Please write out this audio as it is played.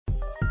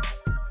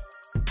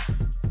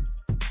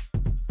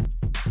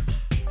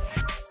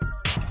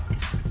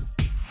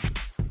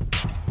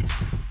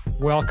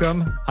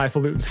Welcome,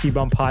 Highfalutin Ski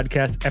Bum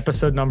Podcast,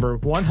 episode number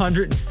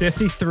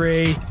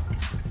 153.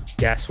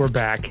 Yes, we're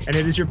back. And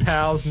it is your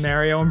pals,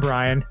 Mario and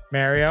Brian.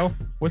 Mario,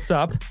 what's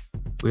up?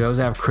 We always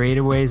have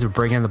creative ways of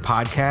bringing the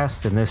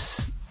podcast. And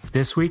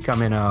this week,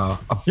 I'm in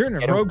You're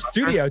in a Rogue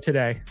studio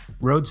today.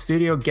 Rogue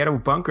Studio Ghetto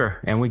Bunker.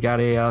 And we got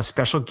a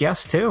special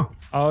guest, too.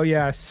 Oh,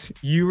 yes.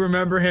 You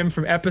remember him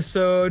from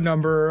episode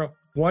number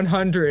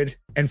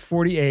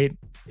 148.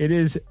 It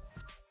is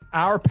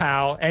our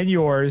pal and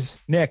yours,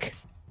 Nick.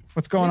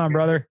 What's going on,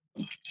 brother?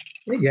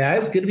 Hey,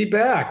 guys. Good to be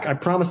back. I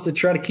promised to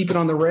try to keep it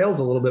on the rails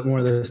a little bit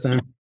more this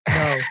time.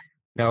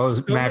 No, it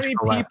was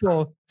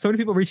magical. So many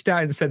people reached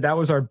out and said that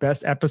was our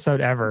best episode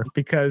ever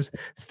because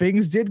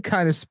things did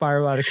kind of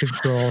spiral out of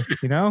control.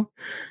 You know,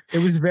 it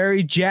was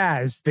very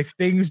jazz. The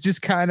things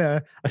just kind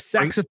of a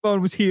saxophone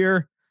was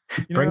here.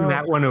 Bringing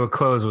that one to a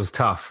close was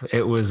tough.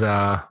 It was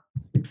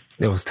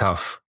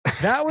tough.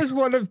 That was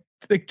one of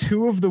like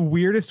two of the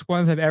weirdest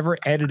ones I've ever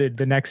edited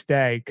the next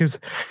day. Because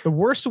the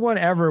worst one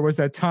ever was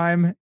that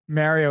time,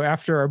 Mario,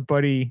 after our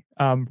buddy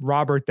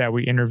Robert that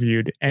we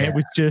interviewed, and it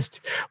was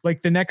just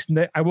like the next.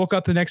 I woke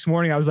up the next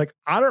morning. I was like,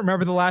 I don't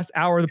remember the last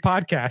hour of the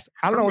podcast.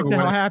 I don't know what the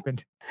hell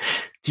happened.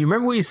 Do you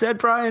remember what you said,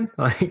 Brian?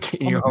 Like,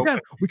 we got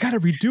to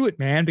redo it,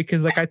 man,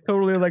 because like I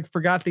totally like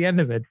forgot the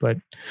end of it. But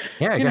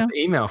yeah, I got the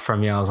email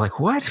from you. I was like,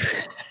 what?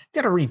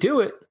 Got to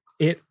redo it.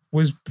 It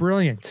was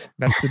brilliant.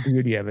 That's the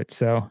beauty of it.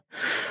 So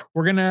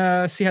we're going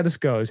to see how this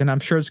goes. And I'm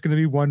sure it's going to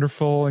be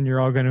wonderful and you're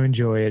all going to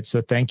enjoy it.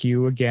 So thank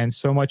you again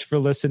so much for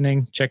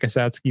listening. Check us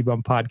out,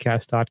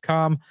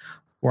 skibumpodcast.com.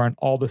 We're on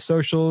all the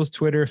socials,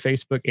 Twitter,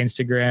 Facebook,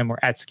 Instagram. We're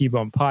at Ski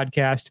Bum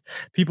Podcast.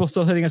 People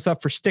still hitting us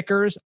up for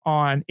stickers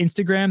on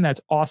Instagram. That's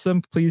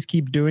awesome. Please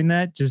keep doing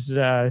that. Just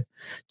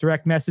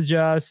direct message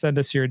us, send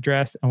us your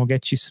address, and we'll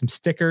get you some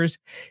stickers.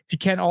 If you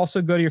can,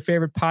 also go to your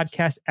favorite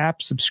podcast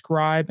app,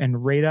 subscribe,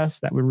 and rate us.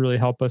 That would really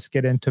help us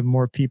get into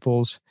more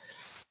people's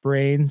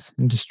brains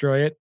and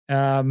destroy it.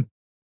 We're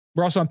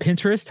also on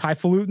Pinterest,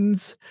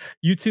 Highfalutins,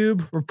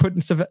 YouTube. We're putting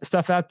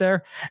stuff out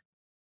there.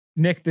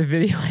 Nick, the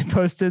video I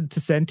posted to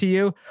send to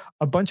you,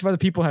 a bunch of other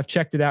people have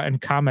checked it out and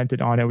commented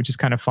on it, which is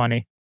kind of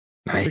funny.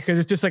 Nice. Because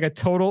it's just like a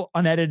total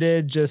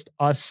unedited, just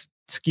us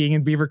skiing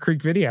in Beaver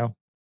Creek video.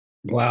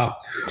 Wow.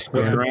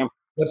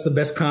 What's the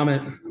best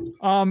comment?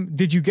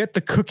 Did you get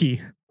the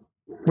cookie?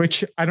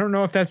 Which I don't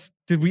know if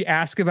did we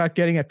ask about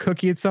getting a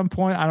cookie at some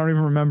point? I don't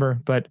even remember,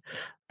 but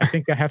I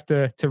think I have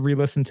to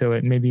re-listen to it.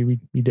 And maybe we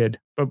did,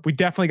 but we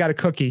definitely got a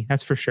cookie.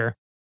 That's for sure.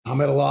 I'm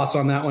at a loss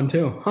on that one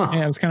too. Huh.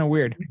 Yeah, it was kind of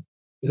weird.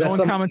 No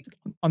one comment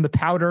on the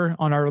powder,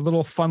 on our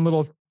little fun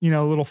little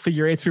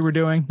figure eights we were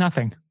doing.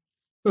 Nothing.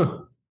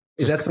 Huh.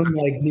 Is that some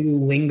like new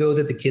lingo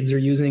that the kids are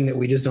using that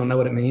we just don't know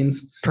what it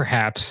means?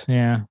 Perhaps.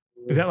 Yeah.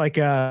 Is that like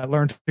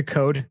learn to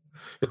code,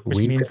 which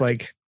means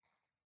like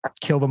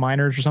kill the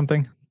miners or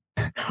something?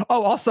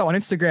 Oh, also on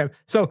Instagram.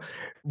 So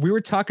we were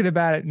talking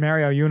about it,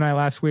 Mario, you and I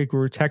last week. We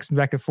were texting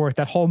back and forth.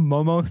 That whole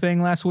Momo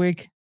thing last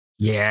week.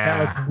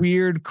 Yeah. That like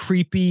weird,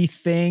 creepy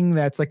thing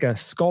that's like a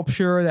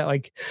sculpture that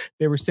like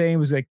they were saying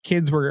was like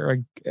kids were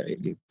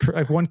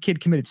like one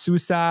kid committed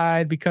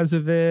suicide because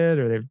of it,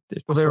 or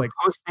they're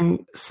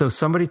posting. So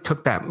somebody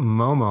took that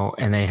Momo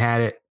and they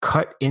had it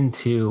cut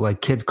into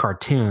like kids'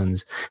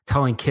 cartoons,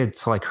 telling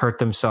kids to like hurt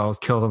themselves,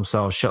 kill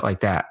themselves, shit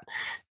like that.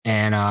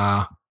 And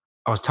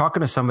I was talking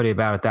to somebody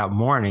about it that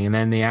morning, and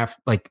then I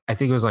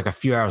think it was like a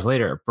few hours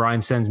later,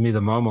 Brian sends me the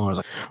Momo. I was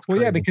like,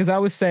 well, yeah, because I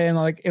was saying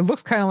like, it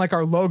looks kind of like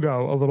our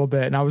logo a little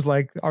bit. And I was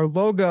like, our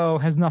logo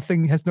has no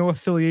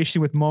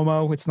affiliation with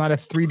Momo. It's not a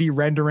 3D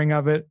rendering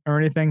of it or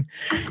anything.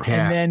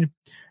 Yeah. And then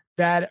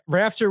that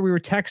right after we were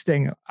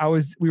texting,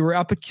 we were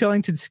up at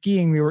Killington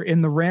skiing. We were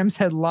in the Ram's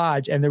Head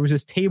Lodge, and there was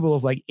this table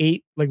of like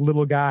 8 like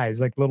little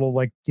guys, like little,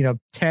 like,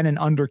 10 and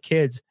under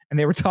kids. And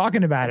they were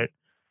talking about it.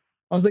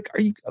 I was like,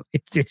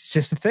 it's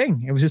just a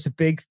thing. It was just a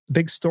big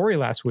story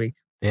last week.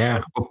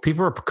 Yeah. Well,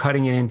 people were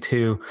cutting it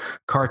into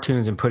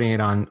cartoons and putting it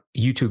on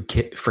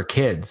YouTube for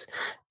kids.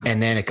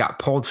 And then it got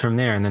pulled from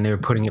there, and then they were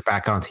putting it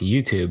back onto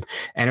YouTube.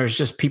 And it was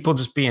just people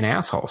just being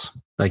assholes.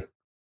 Like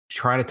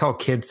trying to tell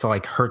kids to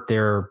like hurt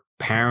their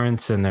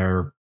parents and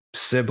their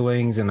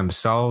siblings and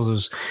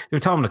themselves. They were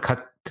telling them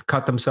to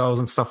cut themselves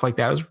and stuff like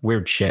that. It was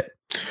weird shit.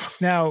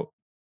 Now,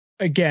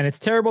 again, it's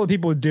terrible that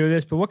people would do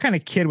this, but what kind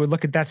of kid would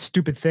look at that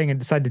stupid thing and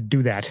decide to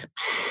do that?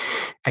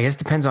 I guess it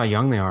depends how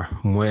young they are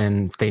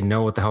when they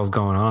know what the hell's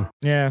going on.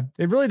 Yeah,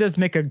 it really does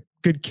make a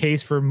good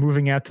case for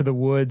moving out to the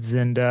woods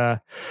and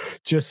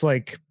just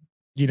like,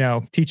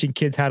 teaching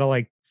kids how to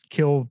like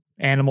kill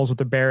animals with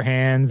their bare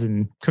hands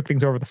and cook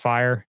things over the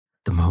fire.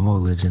 The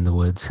Momo lives in the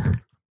woods.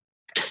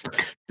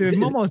 Dude,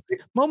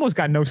 Momo's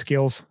got no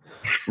skills.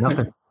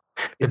 Nothing.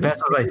 The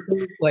best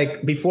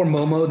like before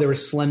Momo, there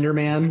was Slender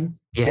Man.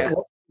 Yeah.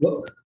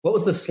 What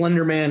was the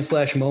Slender Man /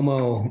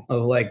 Momo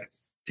of like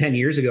 10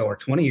 years ago or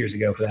 20 years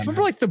ago for that?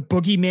 Remember like the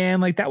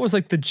Boogeyman? Like that was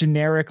like the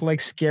generic, like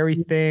scary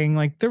thing.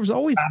 Like there was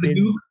always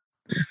been.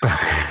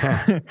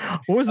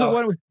 What was the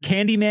one with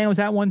Candyman? Was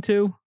that one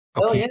too?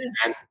 Oh, yeah.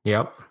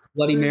 Yep.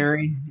 Bloody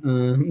Mary.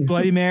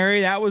 Bloody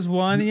Mary, that was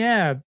one.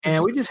 Yeah.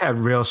 And we just had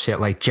real shit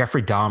like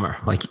Jeffrey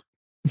Dahmer, like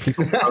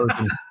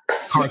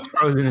parts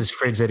frozen in his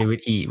fridge that he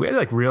would eat. We had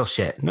like real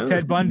shit. No,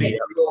 Ted Bundy.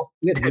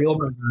 We had real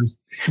murders.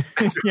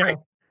 Yeah.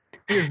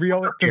 The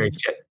real, scary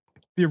shit.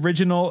 the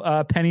original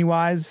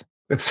Pennywise.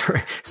 That's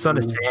right. Son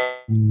of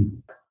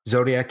Sam,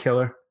 Zodiac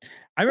Killer.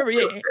 I remember.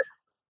 Yeah,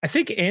 I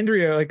think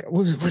Andrea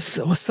was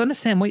Son of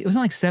Sam. Wait, it was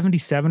like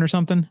 77 or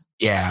something.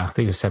 Yeah, I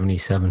think it was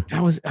 77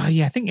 That was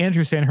yeah. I think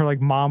Andrea was saying her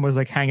like mom was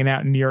like hanging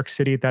out in New York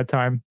City at that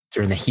time.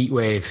 during the heat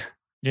wave.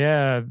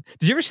 Yeah.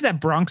 Did you ever see that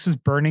Bronx is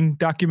Burning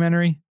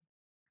documentary?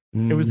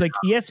 It was like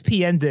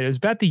ESPN did. It was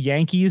about the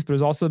Yankees, but it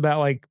was also about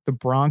like the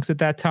Bronx at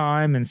that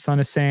time and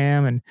Son of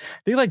Sam. And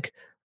they like,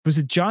 was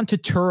it John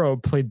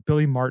Turturro played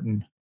Billy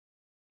Martin?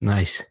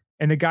 Nice.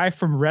 And the guy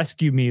from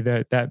Rescue Me,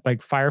 that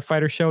like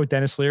firefighter show with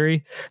Dennis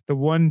Leary, the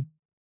one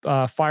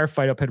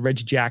firefight up had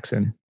Reggie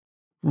Jackson.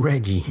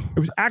 Reggie. It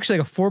was actually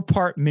like a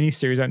 4-part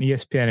miniseries on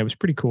ESPN. It was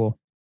pretty cool.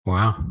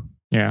 Wow.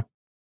 Yeah.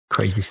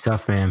 Crazy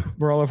stuff, man.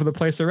 We're all over the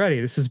place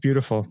already. This is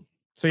beautiful.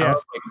 So yeah.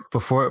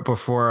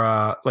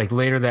 Before like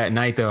later that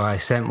night though, I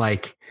sent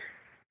like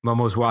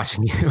Momo's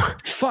watching you.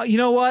 You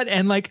know what?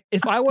 And like,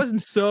 if I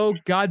wasn't so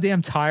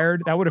goddamn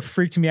tired, that would have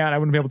freaked me out. I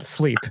wouldn't be able to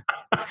sleep.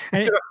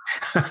 And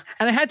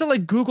I had to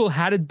like Google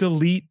how to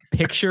delete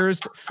pictures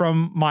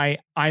from my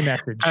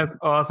iMessage. That's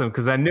awesome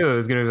because I knew it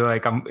was gonna be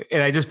like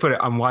and I just put it.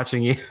 I'm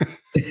watching you.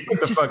 With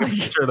the fucking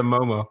picture of the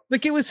Momo.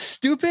 Like it was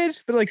stupid,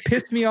 but it like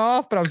pissed me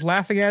off. But I was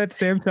laughing at it at the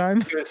same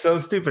time. It was so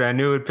stupid. I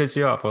knew it would piss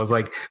you off. I was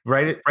like,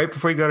 right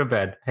before you go to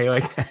bed. Hey,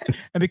 like that.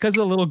 And because of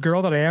the little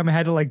girl that I am, I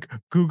had to like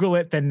Google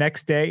it the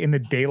next day in the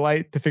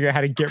daylight to figure out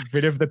how to get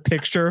rid of the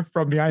picture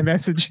from the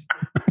iMessage.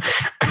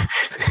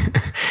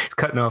 It's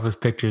cutting off his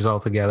pictures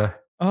altogether.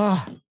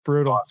 Oh,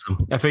 brutal.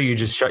 Awesome. I figure you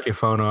just shut your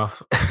phone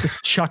off.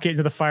 Just chuck it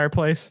into the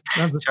fireplace.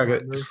 Chuck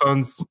it. His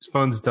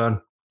phone's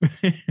done.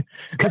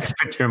 It's got a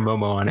picture of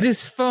Momo on it.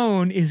 This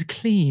phone is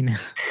clean.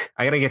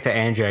 I gotta get to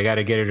Andrea. I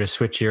gotta get her to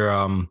switch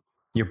your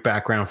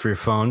background for your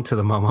phone to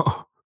the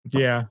Momo.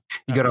 Yeah.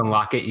 You gotta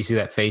unlock it. You see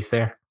that face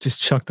there?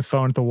 Just chuck the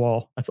phone at the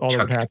wall. That's all that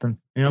would happen.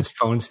 You know? His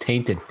phone's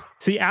tainted.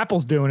 See,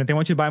 Apple's doing it. They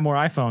want you to buy more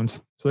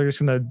iPhones. So they're just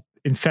gonna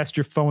infest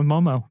your phone with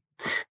Momo.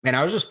 Man,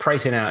 I was just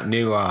pricing out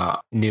new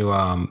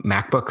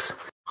MacBooks.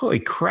 Holy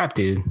crap,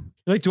 dude. You're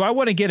like, do I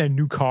want to get a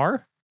new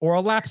car or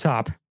a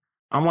laptop?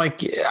 I'm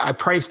like, I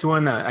priced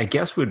one that I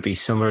guess would be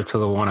similar to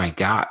the one I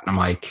got. I'm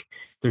like,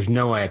 there's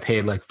no way I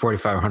paid like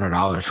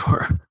 $4,500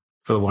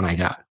 for the one I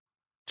got.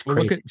 Well,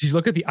 did you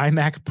look at the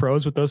iMac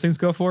Pros, what those things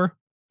go for?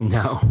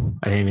 No,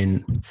 I didn't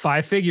even.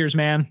 5 figures,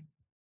 man.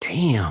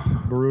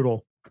 Damn.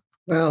 Brutal.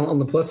 Well, on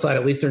the plus side,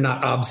 at least they're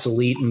not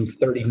obsolete in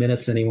 30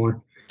 minutes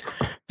anymore.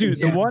 Dude,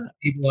 the one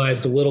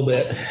stabilized a little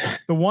bit.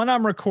 The one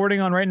I'm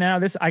recording on right now,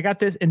 I got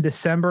this in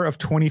December of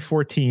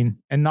 2014,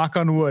 and knock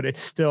on wood,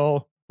 it's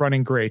still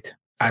running great. So,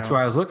 that's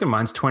why I was looking.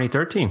 Mine's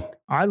 2013.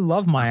 I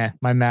love my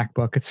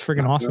MacBook. It's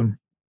friggin' awesome.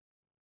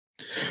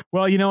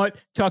 Well, you know what?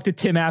 Talk to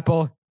Tim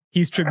Apple.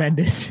 He's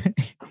tremendous.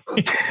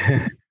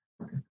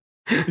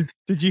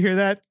 Did you hear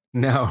that?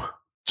 No.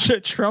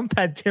 Trump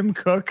had Tim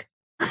Cook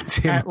at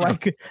his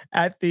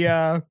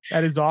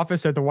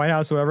office at the White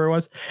House, whoever it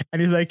was,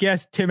 and he's like,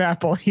 "Yes, Tim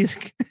Apple." He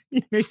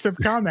made some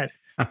comment.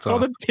 That's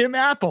called him Tim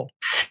Apple.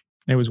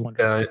 It was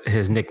wonderful.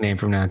 His nickname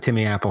from now,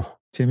 Timmy Apple.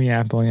 Timmy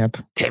Apple. Yep.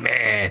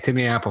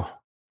 Timmy Apple.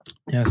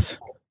 Yes.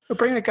 We'll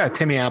bring that guy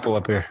Timmy Apple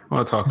up here. I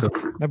want to talk to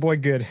him. That boy,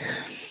 good.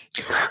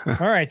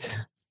 All right.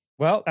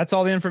 Well, that's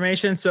all the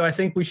information. So I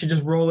think we should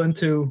just roll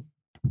into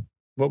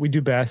what we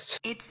do best.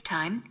 It's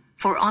time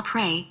for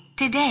Opry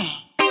Today.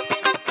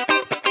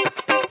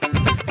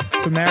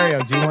 So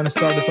Mario, do you want to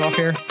start us off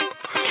here?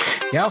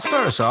 Yeah, I'll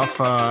start us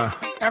off.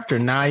 After a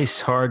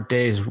nice, hard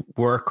day's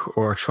work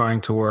or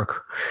trying to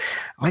work,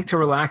 I like to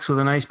relax with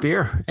a nice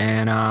beer.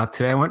 And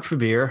today I went for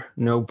beer.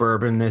 No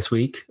bourbon this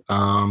week.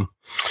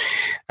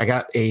 I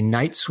got a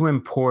Night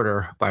Swim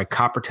Porter by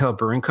Coppertail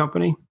Brewing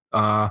Company.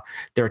 They're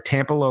a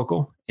Tampa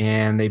local,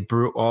 and they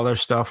brew all their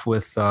stuff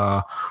with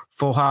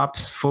full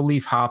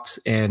leaf hops,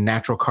 and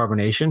natural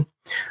carbonation.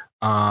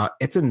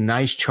 It's a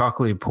nice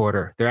chocolatey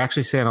porter. They're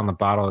actually saying on the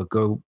bottle it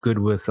go good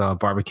with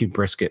barbecue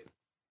brisket.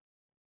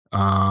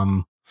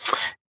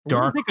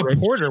 Dark a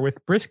porter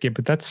with brisket,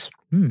 but that's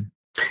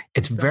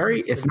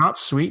it's not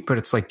sweet, but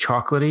it's like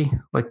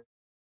chocolatey. Like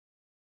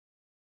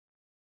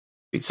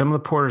some of the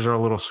porters are a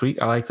little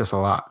sweet. I like this a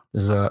lot.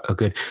 This is a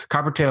good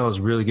Coppertail is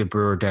a really good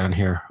brewer down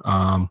here.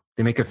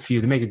 They make a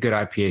good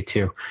IPA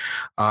too.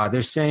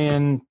 They're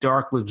saying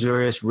dark,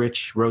 luxurious,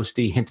 rich,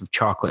 roasty, hint of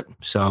chocolate.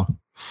 So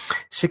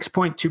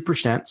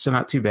 6.2%, so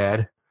not too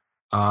bad.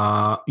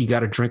 You got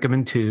to drink them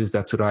in twos.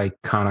 That's what I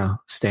kind of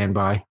stand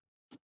by.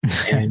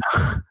 And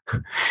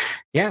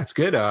yeah, it's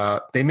good.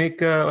 They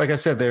make, like I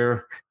said,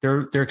 they're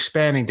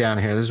expanding down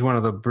here. This is one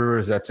of the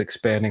brewers that's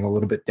expanding a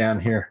little bit down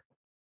here.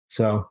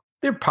 So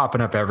they're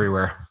popping up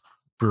everywhere.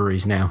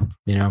 Breweries now,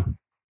 you know?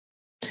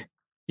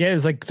 Yeah.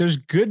 It's like, there's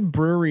good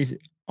breweries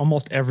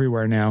almost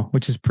everywhere now,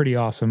 which is pretty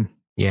awesome.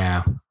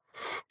 Yeah.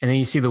 And then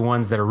you see the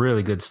ones that are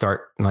really good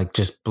start like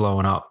just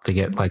blowing up. They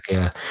get like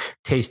a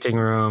tasting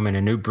room and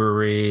a new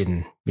brewery,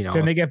 and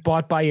then they get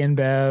bought by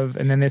InBev,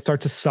 and then they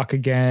start to suck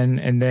again.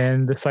 And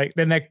then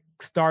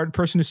that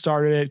person who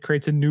started it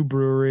creates a new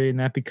brewery, and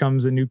that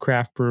becomes a new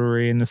craft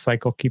brewery, and the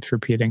cycle keeps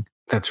repeating.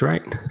 That's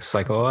right.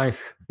 Cycle of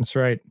life. That's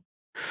right.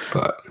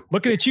 But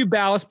looking at you,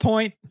 Ballast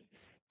Point.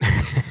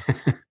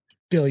 $1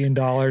 billion.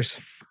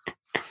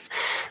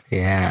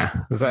 Yeah.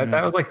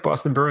 That was like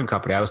Boston Brewing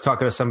Company. I was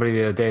talking to somebody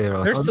the other day. They were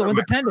like, they're still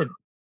independent.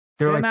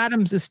 Sam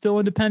Adams is still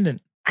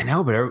independent. I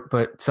know,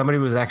 but somebody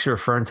was actually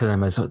referring to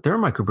them as they're a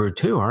microbrew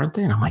too, aren't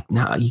they? And I'm like,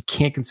 no, you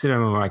can't consider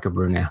them a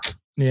microbrew now.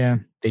 Yeah.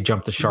 They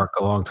jumped the shark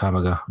a long time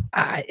ago.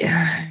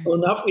 Well,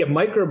 enough. Yeah,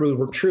 microbrew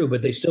were true,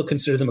 but they still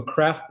consider them a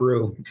craft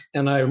brew.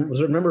 And I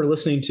remember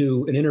listening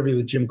to an interview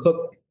with Jim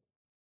Cook.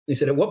 He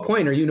said, "At what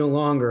point are you no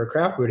longer a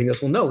craft brew?" And he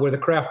goes, "Well, no, we're the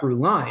craft brew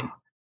line."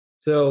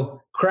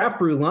 So craft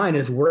brew line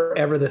is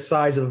wherever the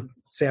size of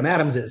Sam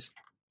Adams is.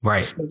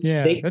 Right.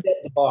 Yeah. They set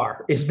the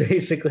bar is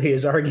basically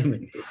his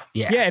argument.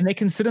 Yeah. Yeah. And they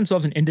consider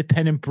themselves an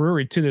independent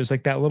brewery too. There's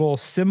like that little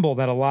symbol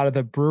that a lot of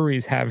the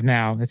breweries have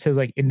now. It says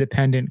like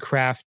independent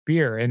craft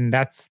beer. And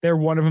they're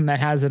one of them that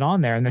has it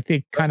on there. And I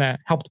think kind of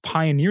helped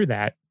pioneer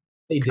that.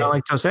 They did. Kind of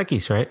like Dos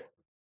Equis, right?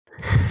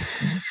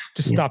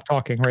 Just stop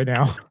talking right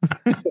now.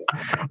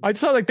 I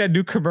saw like that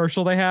new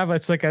commercial they have.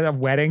 It's like at a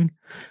wedding,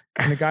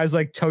 and the guy's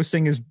like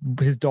toasting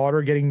his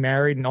daughter getting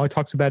married, and all he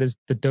talks about is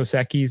the Dos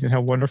Equis and how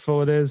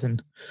wonderful it is.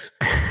 And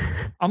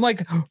I'm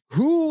like,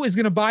 who is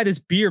going to buy this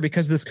beer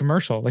because of this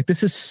commercial? Like,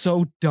 this is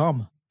so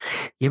dumb.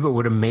 Yeah, but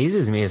what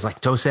amazes me is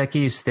like Dos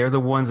Equis, they're the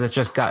ones that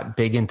just got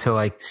big into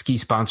like ski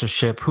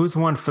sponsorship. Who's the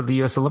one for the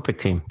U.S. Olympic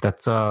team?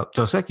 That's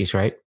Dos Equis,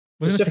 right?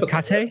 Wasn't it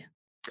Tecate?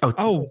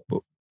 Oh,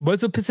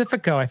 was it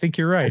Pacifico? I think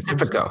you're right.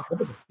 Pacifico.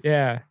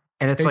 Yeah.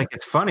 And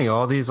it's funny,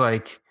 all these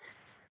like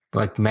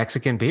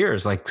Mexican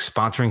beers like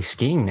sponsoring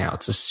skiing now.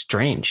 It's just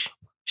strange.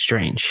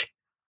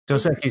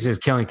 Dos Equis is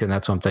Killington.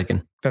 That's what I'm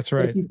thinking. That's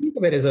right. If you think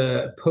of it as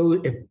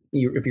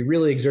if you're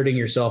really exerting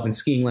yourself and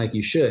skiing like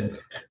you should,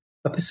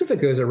 a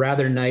Pacifico is a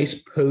rather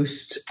nice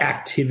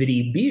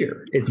post-activity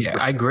beer.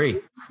 I agree.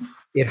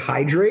 It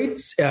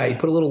hydrates. You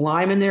put a little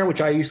lime in there,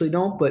 which I usually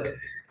don't, but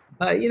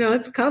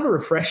it's kind of a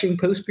refreshing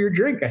post-beer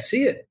drink. I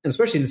see it, and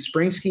especially in the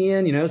spring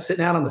skiing.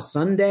 Sitting out on the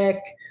sun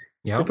deck.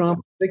 Yeah, it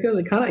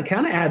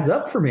kind of adds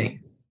up for me.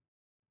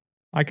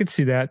 I could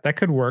see that. That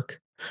could work.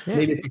 Yeah.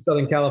 Maybe it's the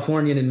Southern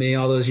Californian in me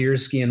all those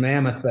years skiing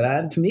Mammoth,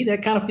 but to me,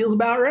 that kind of feels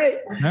about right.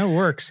 That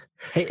works.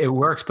 Hey, it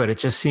works, but it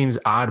just seems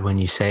odd when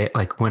you say it.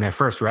 Like when I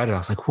first read it, I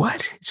was like,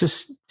 what? It's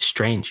just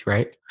strange,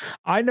 right?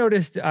 I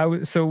noticed,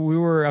 so we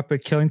were up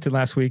at Killington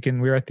last week,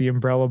 and we were at the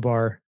Umbrella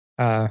Bar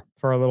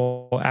for a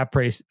little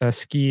après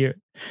ski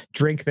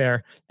drink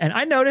there. And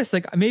I noticed,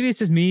 like, maybe it's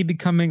just me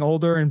becoming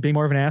older and being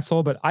more of an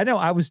asshole, but I know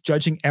I was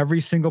judging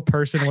every single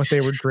person what they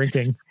were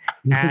drinking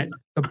at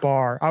the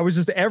bar. I was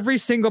just every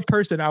single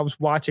person I was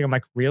watching. I'm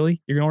like,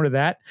 really? You're going to order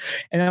that?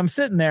 And then I'm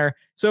sitting there.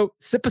 So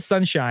Sip of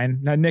Sunshine.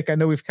 Now, Nick, I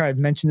know we've kind of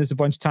mentioned this a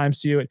bunch of times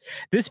to you.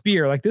 This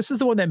beer, like, this is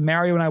the one that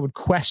Mario and I would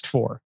quest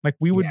for. Like,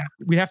 we'd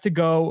have to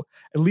go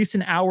at least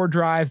an hour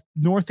drive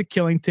north of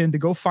Killington to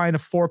go find a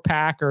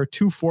 4-pack or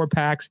 2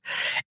 4-packs.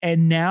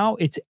 And now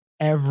it's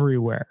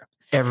everywhere.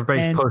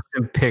 Everybody's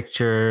posting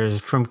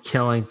pictures from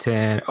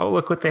Killington. Oh,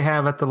 look what they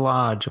have at the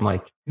lodge. I'm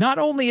like, not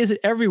only is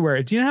it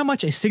everywhere, do you know how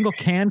much a single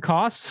can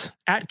costs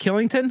at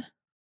Killington?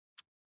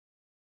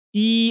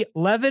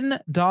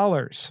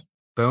 $11.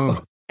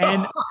 Boom.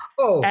 And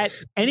at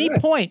any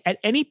point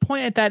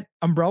at that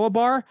Umbrella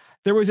Bar,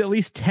 there was at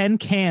least 10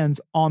 cans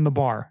on the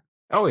bar.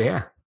 Oh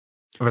yeah.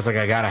 I was like,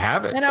 I gotta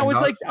have it. And I was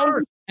like,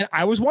 and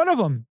I was one of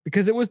them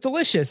because it was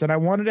delicious and I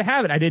wanted to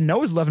have it. I didn't know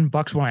it was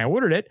 $11 when I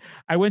ordered it.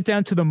 I went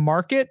down to the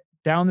market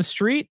down the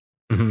street.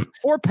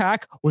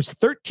 4-pack was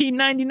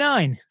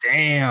 $13.99.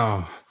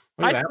 Damn.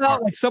 I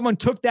felt like someone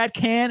took that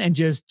can and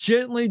just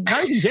gently,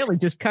 not even gently,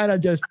 just kind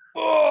of just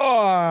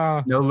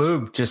no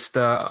lube, just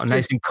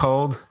nice and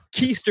cold.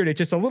 Keistered it,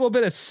 just a little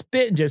bit of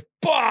spit and just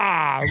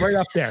right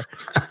up there.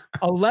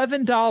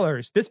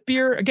 $11. This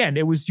beer, again,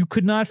 you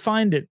could not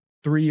find it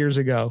 3 years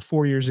ago,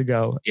 4 years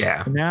ago.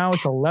 Yeah. And now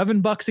it's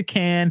 $11 a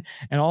can,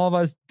 and all of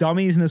us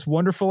dummies in this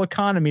wonderful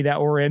economy that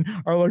we're in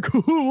are like,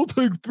 oh, we'll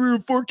take 3 or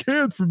 4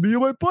 cans from me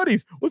and my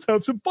buddies. Let's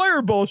have some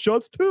Fireball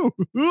shots too.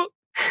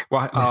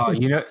 Well,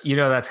 you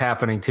know that's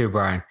happening too,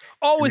 Brian.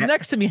 Oh, it was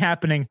next to me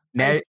happening.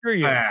 I assure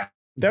you.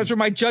 That's where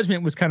my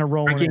judgment was kind of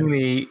rolling. Drinking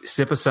the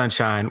Sip of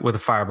Sunshine with a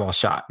Fireball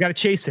shot. Got to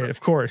chase it, of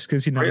course,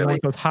 because you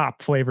want those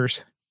hop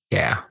flavors.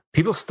 Yeah,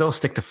 people still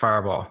stick to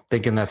Fireball,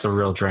 thinking that's a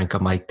real drink.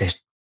 I'm like,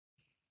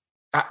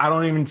 I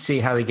don't even see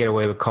how they get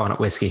away with calling it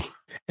whiskey.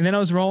 And then I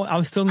was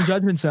still in the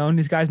judgment zone.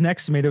 These guys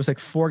next to me, there was like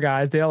 4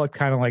 guys. They all look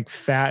kind of like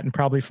fat and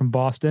probably from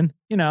Boston,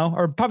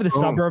 or probably the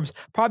suburbs,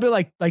 probably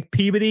like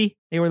Peabody.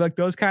 They were like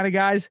those kind of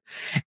guys.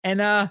 And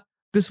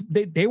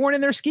they weren't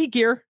in their ski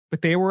gear,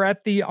 but they were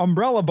at the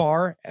Umbrella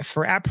Bar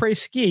for après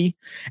ski.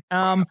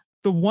 The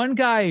one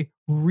guy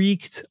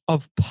reeked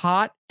of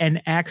pot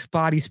and Axe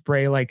body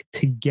spray like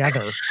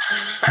together.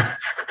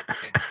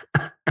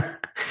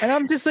 And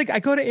I'm just like, I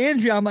go to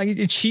Andrea, I'm like,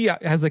 and she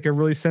has like a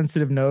really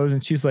sensitive nose,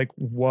 and she's like,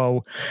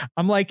 whoa.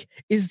 I'm like,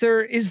 is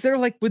there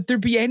like, would there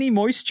be any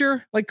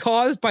moisture like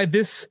caused by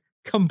this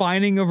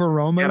combining of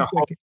aromas?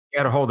 You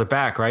got to hold it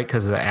back, right?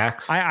 Because of the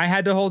axe. I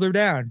had to hold her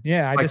down.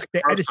 Yeah, I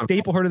just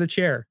staple her to the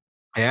chair.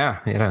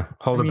 Yeah,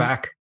 hold it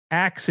back.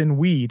 Axe and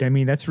weed. I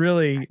mean, that's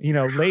really,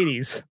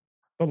 ladies,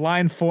 the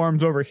line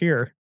forms over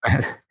here.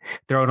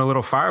 Throwing a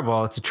little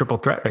fireball. It's a triple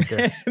threat right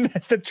there.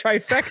 That's the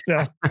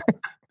trifecta.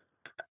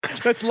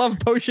 That's love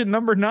potion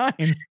number 9.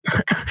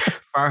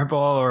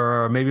 Fireball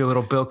or maybe a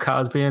little Bill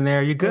Cosby in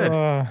there. You're good.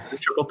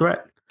 Triple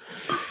threat.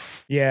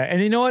 Yeah.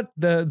 And you know what?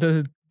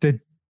 The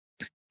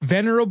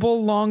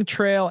Venerable Long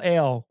Trail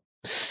Ale,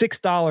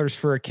 $6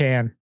 for a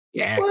can.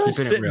 Yeah, keeping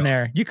sitting it real.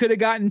 There. You could have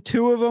gotten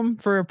 2 of them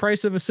for a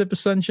price of a sip of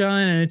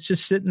sunshine, and it's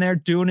just sitting there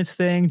doing its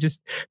thing, just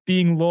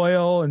being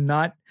loyal and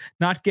not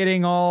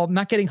getting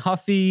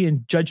huffy and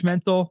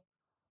judgmental.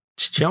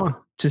 Just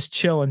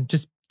chilling.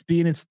 Just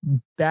being its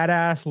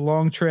badass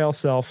Long Trail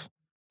self.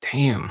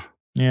 Damn.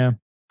 Yeah.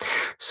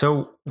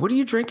 So what are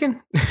you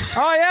drinking?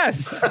 Oh,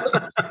 yes.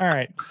 All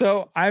right.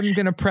 So I'm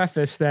going to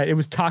preface that it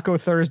was Taco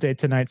Thursday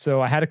tonight.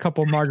 So I had a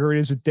couple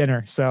margaritas with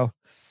dinner. So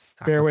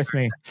bear with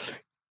me.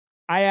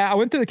 I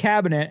went through the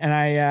cabinet, and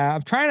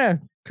I'm trying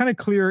to kind of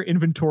clear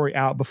inventory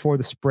out before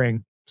the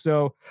spring.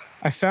 So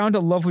I found a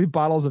lovely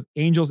bottles of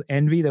Angel's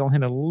Envy that only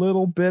had a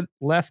little bit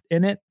left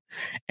in it.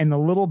 And the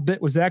little bit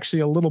was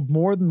actually a little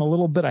more than the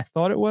little bit I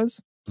thought it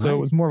was. So Nice. It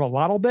was more of a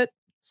lottle bit.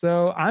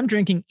 So I'm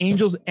drinking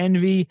Angel's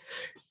Envy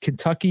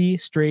Kentucky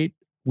straight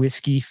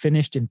whiskey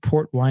finished in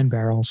port wine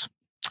barrels.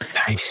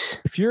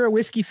 Nice. If you're a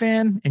whiskey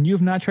fan and you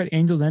have not tried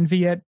Angel's Envy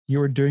yet,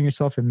 you are doing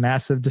yourself a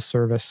massive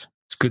disservice.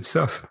 It's good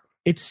stuff.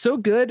 It's so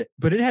good,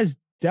 but it has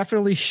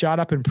definitely shot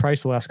up in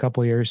price the last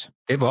couple of years.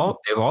 They've all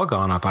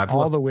gone up.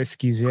 All the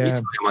whiskeys, yeah.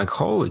 Recently, I'm like,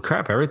 holy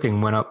crap,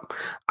 everything went up.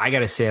 I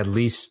got to say at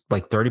least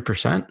like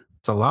 30%.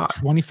 It's a lot.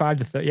 25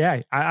 to 30.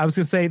 Yeah. I was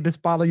going to say this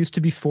bottle used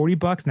to be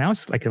 $40. Now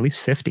it's like at least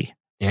 50.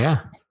 Yeah.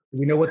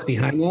 You know what's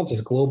behind that?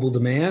 Just global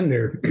demand,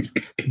 or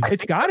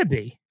it's got to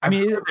be. I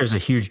mean, there's a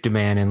huge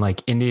demand in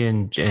like India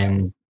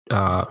and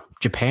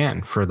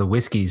Japan for the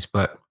whiskeys,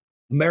 but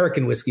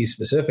American whiskeys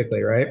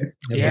specifically, right?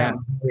 Yeah,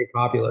 very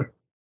popular.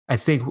 I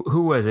think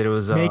who was it? It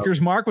was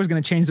Maker's Mark was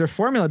going to change their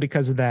formula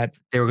because of that.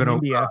 They were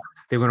going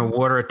to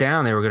water it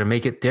down. They were going to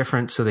make it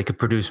different so they could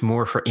produce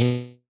more for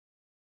India.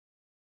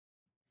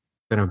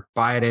 Going to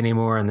buy it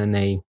anymore, and then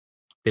they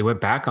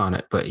went back on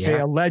it. But yeah, they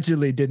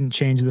allegedly didn't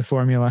change the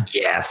formula.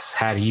 Yes.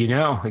 How do you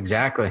know?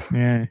 Exactly.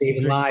 Yeah.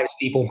 Saving lives,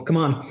 people. Come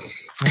on.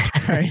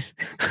 That's right.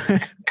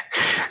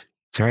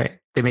 That's right.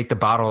 They make the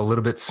bottle a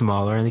little bit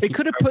smaller, and they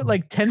could have put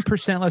like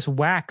 10% less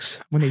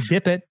wax when they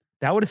dip it.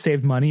 That would have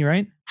saved money,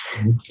 right?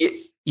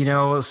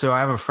 So we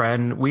have a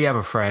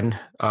friend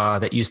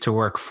that used to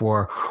work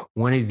for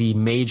one of the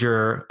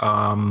major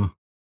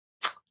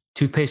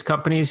toothpaste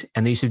companies,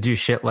 and they used to do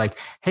shit like,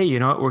 hey, you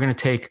know what? We're going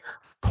to take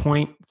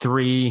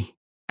 0.3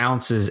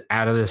 ounces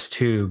out of this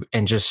tube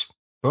and just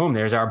boom,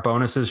 there's our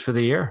bonuses for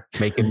the year,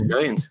 making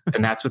millions.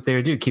 And that's what they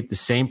would do. Keep the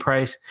same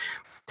price,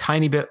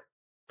 tiny bit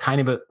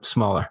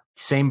smaller,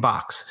 same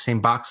box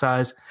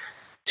size,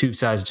 tube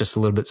size, just a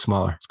little bit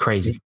smaller. It's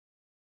crazy.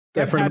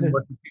 Yeah, friend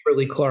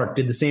Kimberly Clark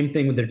did the same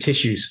thing with their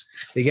tissues.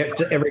 They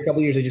get every couple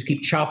of years, they just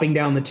keep chopping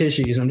down the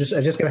tissues. I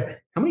just gotta,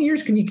 how many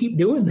years can you keep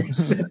doing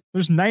this?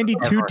 There's 92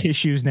 Forever.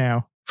 Tissues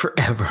now.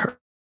 Forever.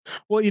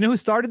 Well, you know who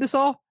started this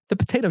all? The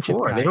potato chip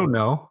guy. They don't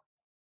know.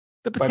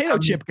 The potato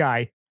chip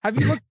guy. Have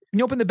you looked? When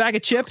you open the bag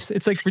of chips,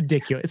 it's like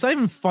ridiculous. It's not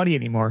even funny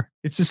anymore.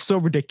 It's just so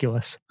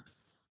ridiculous.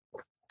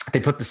 They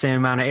put the same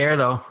amount of air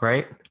though,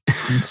 right?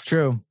 It's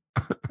true.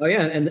 Oh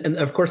yeah, and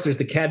of course there's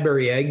the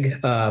Cadbury egg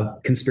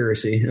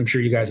conspiracy. I'm sure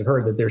you guys have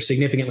heard that they're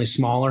significantly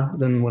smaller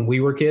than when we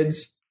were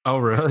kids. Oh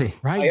really?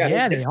 Right? Oh,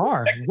 yeah, they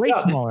are way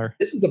smaller.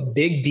 This is a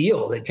big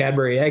deal that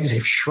Cadbury eggs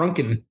have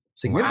shrunken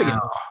significantly.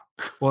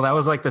 Wow. Well, that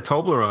was like the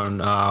Toblerone.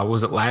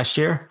 Was it last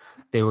year?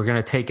 They were going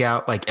to take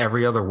out like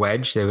every other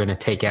wedge. They were going to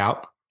take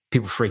out.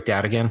 People freaked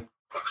out again.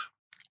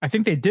 I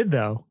think they did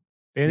though.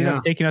 They ended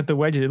up taking out the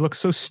wedges. It looks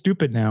so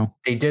stupid now.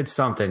 They did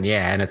something,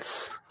 yeah, and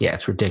it's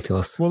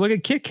ridiculous. Well, look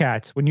at Kit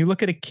Kats. When you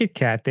look at a Kit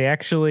Kat, they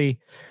actually,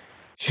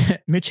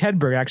 Mitch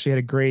Hedberg actually had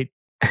a great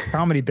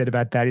comedy bit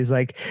about that. He's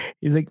like,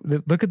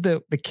 look at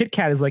the Kit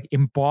Kat is like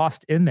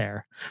embossed in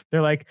there.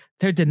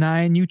 They're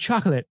denying you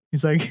chocolate.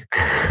 He's like,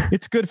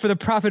 it's good for the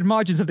profit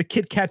margins of the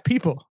Kit Kat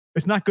people.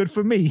 It's not good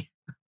for me.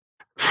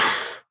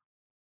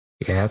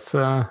 Yeah, it's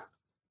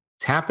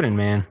happening,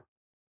 man.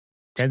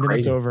 And then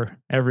it's over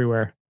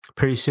everywhere.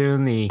 Pretty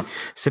soon, the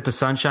Sip of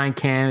Sunshine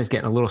can is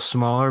getting a little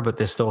smaller, but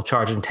they're still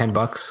charging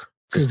 $10.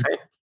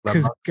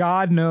 Because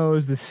God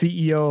knows the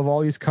CEO of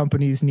all these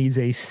companies needs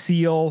a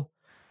seal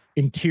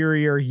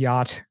interior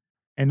yacht,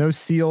 and those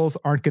seals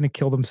aren't going to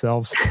kill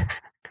themselves.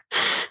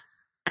 Terrible.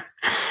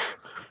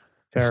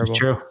 This is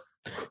true.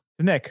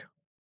 Nick,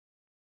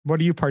 what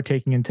are you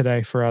partaking in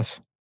today for us?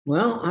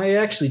 Well, I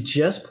actually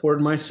just poured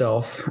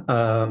myself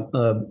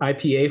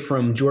IPA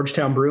from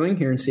Georgetown Brewing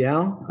here in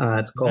Seattle.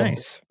 It's called.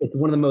 Nice. It's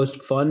one of the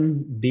most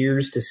fun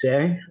beers to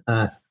say.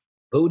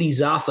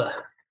 Bodhisattva.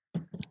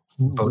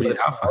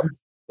 Bodhisattva.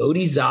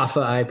 Bodhisattva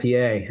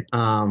IPA.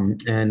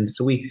 And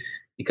so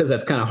because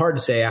that's kind of hard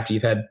to say after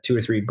you've had 2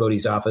 or 3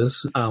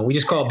 Bodhisattvas, we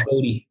just call it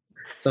Bodhi.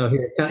 So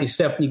here,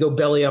 you go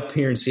belly up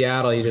here in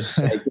Seattle, you just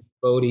say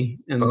Bodhi.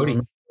 And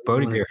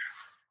Bodhi beer.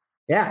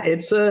 Yeah,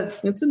 it's a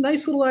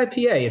nice little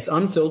IPA. It's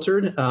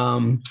unfiltered.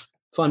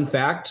 Fun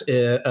fact,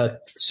 a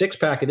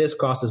 6-pack of this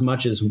costs as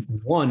much as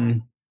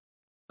 1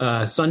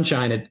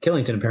 Sunshine at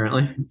Killington,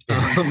 apparently.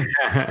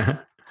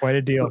 Quite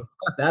a deal. It's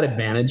got that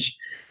advantage.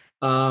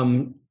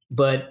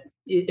 But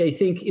I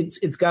think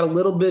it's got a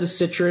little bit of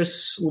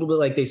citrus, a little bit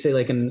like they say,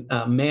 like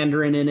a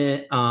mandarin in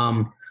it.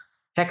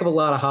 Heck of a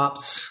lot of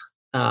hops,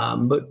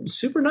 but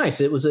super nice.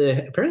 It was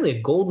apparently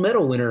a gold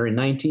medal winner in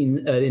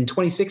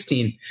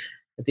 2016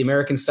 at the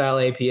American Style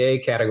APA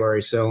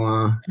category.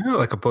 So,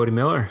 like a Bodie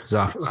Miller.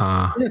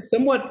 It's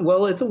somewhat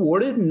well. It's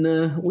awarded,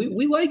 and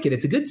we like it.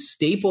 It's a good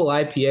staple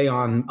IPA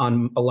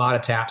on a lot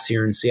of taps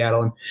here in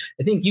Seattle. And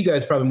I think you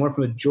guys probably more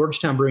from it.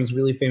 Georgetown Brewing's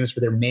really famous for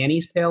their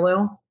Manny's Pale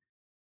Ale,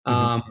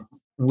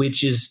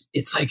 which is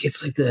it's like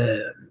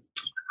the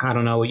I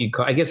don't know what you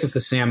call. I guess it's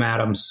the Sam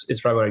Adams. It's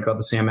probably what I call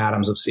the Sam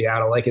Adams of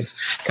Seattle. Like it's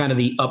kind of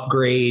the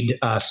upgrade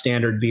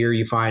standard beer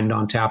you find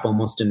on tap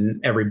almost in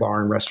every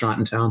bar and restaurant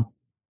in town.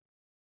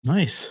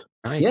 Nice.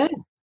 Yeah.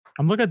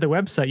 I'm looking at the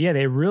website. Yeah,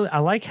 I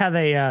like how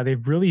they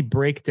really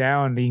break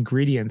down the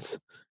ingredients.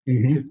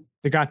 Mm-hmm.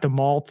 They got the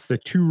malts, the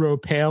 2-row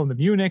pale, the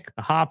Munich,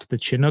 the hops, the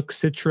Chinook,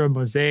 Citra,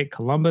 Mosaic,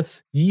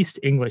 Columbus, yeast,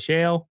 English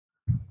ale.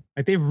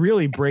 Like they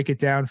really break it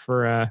down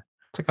for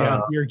it's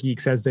like beer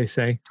geeks, as they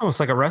say. It's almost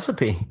like a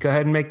recipe. Go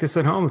ahead and make this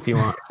at home if you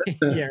want.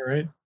 Yeah,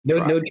 right. No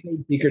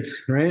trade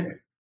secrets, right?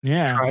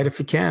 Yeah. Try it if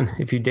you can,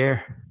 if you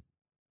dare.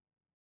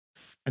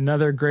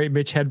 Another great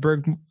Mitch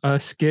Hedberg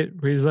skit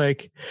where he's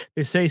like,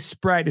 they say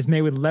Sprite is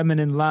made with lemon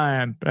and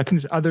lime, but I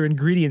think there's other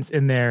ingredients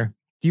in there.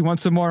 Do you want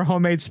some more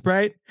homemade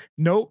Sprite?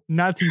 Nope,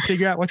 not until you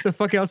figure out what the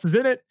fuck else is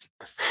in it.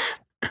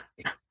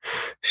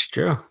 It's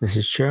true. This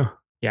is true.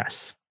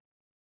 Yes.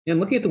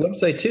 And looking at the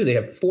website too, they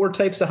have 4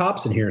 types of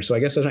hops in here. So I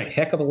guess there's a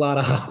heck of a lot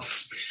of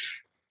hops.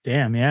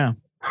 Damn, yeah.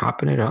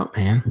 Hopping it up,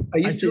 man. I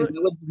lived in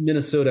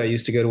Minnesota. I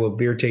used to go to a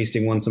beer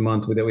tasting once a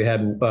month that we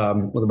had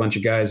with a bunch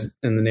of guys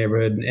in the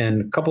neighborhood,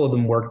 and a couple of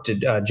them worked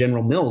at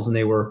General Mills, and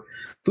they were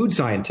food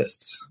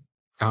scientists.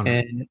 Oh, no.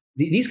 And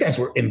these guys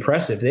were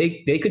impressive.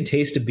 They could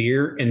taste a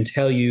beer and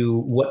tell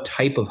you what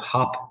type of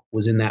hop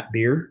was in that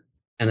beer,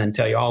 and then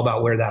tell you all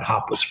about where that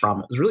hop was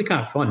from. It was really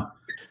kind of fun.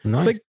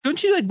 Nice. Like,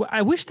 don't you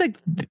I wish that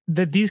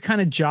these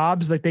kind of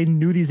jobs, like they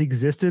knew these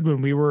existed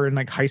when we were in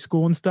like high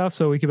school and stuff.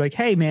 So we could be like,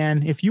 hey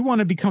man, if you want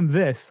to become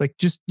this, like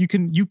just, you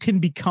can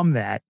become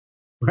that.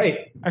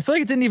 Right. I feel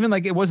like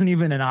it wasn't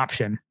even an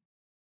option.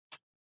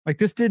 Like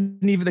this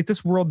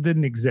world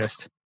didn't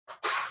exist.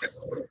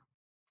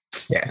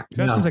 Yeah.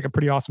 That seems like a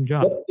pretty awesome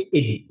job.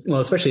 Well,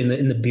 especially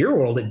in the beer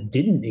world, it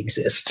didn't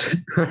exist,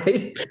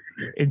 right?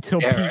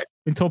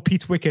 Until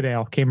Pete's Wicked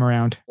Ale came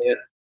around. Yeah.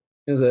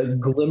 There was a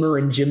glimmer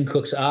in Jim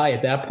Cook's eye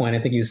at that point. I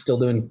think he was still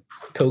doing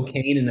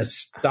cocaine in a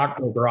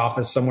stockbroker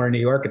office somewhere in New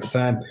York at the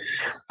time.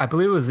 I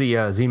believe it was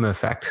the Zima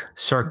effect,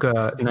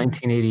 circa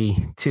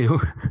 1982,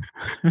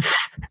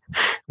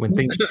 when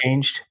things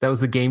changed. That was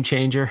the game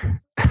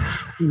changer.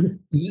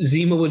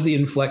 Zima was the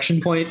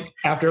inflection point.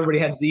 After everybody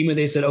had Zima,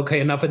 they said,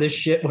 "Okay, enough of this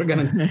shit. We're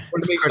gonna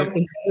make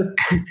something better."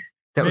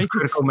 That was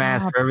critical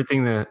mass for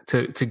everything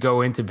to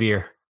go into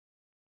beer.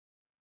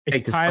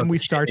 It's time we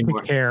start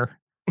to care.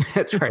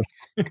 That's right.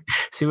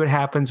 See what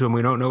happens when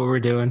we don't know what we're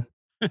doing.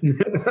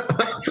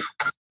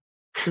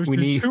 There's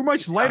too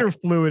much lighter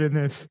fluid in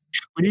this.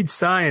 We need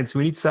science.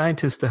 We need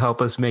scientists to help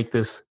us make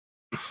this.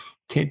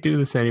 Can't do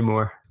this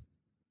anymore.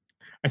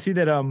 I see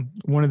that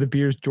one of the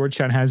beers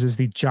Georgetown has is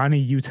the Johnny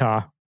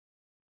Utah.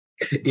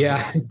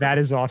 Yeah. That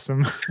is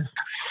awesome.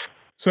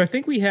 So I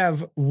think we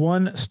have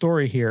one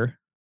story here.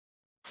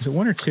 Is it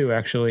 1 or 2,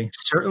 actually?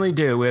 Certainly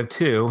do. We have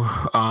 2.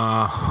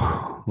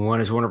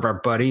 One is one of our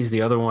buddies.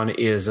 The other one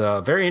is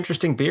a very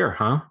interesting beer,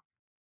 huh?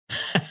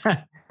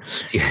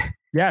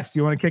 Yes. Do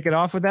you want to kick it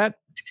off with that?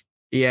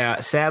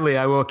 Yeah, sadly,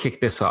 I will kick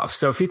this off.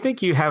 So if you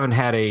think you haven't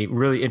had a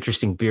really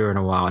interesting beer in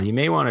a while, you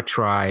may want to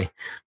try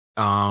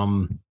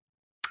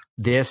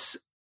this.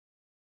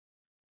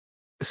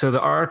 So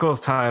the article is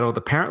titled,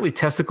 "Apparently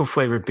Testicle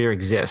Flavored Beer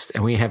Exists,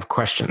 and we have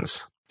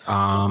questions."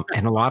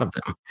 And a lot of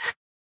them.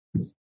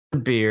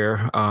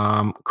 Beer,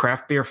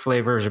 craft beer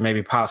flavors are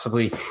maybe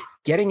possibly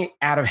getting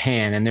out of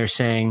hand, and they're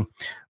saying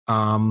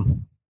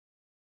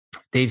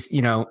there's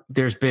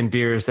been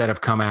beers that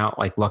have come out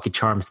like Lucky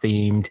Charms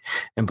themed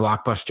and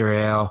Blockbuster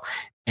Ale,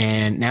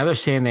 and now they're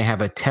saying they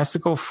have a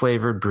testicle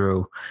flavored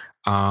brew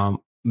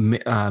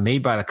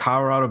made by the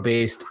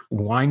Colorado-based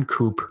Wine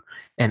Coop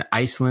and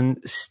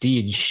Iceland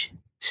Stegi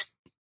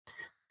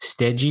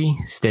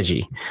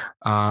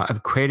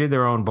have created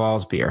their own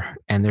balls beer,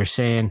 and they're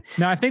saying.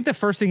 Now, I think the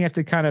first thing you have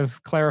to kind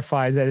of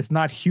clarify is that it's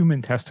not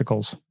human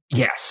testicles.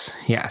 Yes,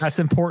 that's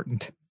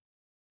important.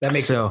 That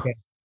makes it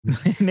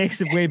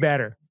makes it way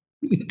better.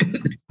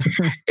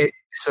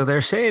 So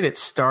they're saying it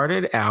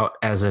started out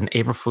as an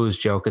April Fool's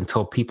joke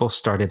until people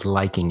started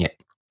liking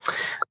it.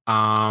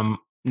 Now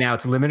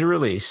it's limited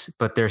release,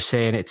 but they're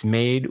saying it's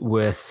made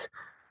with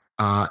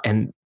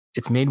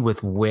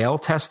whale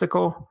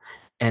testicle,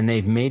 and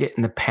they've made it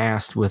in the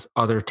past with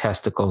other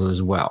testicles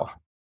as well,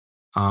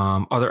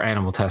 other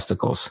animal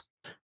testicles.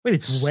 Wait,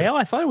 it's whale?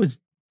 I thought it was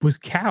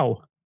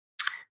cow.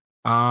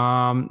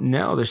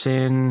 No, they're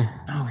saying.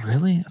 Oh,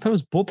 really? I thought it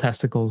was bull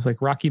testicles,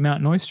 like Rocky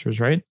Mountain oysters,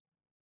 right?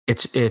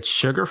 It's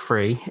sugar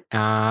free,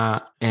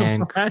 and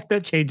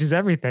that changes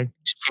everything.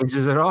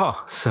 Changes it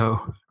all.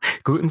 So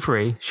gluten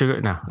free,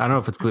 sugar. No, I don't know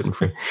if it's gluten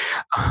free.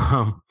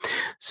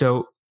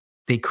 So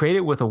they create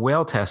it with a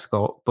whale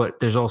testicle, but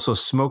there's also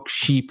smoked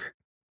sheep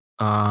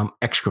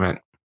excrement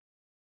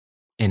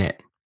in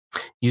it.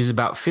 Use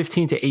about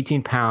 15 to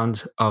 18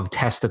 pounds of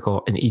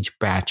testicle in each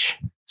batch,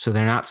 so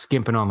they're not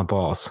skimping on the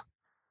balls.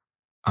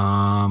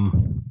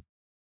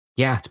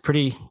 Yeah, it's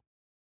pretty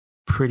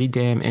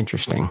damn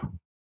interesting.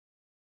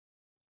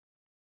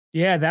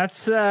 Yeah,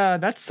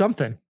 that's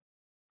something.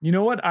 You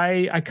know what?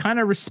 I kind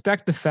of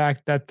respect the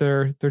fact that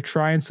they're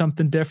trying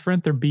something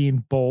different. They're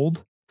being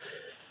bold.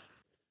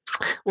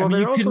 Well, I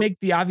mean, you can make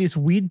the obvious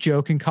weed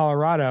joke in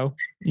Colorado.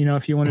 You know,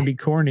 if you want to be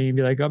corny, you'd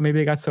be like, oh, maybe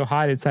they got so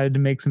high they decided to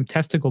make some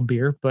testicle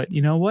beer. But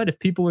you know what? If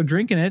people are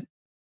drinking it,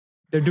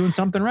 they're doing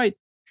something right.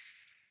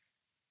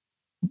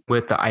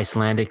 With the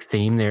Icelandic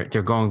theme, they're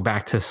going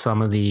back to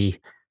some of the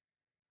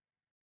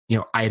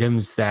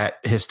items that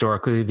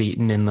historically they've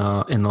eaten in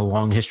the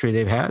long history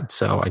they've had.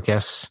 So I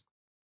guess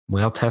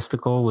whale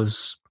testicle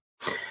was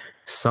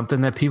something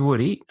that people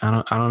would eat. I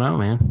don't know,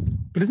 man.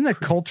 But isn't that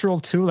cultural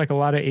too? Like a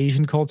lot of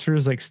Asian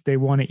cultures, like they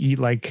want to eat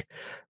like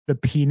the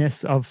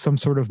penis of some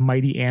sort of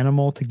mighty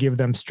animal to give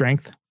them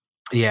strength.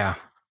 Yeah,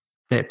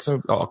 it's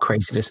all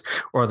craziness.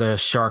 Or the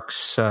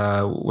sharks.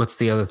 What's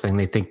the other thing?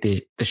 They think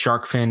the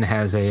shark fin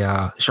has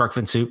a shark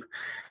fin soup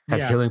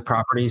has healing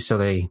properties, so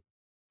they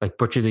like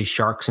butcher these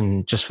sharks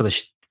and just for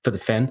the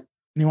fin. And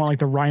you want like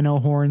the rhino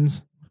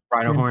horns.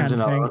 Rhino horns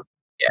and all.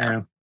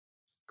 Yeah.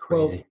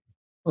 Crazy.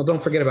 Well,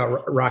 don't forget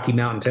about Rocky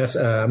Mountain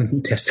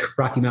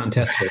Rocky Mountain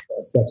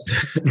testicles.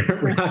 That's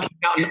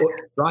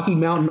Rocky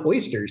Mountain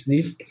oysters.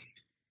 These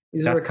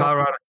that's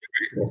Colorado.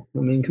 I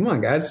mean, come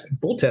on, guys,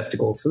 bull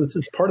testicles. So this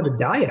is part of the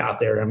diet out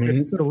there. I mean,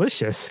 it's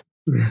delicious.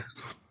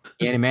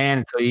 Yeah, man,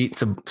 until you eat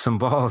some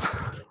balls.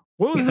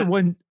 What was the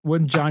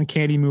one John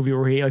Candy movie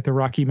where he ate like the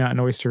Rocky Mountain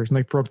oysters and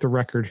like broke the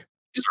record?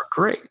 These were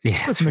great.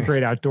 Yeah, that's the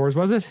Great Outdoors,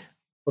 was it?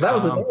 Well, that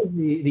was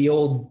the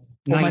old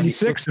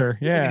 96er.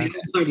 Yeah,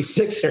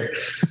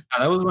 96er.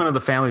 That was one of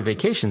the family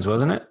vacations,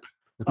 wasn't it?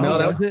 No,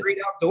 that was Great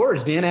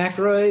Outdoors. Dan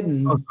Aykroyd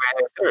and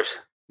Great Outdoors.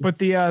 But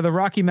the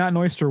Rocky Mountain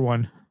oyster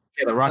one.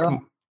 Yeah, the Rocky.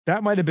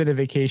 That might have been a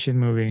vacation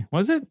movie,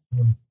 was it?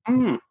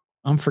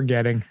 I'm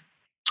forgetting.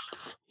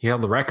 He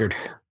held the record.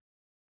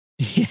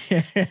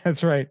 Yeah,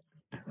 that's right.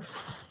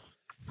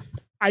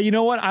 You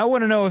know what? I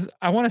want to know.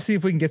 I want to see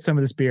if we can get some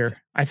of this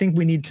beer. I think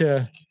we need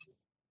to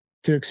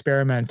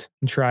experiment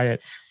and try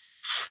it.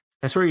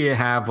 That's where you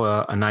have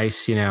a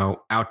nice,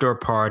 outdoor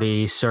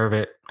party, serve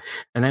it,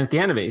 and then at the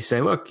end of it, you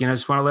say, "Look,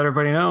 just want to let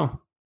everybody know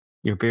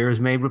your beer is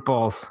made with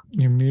balls."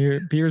 Your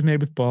beer is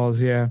made with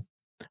balls. Yeah.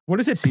 What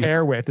does it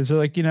pair with? Is there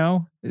like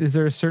is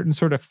there a certain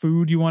sort of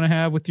food you want to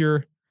have with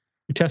your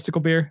testicle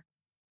beer?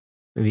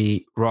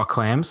 Maybe raw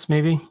clams,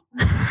 maybe.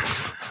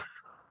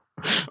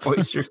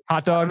 Oysters,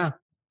 hot dogs.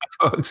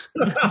 Hot dogs.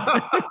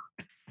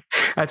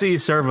 That's what you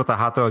serve with a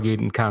hot dog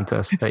eating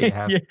contest that you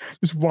have. Yeah,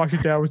 just wash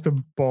it down with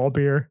some ball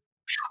beer.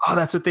 Oh,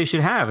 that's what they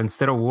should have.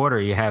 Instead of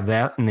water, you have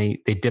that, and they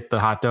dip the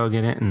hot dog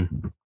in it,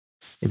 and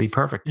it'd be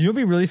perfect. It'd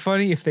be really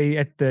funny if they,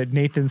 at the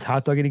Nathan's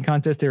hot dog eating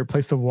contest, they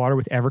replaced the water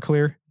with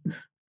Everclear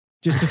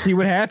just to see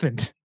what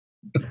happened.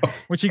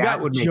 What you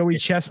got with Joey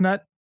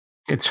Chestnut?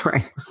 It's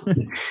right.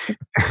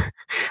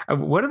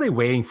 What are they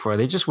waiting for? Are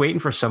they just waiting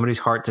for somebody's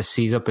heart to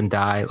seize up and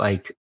die,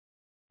 like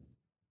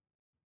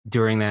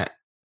during that?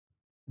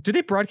 Do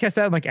they broadcast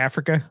that in like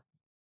Africa?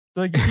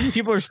 Like, you see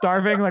people are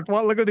starving. Like,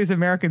 well, look what these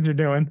Americans are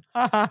doing.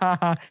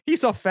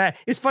 He's so fat.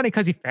 It's funny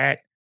because he's fat.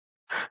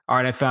 All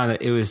right, I found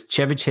it. It was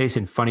Chevy Chase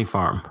and Funny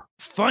Farm.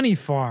 Funny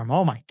Farm.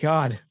 Oh my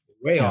God.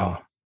 Way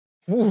off.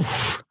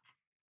 Oof.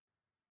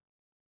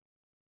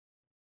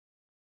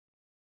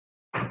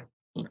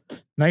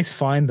 Nice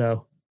find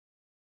though.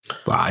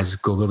 Well, I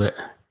just Googled it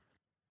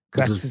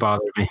because it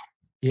bothered me.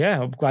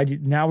 Yeah, I'm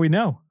glad now we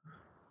know.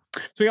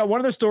 So we got one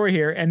other story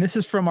here, and this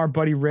is from our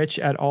buddy Rich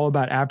at All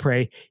About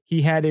Après.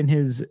 He had in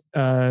his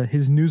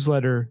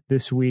newsletter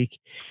this week,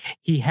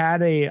 he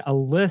had a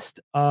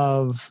list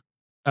of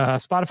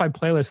Spotify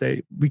playlists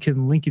that we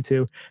can link you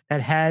to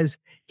that has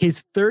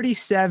his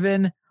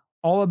 37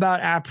 All About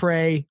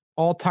Après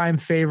all-time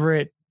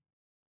favorite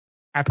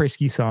après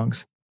ski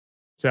songs.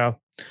 So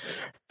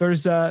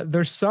there's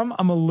some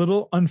I'm a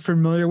little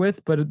unfamiliar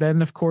with, but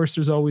then of course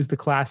there's always the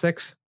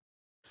classics.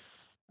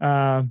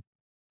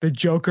 The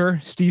Joker,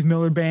 Steve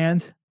Miller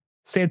Band,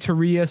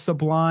 Santeria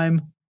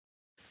Sublime.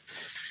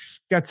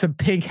 Got some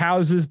Pink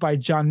Houses by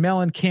John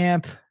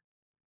Mellencamp.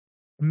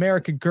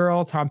 American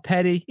Girl, Tom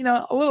Petty,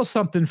 a little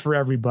something for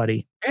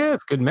everybody. Yeah,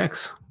 it's a good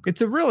mix.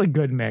 It's a really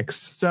good mix.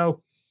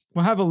 So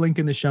we'll have a link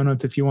in the show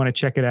notes if you want to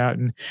check it out.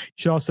 And you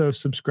should also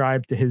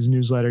subscribe to his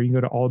newsletter. You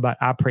can go to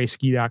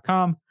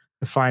allaboutapreski.com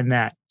to find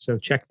that. So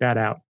check that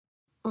out.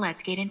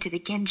 Let's get into the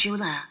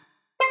Kinjula.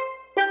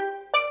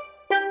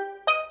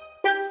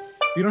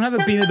 We don't have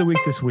a Bean of the Week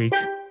this week.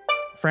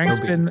 Frank's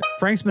been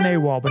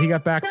AWOL, but he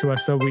got back to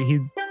us. So he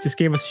just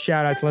gave us a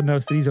shout out to let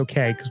us that he's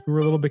okay, because we were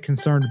a little bit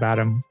concerned about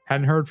him.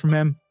 Hadn't heard from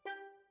him.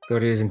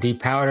 Thought he was in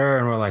deep powder,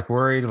 and we're like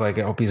worried, like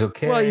I hope he's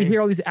okay. Well, you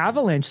hear all these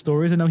avalanche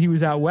stories. I know he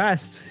was out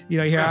west.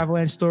 You hear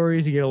avalanche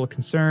stories, you get a little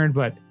concerned,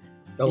 but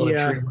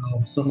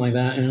something like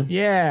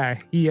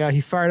that.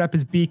 He fired up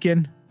his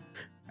beacon,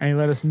 and he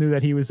let us know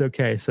that he was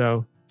okay.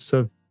 So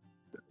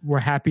we're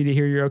happy to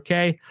hear you're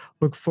okay.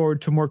 Look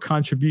forward to more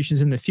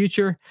contributions in the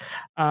future.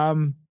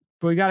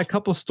 But we got a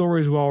couple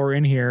stories while we're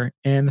in here.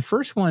 And the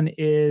first one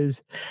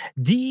is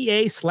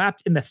DEA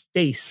slapped in the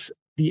face.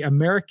 The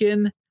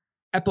American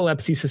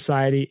Epilepsy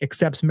Society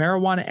accepts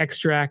marijuana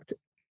extract,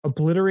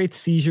 obliterates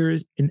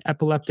seizures in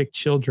epileptic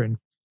children.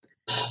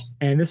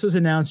 And this was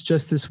announced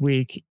just this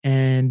week.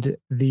 And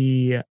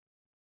the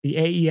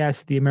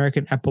AES, the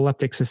American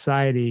Epileptic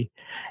Society,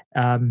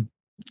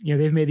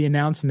 they've made the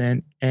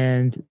announcement,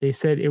 and they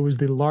said it was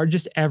the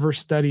largest ever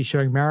study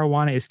showing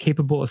marijuana is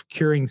capable of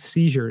curing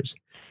seizures.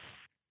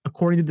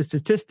 According to the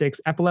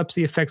statistics,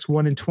 epilepsy affects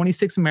 1 in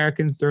 26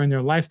 Americans during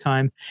their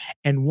lifetime,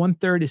 and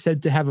 1/3 is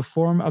said to have a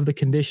form of the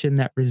condition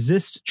that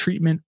resists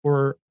treatment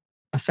or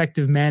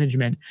effective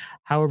management.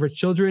 However,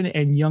 children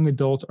and young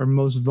adults are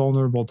most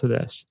vulnerable to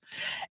this.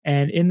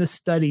 And in the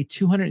study,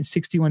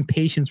 261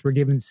 patients were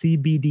given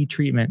CBD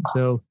treatment,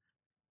 so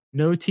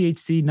no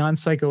THC,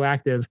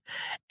 non-psychoactive,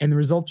 and the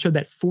results showed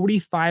that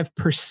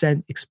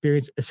 45%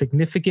 experienced a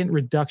significant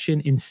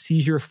reduction in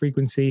seizure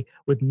frequency,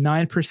 with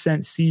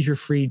 9%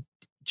 seizure-free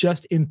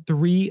just in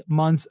 3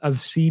 months of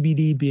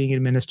CBD being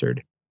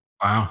administered.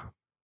 Wow.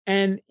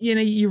 And,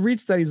 you read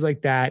studies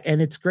like that,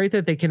 and it's great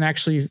that they can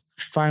actually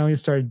finally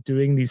start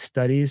doing these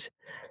studies,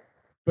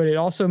 but it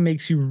also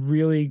makes you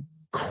really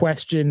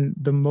question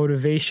the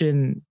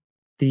motivation,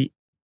 the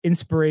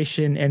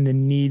inspiration, and the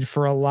need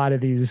for a lot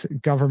of these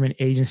government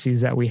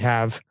agencies that we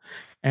have.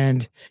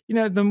 And,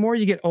 the more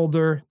you get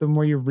older, the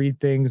more you read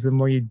things, the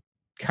more you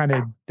kind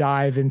of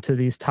dive into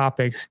these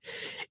topics,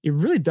 it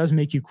really does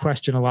make you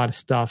question a lot of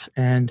stuff.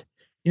 And,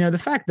 the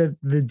fact that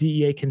the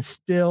DEA can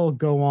still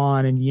go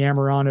on and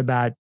yammer on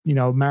about,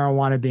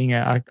 marijuana being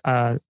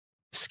a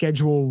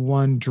Schedule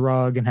I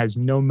drug and has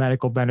no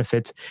medical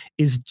benefits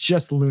is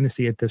just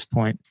lunacy at this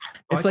point.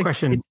 It's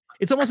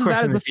it's almost as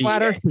bad as the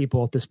flat earth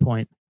people at this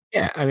point.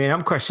 Yeah, I mean,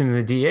 I'm questioning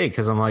the DA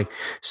because I'm like,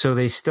 so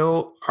they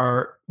still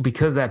are,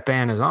 because that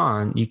ban is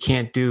on, you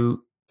can't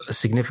do a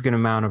significant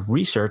amount of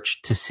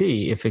research to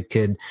see if it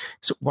could.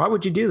 So why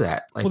would you do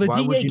that? Well, the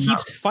DEA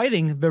keeps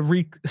fighting the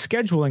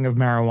rescheduling of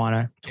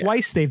marijuana.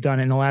 Twice they've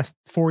done it in the last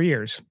 4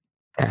 years.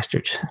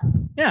 Bastards.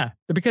 Yeah,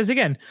 because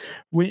again,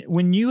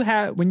 when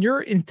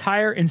your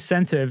entire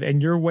incentive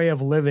and your way of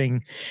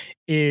living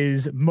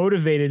is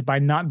motivated by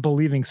not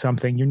believing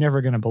something, you're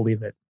never going to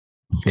believe it.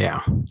 Yeah.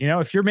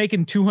 If you're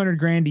making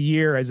 $200,000 a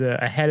year as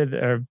a head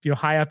of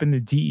high up in the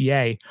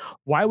DEA,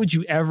 why would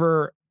you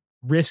ever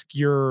risk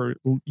your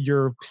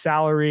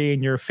salary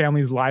and your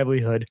family's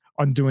livelihood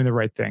on doing the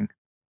right thing?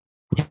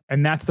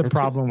 And that's the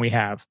problem we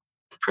have.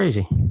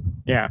 Crazy.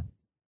 Yeah.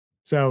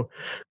 So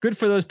good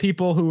for those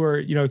people who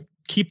are,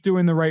 keep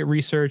doing the right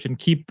research and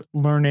keep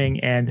learning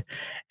and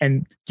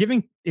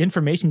giving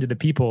information to the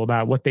people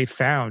about what they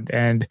found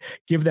and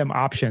give them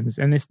options.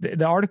 And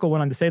the article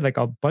went on to say like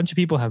a bunch of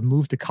people have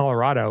moved to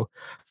Colorado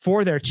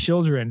for their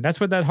children. That's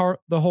what the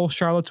whole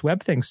Charlotte's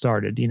Web thing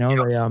started.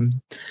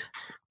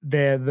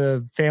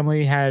 The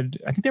family had,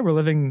 I think they were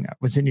living,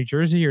 was it New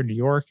Jersey or New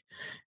York?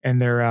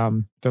 And their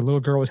little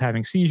girl was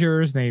having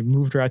seizures. They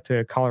moved her out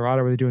to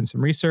Colorado where they're doing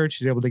some research.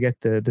 She's able to get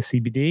the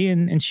CBD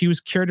and she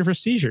was cured of her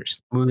seizures.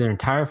 Moved their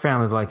entire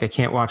family. Like, I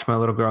can't watch my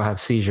little girl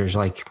have seizures.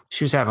 Like,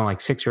 she was having like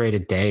 6 or 8 a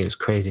day. It was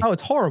crazy. Oh,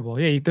 it's horrible.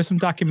 Yeah, there's some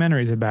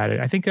documentaries about it.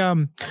 I think,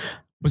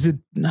 was it,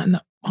 no,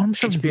 I'm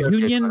sure it was the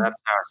Union.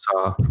 That's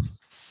how I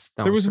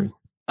saw.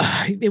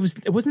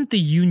 It wasn't the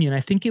Union.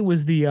 I think it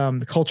was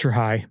the Culture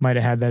High might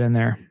have had that in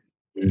there.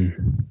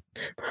 Mm.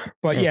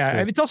 But yeah,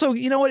 cool. It's also,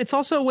 it's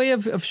also a way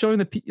of showing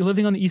that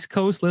living on the East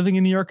Coast, living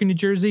in New York and New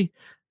Jersey,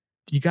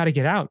 you got to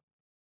get out.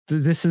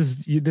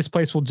 This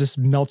place will just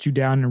melt you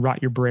down and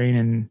rot your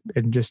brain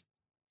and just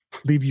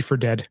leave you for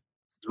dead.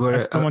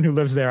 As someone who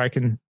lives there, I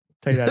can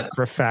tell you that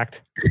for a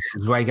fact. This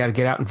is why you got to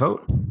get out and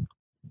vote.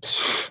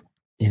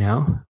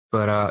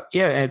 But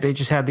they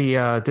just had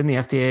didn't the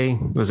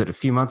FDA, was it a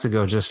few months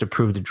ago, just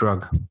approved a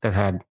drug that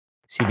had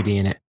CBD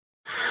in it.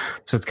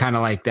 So it's kind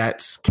of like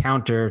that's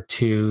counter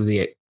to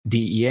the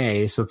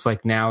DEA. So it's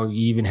like now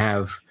you even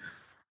have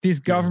these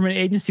government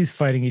agencies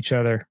fighting each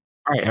other.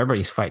 All right,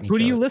 everybody's fighting each other. Who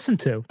do you listen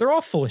to? They're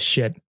all full of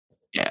shit.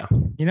 Yeah.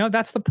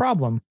 That's the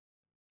problem.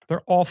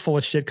 They're all full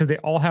of shit because they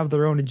all have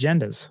their own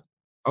agendas.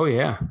 Oh,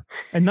 yeah.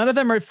 And none of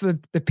them are for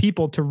the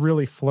people to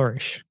really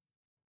flourish.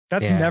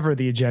 That's never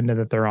the agenda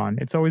that they're on.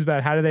 It's always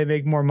about how do they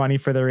make more money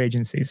for their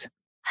agencies.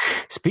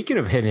 Speaking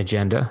of hidden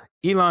agenda,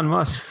 Elon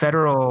Musk's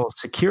federal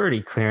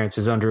security clearance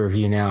is under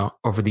review now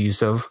over the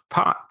use of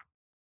pot.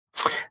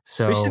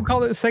 So we should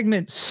call this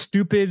segment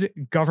 "Stupid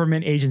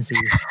Government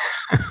Agencies."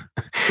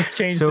 Just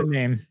change the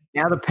name.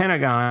 Now the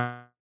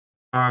Pentagon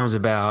arms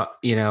about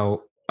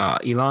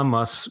Elon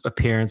Musk's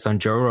appearance on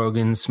Joe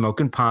Rogan's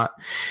Smoking Pot,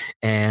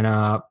 and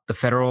the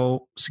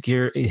federal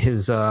security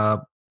they're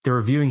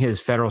reviewing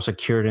his federal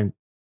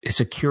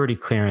security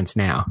clearance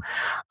now.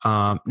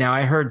 Now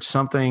I heard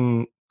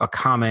a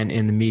comment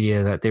in the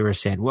media that they were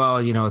saying, well,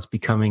 it's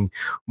becoming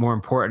more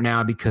important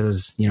now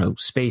because,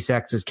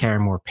 SpaceX is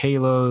carrying more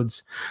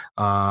payloads,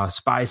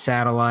 spy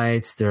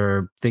satellites.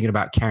 They're thinking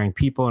about carrying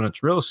people, and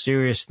it's a real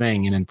serious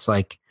thing. And it's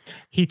like,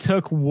 he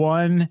took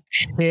one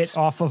hit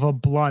off of a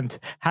blunt.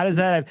 How does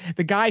that have,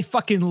 the guy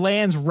fucking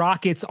lands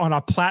rockets on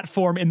a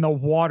platform in the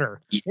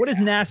water. Yeah. What has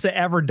NASA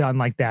ever done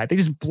like that? They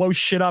just blow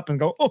shit up and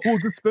go, oh, we'll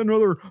just spend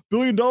another $1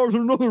 billion on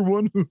another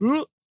one.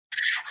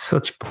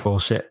 Such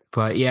bullshit.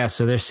 But yeah,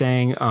 so they're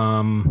saying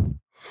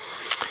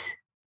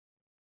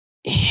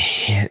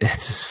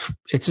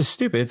it's a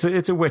stupid,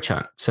 it's a witch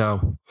hunt.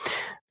 So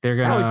they're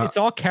gonna it's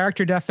all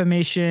character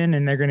defamation,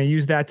 and they're gonna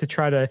use that to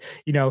try to,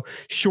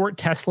 short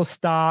Tesla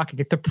stock and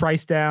get the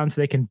price down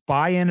so they can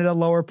buy in at a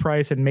lower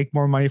price and make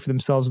more money for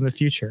themselves in the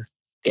future.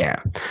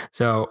 Yeah.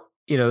 So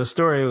the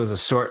story was a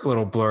short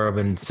little blurb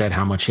and said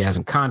how much he has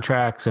in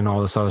contracts and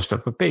all this other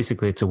stuff, but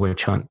basically it's a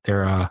witch hunt.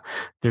 They're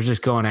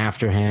just going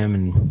after him,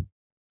 and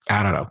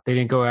I don't know. They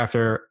didn't go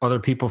after other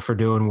people for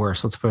doing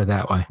worse. Let's put it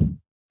that way.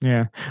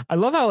 Yeah. I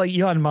love how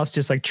Elon Musk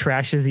just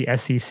trashes the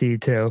SEC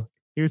too.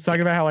 He was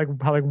talking about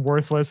how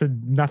worthless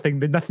and nothing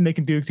they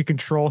can do to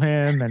control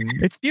him. And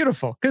it's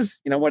beautiful because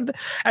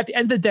at the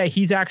end of the day,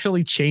 he's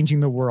actually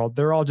changing the world.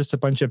 They're all just a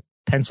bunch of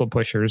pencil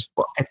pushers.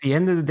 Well, at the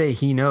end of the day,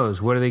 he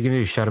knows. What are they going to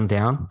do? Shut him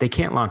down? They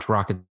can't launch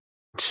rockets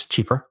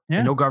cheaper. Yeah.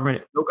 And no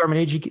government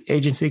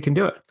agency can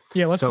do it.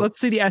 Yeah. Let's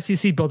see the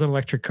SEC build an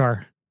electric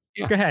car.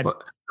 Yeah. Go ahead.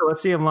 Well,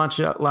 let's see him launch.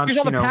 Here's all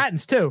the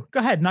patents too. Go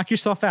ahead, knock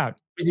yourself out.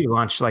 You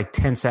launch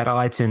 10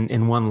 satellites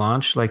in one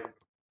launch. Let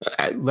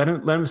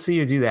him see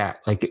you do that.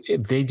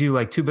 If they do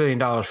 $2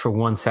 billion for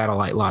one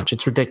satellite launch,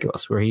 it's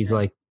ridiculous. Where he's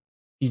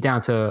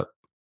down to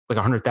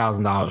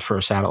 $100,000 for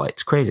a satellite.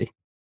 It's crazy.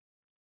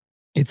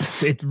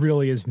 It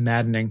really is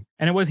maddening.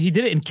 And he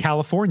did it in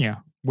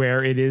California,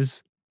 where it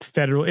is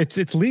federal.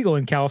 It's legal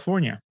in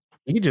California.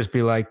 He could just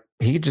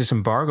he could just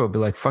embargo, be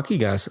like, fuck you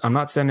guys. I'm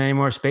not sending any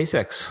more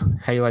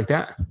SpaceX. How you like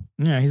that?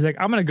 Yeah. He's like,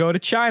 I'm going to go to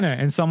China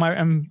and sell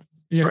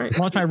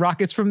launch my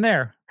rockets from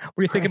there. What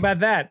do you think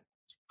about that?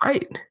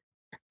 Right.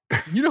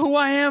 You know who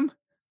I am?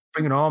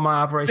 Bringing all my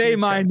operations. Say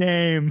my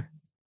name.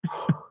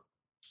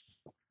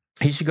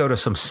 He should go to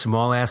some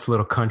small ass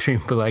little country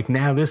and be like,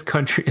 now this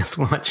country is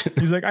launching.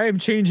 He's like, I am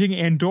changing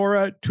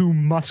Andorra to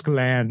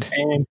Muskland.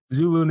 And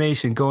Zulu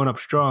Nation going up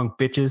strong,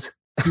 bitches.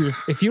 Dude,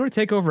 if you were to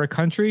take over a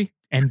country,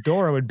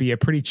 Andorra would be a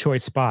pretty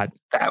choice spot.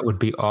 That would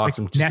be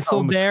awesome.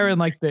 Nestled there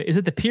in is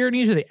it the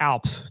Pyrenees or the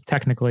Alps,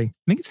 technically? I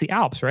think it's the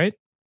Alps, right?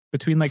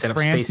 Between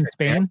France and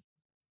Spain.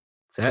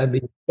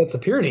 That's the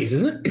Pyrenees,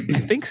 isn't it?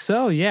 I think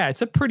so. Yeah,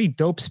 it's a pretty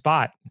dope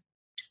spot.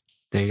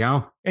 There you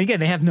go. And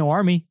again, they have no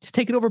army. Just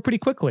take it over pretty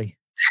quickly.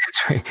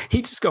 That's right.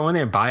 He'd just go in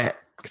there and buy it.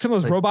 Some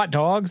of those robot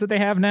dogs that they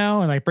have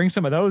now, and bring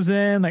some of those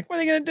in. What are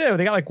they gonna do?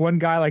 They got one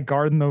guy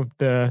guarding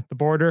the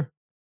border.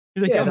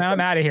 He's like, I'm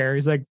out of here.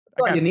 He's like,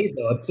 that's all you need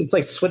though. It's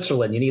like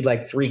Switzerland. You need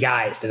 3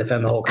 guys to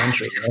defend the whole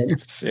country.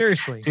 Right?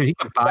 Seriously, dude, he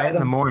could buy it in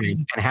the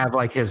morning and have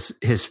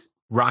his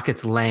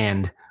rockets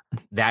land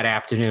that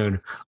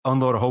afternoon,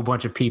 unload a whole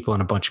bunch of people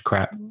and a bunch of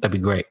crap. That'd be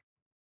great.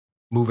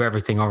 Move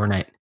everything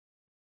overnight.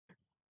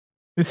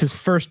 This is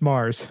First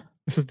Mars.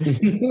 This is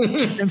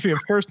the entry of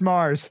First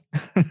Mars.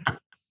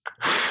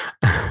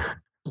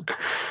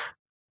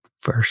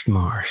 First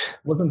Mars.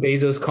 Wasn't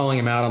Bezos calling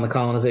him out on the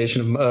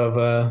colonization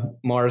of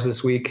Mars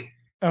this week?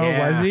 Oh,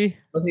 yeah. Was he?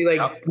 Was he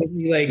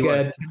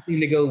attempting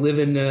to go live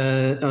in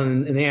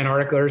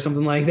Antarctica or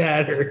something like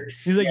that? Or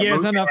he's like, yeah,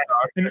 it's not enough.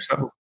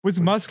 Was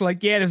Musk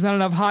yeah, there's not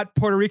enough hot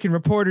Puerto Rican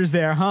reporters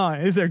there, huh?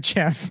 Is there,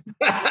 Jeff?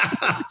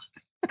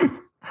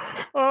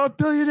 Oh,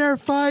 billionaire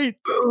fight.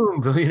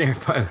 Boom, billionaire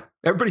fight.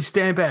 Everybody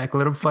stand back.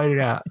 Let them fight it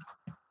out.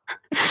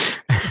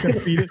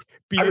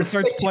 Beat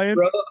starts playing.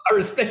 Bro. I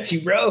respect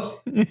you, bro.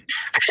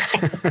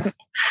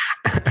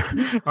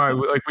 All right,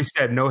 like we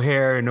said, no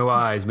hair and no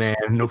eyes, man.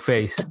 No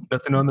face.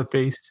 Nothing on the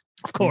face.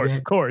 Of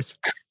course.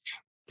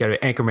 Got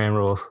Anchorman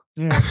rules.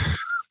 Yeah.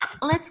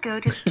 Let's go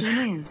to ski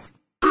news.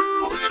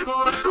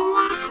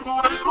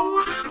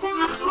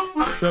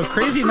 So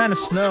crazy amount of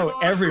snow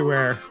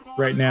everywhere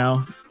right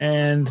now.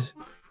 And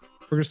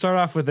we're going to start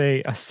off with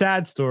a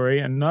sad story.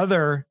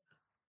 Another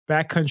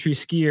backcountry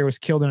skier was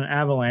killed in an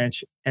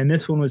avalanche. And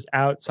this one was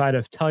outside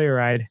of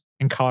Telluride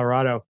in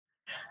Colorado.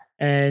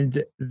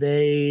 And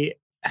they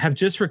have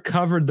just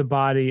recovered the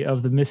body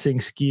of the missing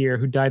skier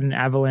who died in an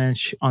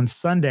avalanche on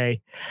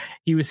Sunday.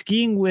 He was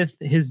skiing with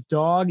his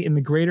dog in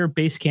the Greater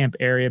Base Camp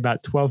area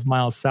about 12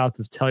 miles south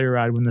of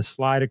Telluride when the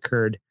slide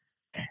occurred.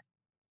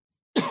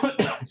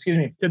 excuse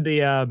me, said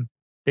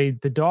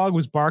the dog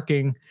was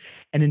barking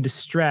and in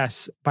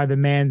distress by the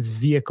man's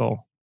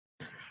vehicle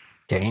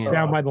Damn.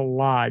 down by the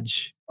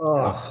lodge.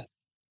 Oh,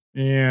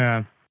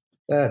 Yeah.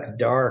 that's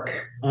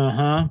dark.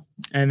 And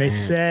they Man.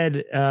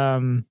 said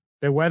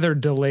the weather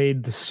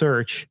delayed the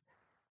search,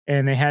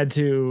 and they had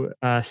to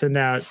send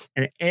out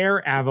an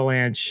air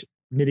avalanche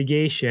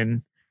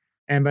mitigation.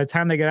 And by the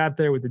time they got out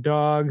there with the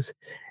dogs,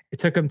 it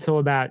took them till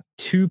about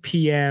 2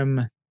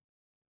 p.m.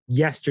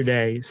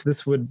 yesterday. So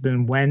this would have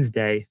been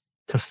Wednesday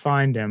to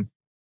find him.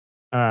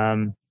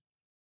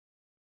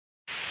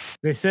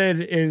 They said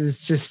it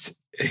was just,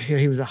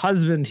 he was a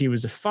husband, he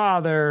was a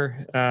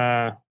father.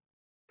 Damn,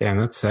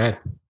 that's sad.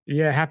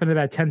 Yeah, it happened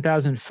about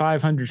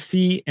 10,500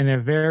 feet in a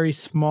very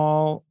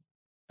small,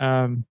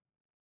 small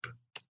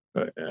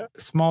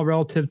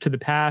relative to the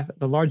path,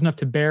 but large enough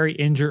to bury,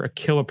 injure, or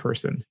kill a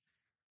person.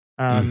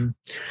 So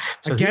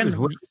again, he was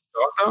with the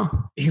dog, though?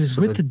 He was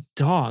So with the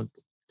dog.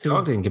 The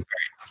dog didn't get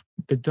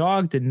buried. The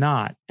dog did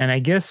not, and I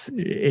guess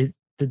the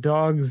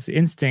dog's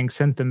instinct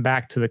sent them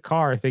back to the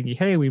car, thinking,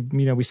 "Hey,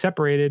 we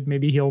separated.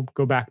 Maybe he'll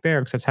go back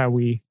there because that's how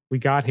we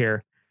got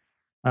here."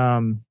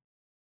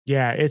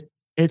 Yeah,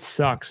 it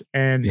sucks.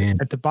 And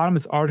at the bottom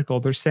of this article,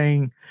 they're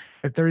saying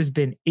that there has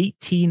been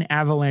 18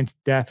 avalanche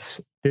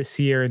deaths this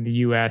year in the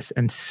U.S.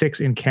 and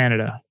 6 in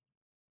Canada.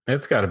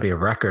 That's got to be a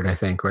record, I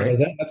think, right?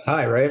 That's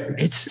high, right?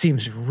 It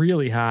seems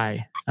really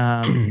high.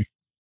 I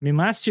mean,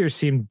 last year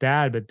seemed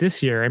bad, but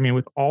this year, I mean,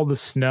 with all the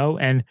snow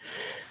and,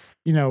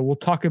 we'll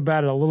talk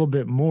about it a little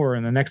bit more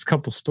in the next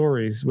couple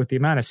stories with the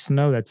amount of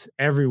snow that's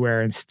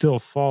everywhere and still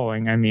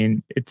falling. I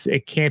mean,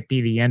 it can't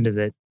be the end of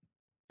it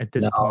at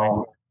this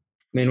point.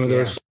 I mean, when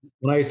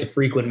I used to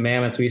frequent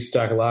Mammoth, we used to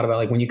talk a lot about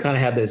like when you kind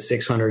of had those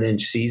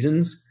 600-inch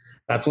seasons,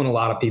 that's when a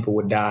lot of people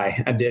would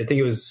die. I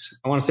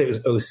want to say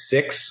it was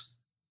 06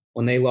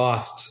 when they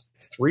lost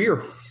it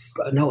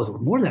was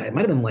more than that. It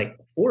might have been like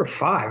 4 or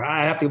 5.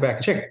 I have to go back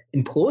and check.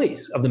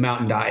 Employees of the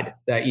mountain died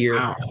that year.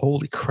 Wow,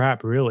 holy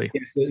crap! Really?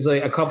 Yeah, so it was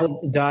like a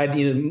couple died.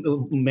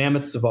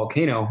 Mammoth's a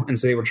volcano, and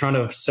so they were trying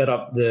to set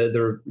up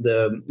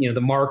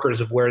the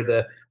markers of where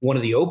one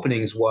of the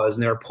openings was,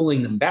 and they were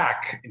pulling them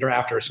back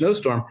after a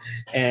snowstorm,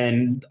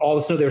 and all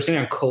the snow they were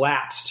sitting on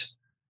collapsed,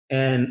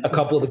 and a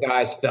couple of the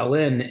guys fell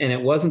in, and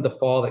it wasn't the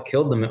fall that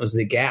killed them; it was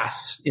the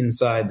gas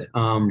inside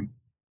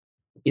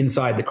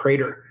the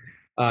crater.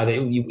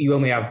 You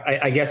only have,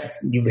 I guess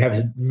you have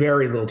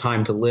very little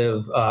time to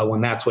live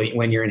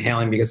when you're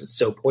inhaling because it's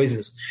so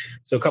poisonous.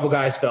 So a couple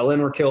guys fell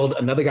in, were killed.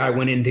 Another guy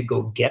went in to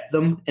go get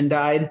them and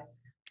died.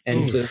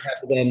 And so they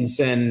had to then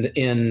send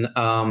in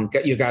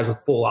guys with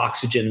full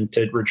oxygen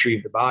to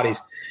retrieve the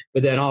bodies.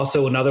 But then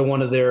also another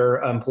one of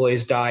their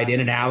employees died in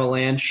an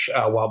avalanche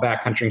while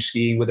backcountry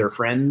skiing with their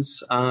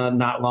friends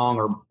not long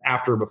or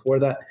after or before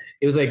that.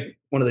 It was like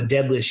one of the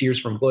deadliest years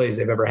for employees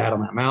they've ever had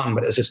on that mountain.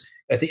 But I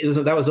think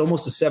that was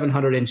almost a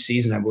 700-inch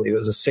season, I believe. It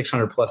was a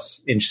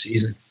 600+ inch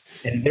season.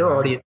 And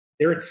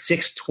they're at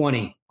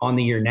 620 on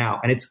the year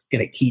now, and it's going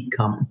to keep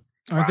coming.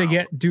 Aren't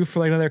they due for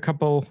like another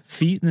couple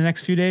feet in the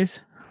next few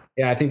days?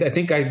 Yeah, I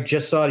think I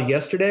just saw it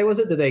yesterday. Was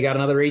it that they got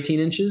another 18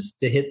 inches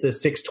to hit the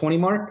 620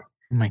 mark?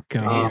 Oh my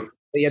God!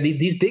 Yeah,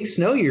 these big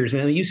snow years,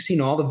 man. You've seen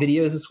all the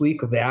videos this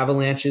week of the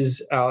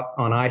avalanches out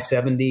on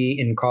I-70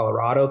 in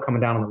Colorado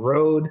coming down on the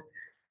road.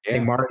 Yeah. Hey,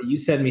 Marty, you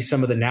sent me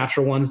some of the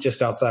natural ones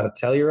just outside of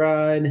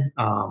Telluride.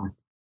 Man,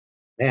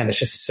 there's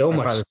just so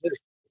much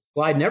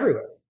sliding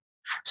everywhere.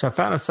 So I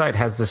found a site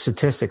has the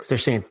statistics. They're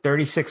saying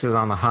 36 is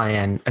on the high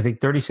end. I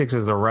think 36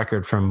 is the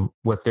record from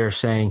what they're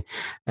saying.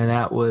 And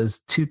that was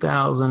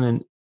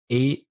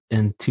 2008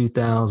 and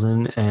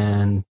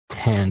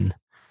 2010.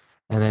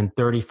 And then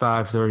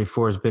 35,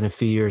 34 has been a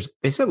few years.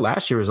 They said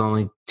last year was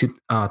only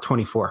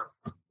 24.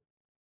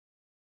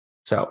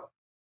 So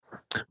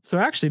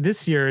actually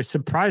this year is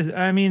surprising.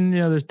 I mean,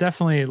 there's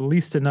definitely at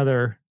least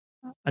another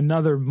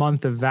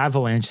month of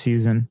avalanche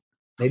season.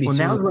 Maybe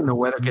now when the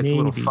weather gets a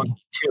little funky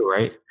too,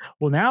 right?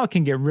 Well, now it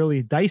can get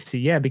really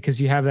dicey, yeah,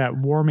 because you have that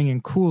warming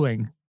and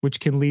cooling, which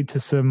can lead to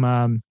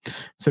some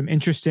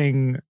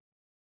interesting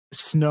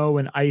snow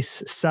and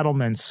ice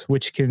settlements,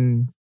 which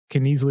can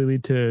easily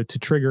lead to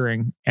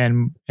triggering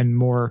and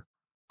more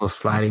a little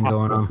sliding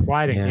going on.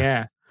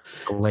 Yeah.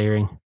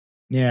 Layering.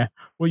 Yeah.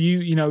 Well,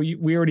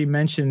 we already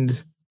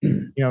mentioned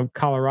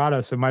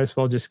Colorado, so might as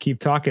well just keep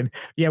talking.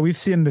 Yeah, we've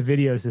seen the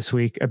videos this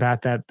week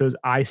about those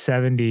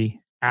I-70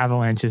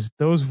 avalanches.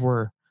 Those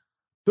were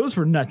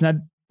nuts. Now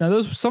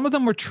those, some of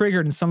them were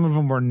triggered and some of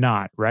them were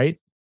not, right?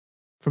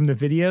 From the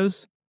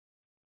videos.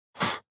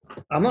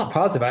 I'm not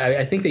positive.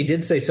 I think they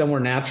did say some were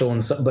natural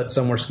but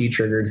some were ski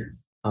triggered.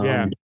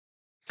 Yeah.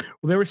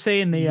 Well, they were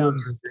saying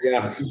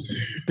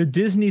the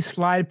Disney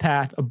slide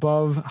path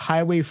above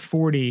Highway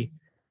 40,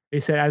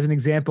 they said, as an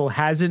example,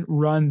 hasn't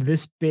run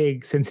this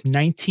big since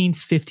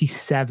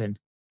 1957.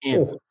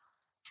 Oh.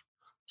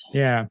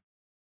 Yeah.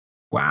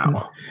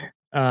 Wow.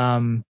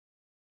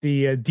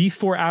 The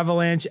D4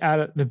 avalanche out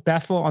of the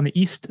Bethel on the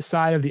east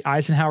side of the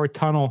Eisenhower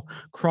Tunnel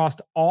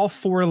crossed all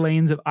 4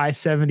 lanes of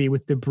I-70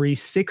 with debris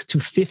 6 to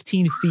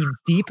 15 feet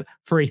deep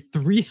for a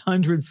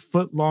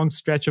 300-foot long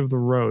stretch of the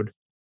road.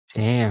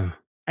 Damn.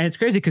 And it's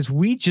crazy because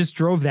we just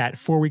drove that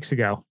 4 weeks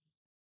ago.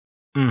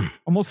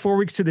 Almost 4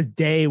 weeks to the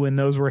day when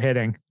those were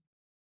hitting.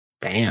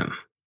 Bam.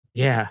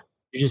 Yeah.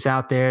 You're just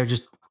out there,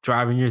 just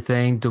driving your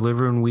thing,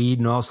 delivering weed,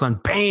 and all of a sudden,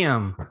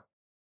 bam,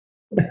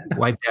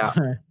 wiped out.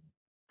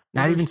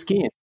 Not even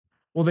skiing.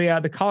 Well,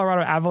 the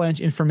Colorado Avalanche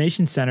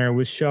Information Center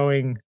was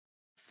showing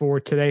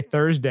for today,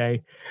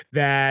 Thursday,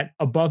 that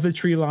above the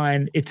tree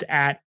line, it's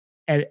at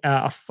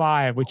a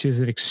 5, which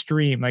is an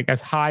extreme, like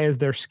as high as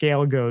their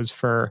scale goes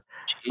for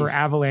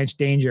avalanche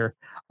danger.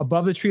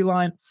 Above the tree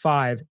line,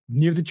 5.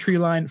 Near the tree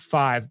line,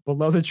 5.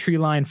 Below the tree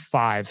line,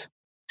 5.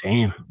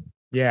 Damn.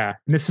 Yeah,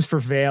 and this is for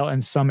Vail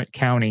and Summit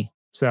County.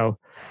 So,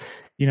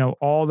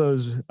 all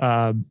those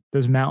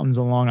mountains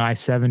along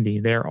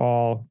I-70, they're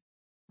all,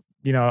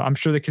 I'm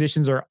sure the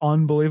conditions are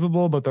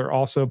unbelievable, but they're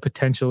also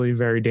potentially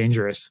very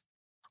dangerous.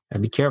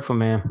 Gotta be careful,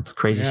 man. It's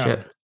crazy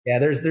shit. Yeah,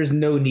 there's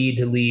no need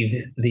to leave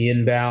the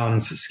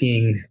inbounds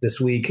skiing this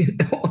week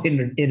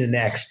into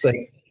next.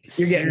 Like,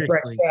 you're getting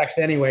fresh tracks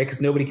anyway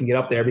because nobody can get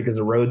up there because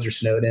the roads are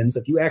snowed in. So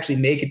if you actually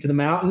make it to the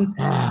mountain,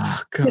 and I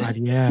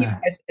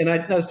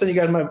was telling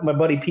you guys, my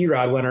buddy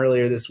P-Rod went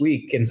earlier this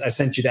week, and I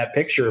sent you that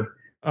picture.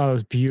 Oh, it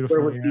was beautiful.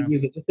 Where he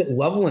was just at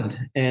Loveland,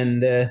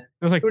 and it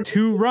was like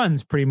 2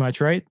 runs, pretty much,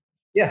 right?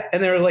 Yeah,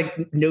 and there were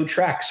like no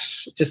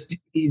tracks. Just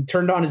he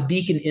turned on his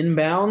beacon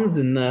inbounds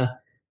and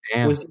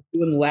was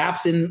doing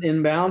laps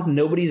inbounds.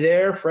 Nobody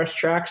there. Fresh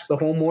tracks the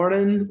whole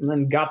morning, and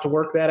then got to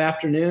work that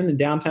afternoon in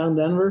downtown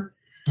Denver.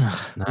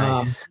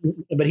 Nice.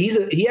 But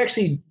he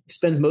actually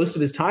spends most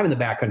of his time in the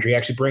backcountry. He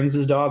actually brings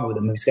his dog with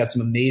him. He's got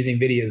some amazing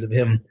videos of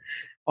him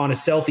on a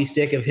selfie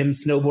stick of him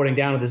snowboarding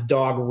down with his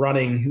dog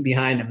running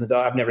behind him. The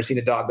dog, I've never seen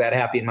a dog that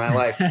happy in my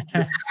life.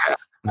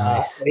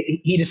 Nice.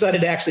 He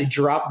decided to actually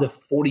drop the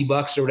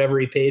 $40 or whatever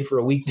he paid for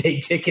a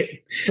weekday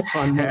ticket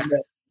on Monday.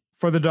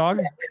 For the dog?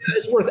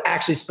 It's worth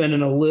actually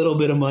spending a little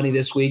bit of money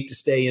this week to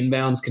stay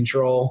inbounds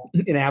control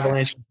in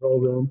avalanche control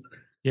zone.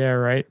 Yeah,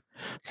 right.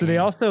 So they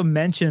also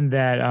mentioned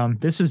that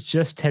this was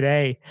just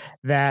today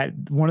that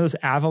one of those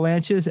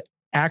avalanches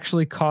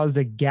actually caused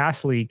a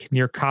gas leak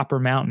near Copper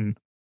Mountain.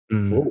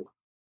 Damn.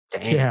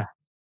 Yeah.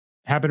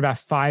 Happened about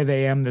 5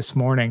 a.m. this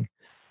morning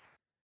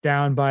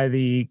down by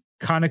the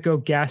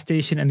Conoco gas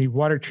station and the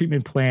water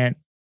treatment plant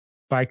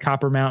by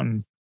Copper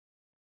Mountain.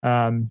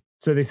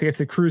 So they say if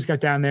the crews got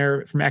down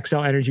there from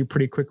XL Energy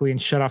pretty quickly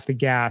and shut off the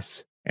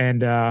gas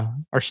and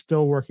are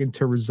still working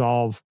to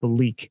resolve the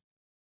leak.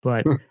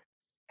 But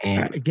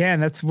again,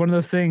 that's one of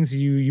those things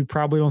you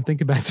probably don't think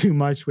about too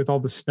much with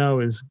all the snow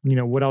is,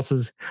 what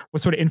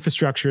sort of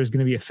infrastructure is going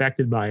to be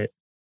affected by it.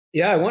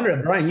 Yeah, I wonder,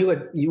 Brian,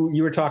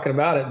 you were talking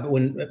about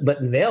it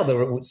but in Vail there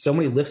were so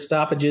many lift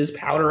stoppages,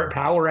 power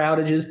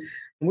outages.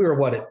 We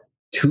were at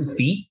 2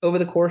 feet over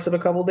the course of a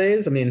couple of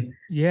days. I mean,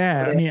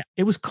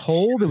 it was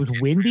cold, it was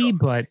windy,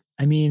 but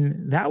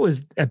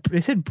they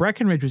said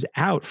Breckenridge was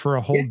out for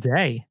a whole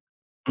day.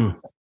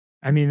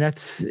 I mean,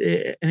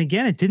 and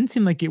again, it didn't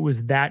seem like it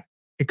was that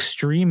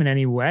extreme in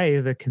any way,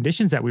 the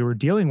conditions that we were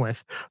dealing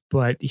with.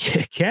 But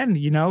again,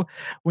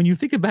 when you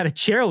think about a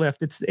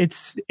chairlift,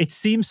 it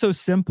seems so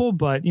simple,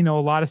 but a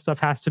lot of stuff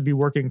has to be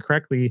working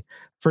correctly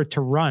for it to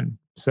run.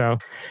 So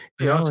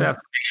you also have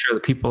to make sure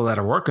the people that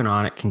are working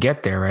on it can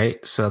get there,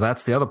 right? So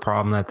that's the other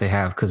problem that they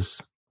have, because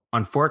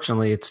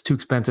unfortunately it's too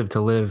expensive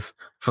to live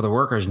for the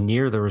workers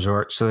near the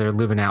resort, so they're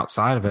living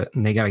outside of it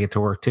and they got to get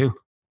to work too.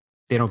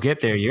 They don't get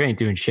there, you ain't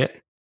doing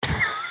shit.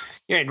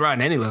 You ain't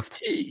riding any lift.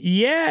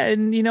 Yeah,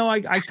 and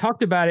I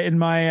talked about it in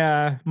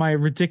my my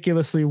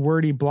ridiculously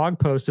wordy blog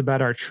post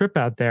about our trip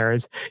out there.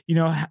 Is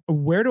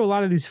where do a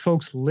lot of these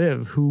folks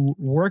live who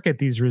work at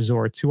these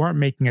resorts who aren't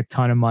making a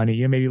ton of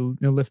money? Maybe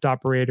lift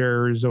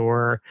operators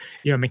or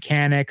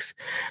mechanics.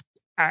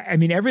 I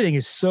mean, everything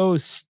is so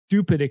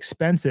stupid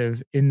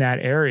expensive in that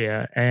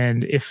area,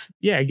 and if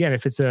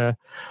it's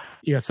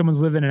if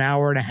someone's living an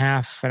hour and a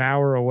half, an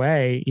hour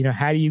away,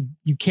 how do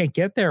you can't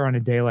get there on a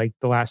day like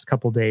the last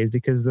couple of days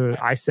because the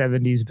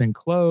I-70 has been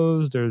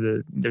closed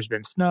or there's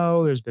been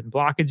snow, there's been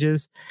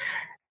blockages.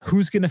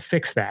 Who's going to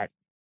fix that?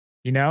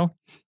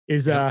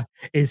 Is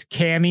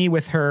Cammie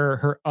with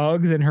her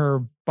Uggs and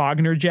her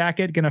Bogner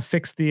jacket going to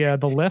fix the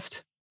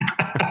lift?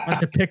 Not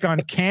to pick on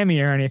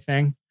Cammie or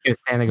anything. You're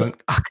standing going,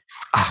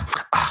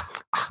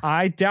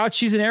 I doubt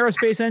she's an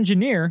aerospace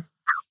engineer.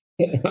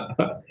 I'm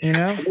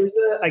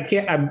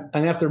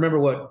gonna have to remember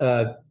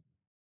what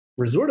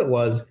resort it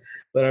was,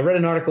 but I read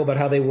an article about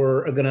how they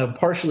were going to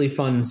partially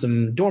fund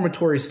some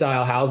dormitory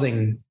style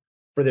housing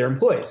for their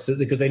employees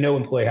because they know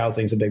employee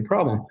housing is a big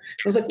problem. I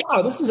was like,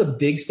 wow, this is a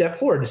big step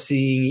forward to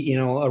seeing,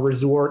 a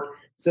resort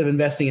instead of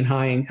investing in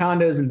high-end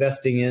condos,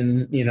 investing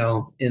in,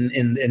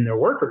 in their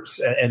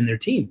workers and their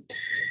team.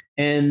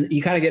 And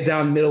you kind of get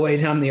down midway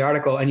down the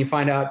article and you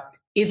find out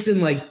it's in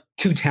like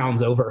 2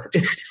 towns over.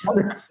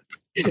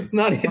 It's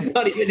not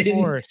even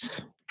in.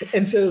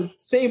 And so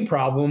same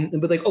problem,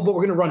 but like, oh, but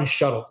we're going to run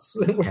shuttles.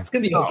 It's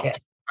going to be okay.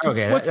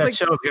 Okay, that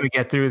shuttle's going to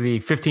get through the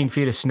 15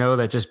 feet of snow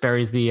that just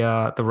buries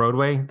the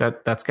roadway.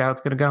 That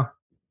Scout's going to go.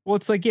 Well,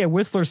 it's like, yeah,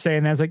 Whistler's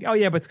saying that. It's like, oh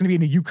yeah, but it's going to be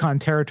in the Yukon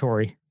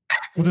territory.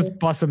 We'll just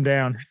bust them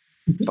down.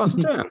 Bust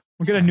them down.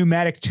 We'll get a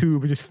pneumatic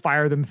tube and just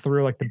fire them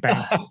through like the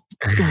bank.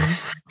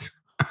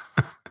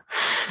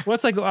 Well,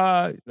 it's like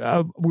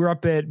we were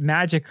up at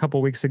Magic a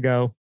couple weeks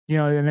ago,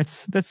 and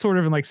that's sort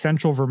of in like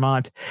central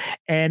Vermont.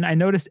 And I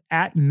noticed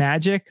at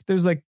Magic,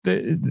 there's like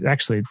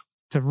actually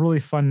it's a really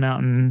fun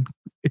mountain.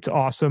 It's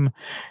awesome.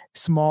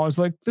 Small. It's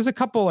like there's a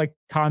couple like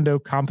condo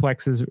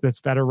complexes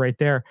that are right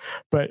there.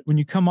 But when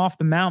you come off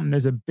the mountain,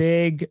 there's a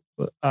big,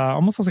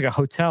 almost looks like a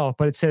hotel,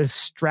 but it says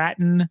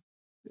Stratton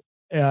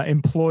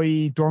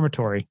employee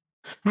dormitory.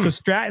 So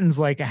Stratton's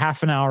like a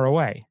half an hour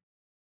away.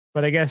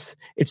 But I guess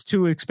it's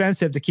too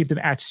expensive to keep them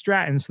at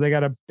Stratton, so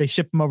they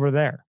ship them over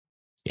there.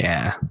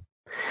 Yeah,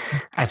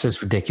 that's just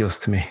ridiculous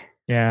to me.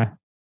 Yeah,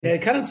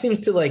 it kind of seems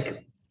to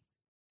like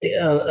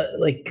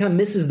kind of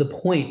misses the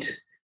point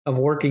of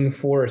working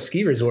for a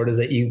ski resort. Is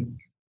that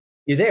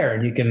you're there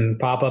and you can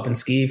pop up and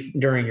ski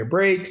during your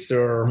breaks,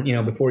 or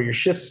before your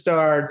shift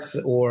starts,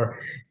 or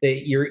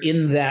that you're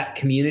in that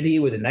community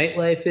where the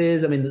nightlife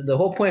is. I mean, the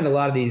whole point of a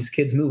lot of these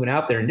kids moving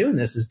out there and doing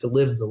this is to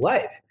live the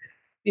life.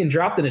 Being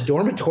dropped in a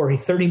dormitory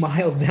 30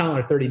 miles down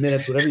or 30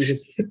 minutes, whatever you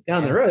get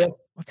down the road,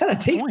 it kind of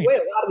takes away a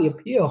lot of the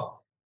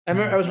appeal. I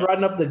remember I was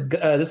riding up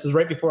this was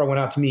right before I went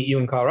out to meet you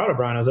in Colorado,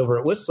 Brian. I was over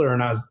at Whistler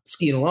and I was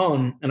skiing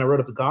alone, and I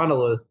rode up the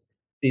gondola.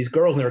 These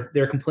girls, and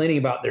they're complaining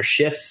about their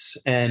shifts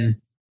and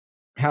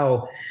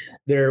how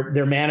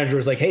their manager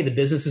was like, hey, the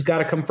business has got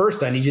to come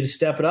first. I need you to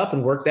step it up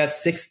and work that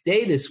 6th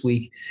day this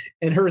week.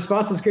 And her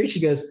response was great.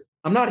 She goes,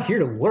 I'm not here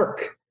to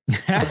work.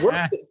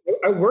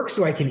 I work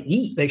so I can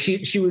eat. Like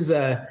she was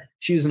an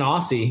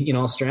Aussie,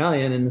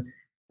 Australian.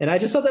 And I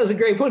just thought that was a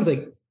great point. It's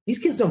like, these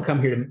kids don't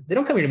come here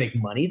to make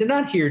money. They're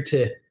not here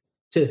to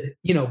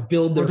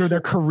build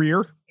their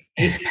career.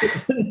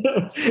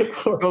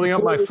 Building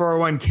up my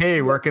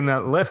 401k, working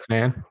that lift,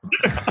 man.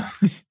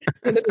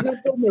 They're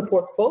not building their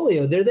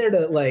portfolio. They're there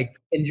to like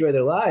enjoy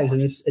their lives.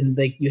 And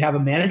like you have a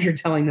manager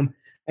telling them,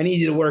 I need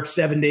you to work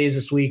 7 days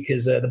this week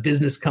because the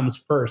business comes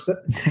first.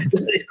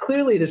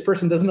 Clearly, this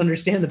person doesn't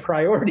understand the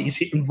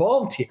priorities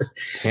involved here.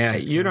 Yeah,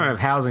 you don't have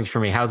housing for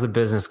me. How's the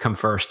business come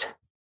first?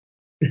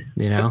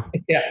 Yeah,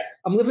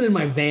 I'm living in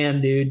my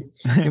van, dude.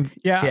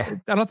 Yeah.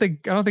 I don't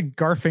think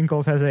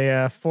Garfinkel's has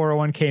a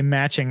 401k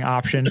matching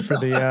option for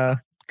the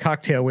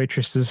cocktail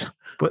waitresses.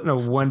 But in a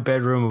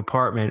 1-bedroom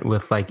apartment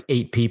with like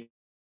 8 people.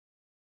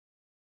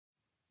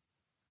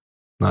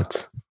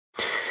 Nuts.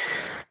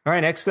 All right,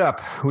 next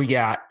up, we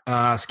got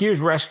skiers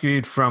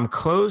rescued from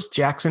closed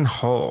Jackson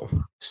Hole.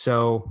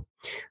 So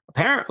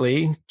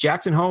apparently,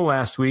 Jackson Hole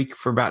last week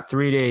for about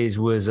 3 days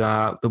was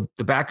the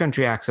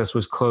backcountry access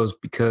was closed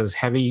because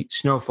heavy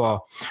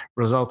snowfall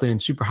resulted in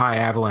super high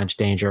avalanche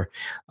danger.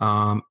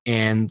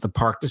 And the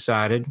park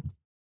decided,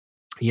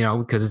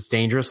 because it's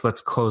dangerous,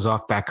 let's close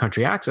off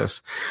backcountry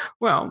access.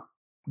 Well,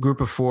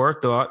 group of 4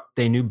 thought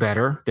they knew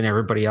better than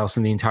everybody else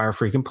in the entire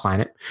freaking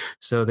planet.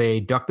 So they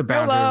ducked the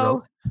boundary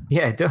rope.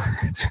 Yeah.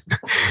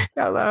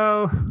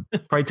 Hello.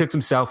 Probably took some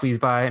selfies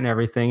by it and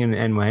everything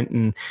and went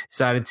and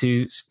decided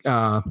to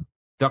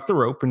duck the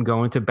rope and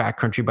go into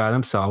backcountry by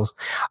themselves.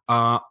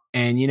 And,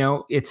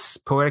 it's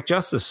poetic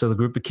justice. So the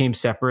group became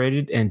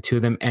separated and 2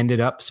 of them ended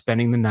up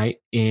spending the night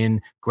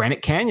in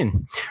Granite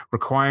Canyon,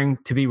 requiring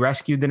to be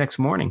rescued the next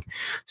morning.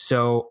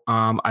 So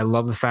I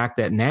love the fact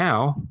that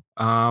now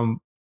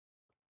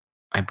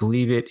I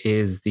believe it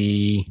is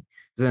the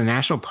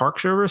National Park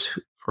Service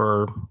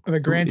or the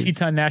Grand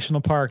Teton National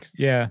Park.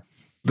 Yeah.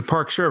 The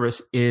Park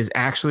Service is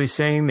actually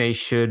saying they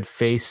should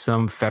face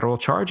some federal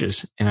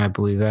charges. And I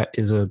believe that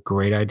is a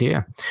great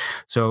idea.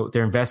 So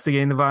they're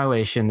investigating the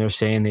violation. They're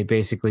saying they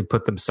basically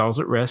put themselves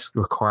at risk,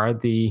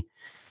 required the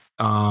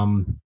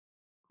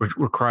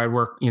required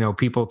work,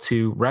 people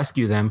to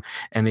rescue them.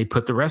 And they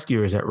put the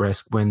rescuers at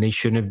risk when they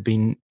shouldn't have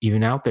been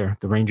even out there,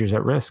 the rangers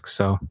at risk.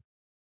 So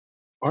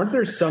aren't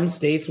there some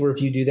states where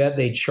if you do that,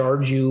 they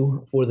charge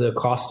you for the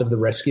cost of the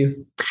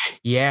rescue?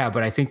 Yeah,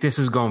 but I think this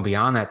is going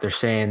beyond that. They're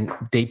saying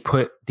they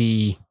put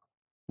the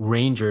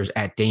rangers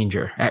at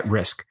danger, at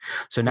risk.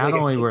 So not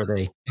only were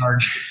they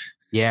charge.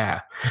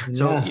 Yeah.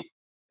 So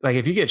like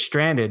if you get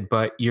stranded,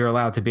 but you're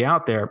allowed to be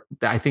out there,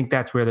 I think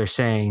that's where they're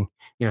saying,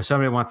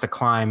 somebody wants to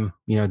climb,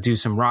 do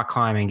some rock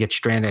climbing, get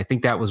stranded. I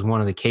think that was one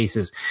of the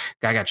cases.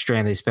 Guy got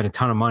stranded. They spent a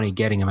ton of money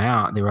getting him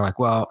out. They were like,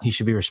 well, he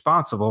should be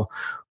responsible,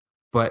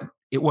 but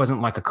it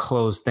wasn't like a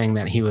closed thing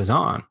that he was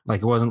on.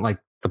 Like it wasn't like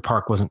the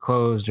park wasn't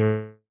closed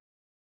or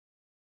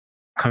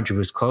country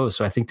was closed.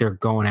 So I think they're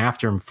going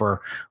after him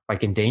for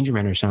like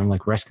endangerment or something,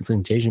 like rescue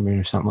endangerment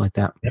or something like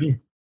that.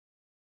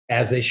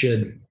 As they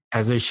should.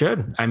 As they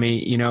should. I mean,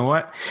 you know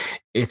what?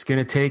 It's going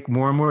to take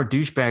more and more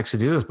douchebags to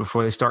do this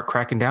before they start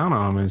cracking down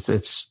on them.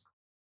 It's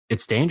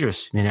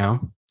dangerous.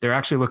 They're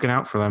actually looking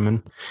out for them,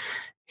 and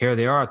here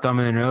they are,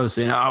 thumbing their nose,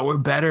 saying, "Oh, we're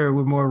better,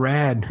 we're more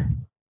rad."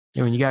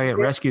 When you got to get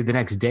rescued the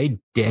next day,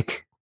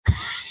 dick.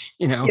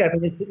 You know? Yeah, I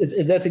mean,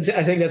 I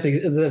think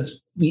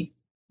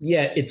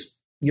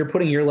it's you're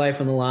putting your life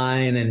on the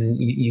line, and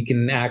you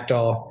can act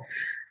all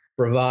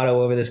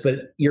bravado over this,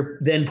 but you're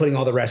then putting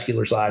all the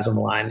rescuers' lives on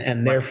the line,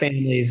 and their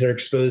families are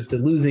exposed to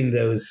losing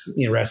those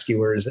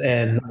rescuers.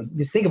 And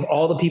just think of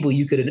all the people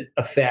you could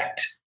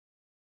affect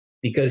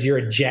because you're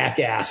a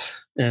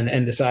jackass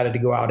and decided to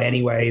go out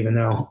anyway, even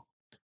though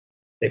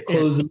they've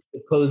closed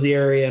the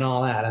area and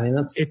all that. I mean,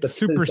 that's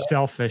super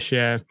selfish.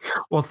 Yeah.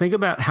 Well, think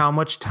about how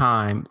much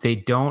time they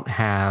don't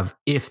have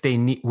if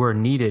they were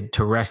needed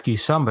to rescue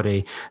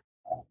somebody.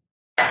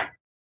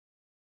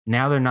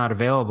 Now they're not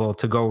available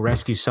to go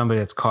rescue somebody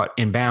that's caught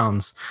in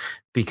bounds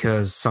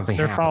because something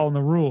they're happened. Following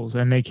the rules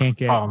and they can't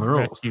get following the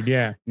rules. Rescued.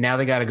 Yeah. Now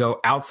they got to go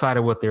outside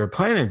of what they were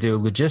planning to do.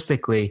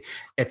 Logistically,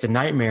 it's a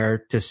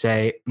nightmare to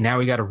say, now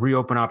we got to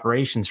reopen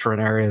operations for an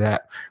area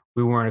that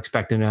we weren't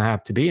expecting to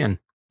have to be in,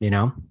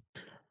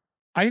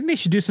 I think they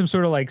should do some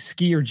sort of like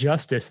skier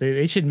justice.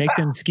 They should make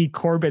them ski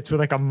Corbett's with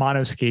like a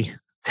monoski.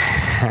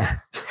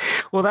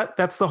 Well,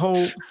 that's the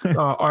whole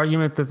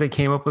argument that they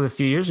came up with a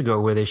few years ago,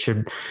 where they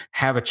should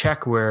have a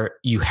check where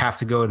you have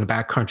to go in the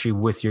backcountry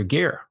with your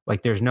gear.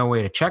 Like there's no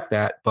way to check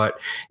that, but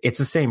it's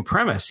the same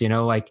premise,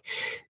 like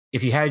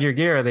if you had your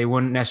gear, they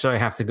wouldn't necessarily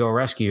have to go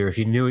rescue you. If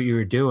you knew what you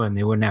were doing,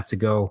 they wouldn't have to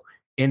go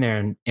in there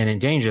and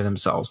endanger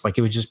themselves. Like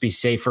it would just be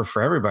safer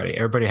for everybody.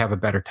 Everybody have a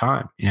better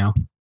time,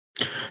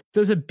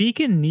 Does a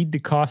beacon need to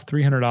cost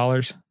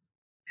 $300?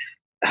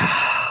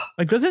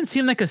 Like, doesn't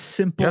seem like a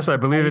simple. Yes, I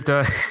believe it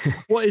does.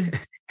 What is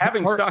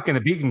having stock in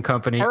the Beacon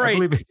Company? Right. I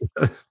believe it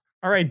does.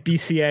 All right,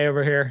 BCA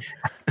over here.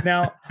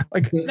 Now,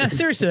 no,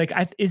 seriously,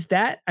 is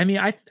that? I mean,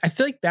 I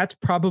feel like that's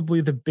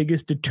probably the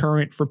biggest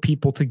deterrent for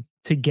people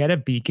to get a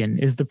beacon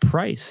is the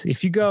price.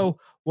 If you go,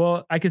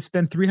 well, I could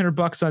spend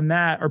 $300 on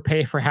that or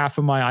pay for half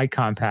of my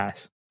Icon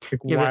Pass.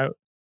 Like, why?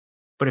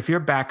 But if you're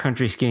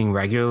backcountry skiing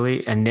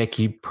regularly, and Nick,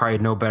 you probably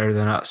know better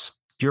than us,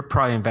 you're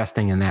probably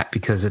investing in that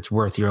because it's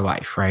worth your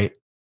life, right?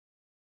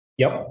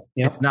 Yep.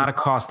 It's not a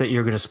cost that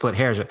you're going to split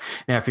hairs with.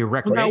 Now, if you're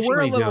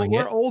recreationally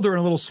we're older and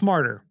a little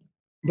smarter.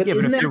 But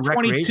isn't that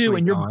 22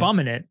 and you're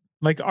bumming it?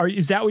 Like,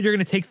 is that what you're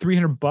going to take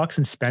 $300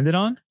 and spend it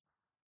on?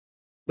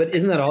 But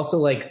isn't that also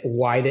like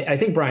why I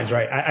think Brian's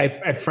right.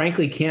 I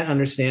frankly can't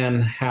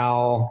understand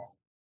how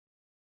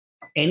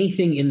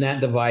anything in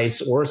that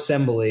device or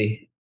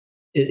assembly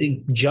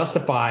it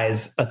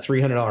justifies a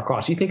 $300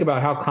 cost. You think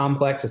about how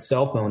complex a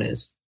cell phone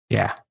is.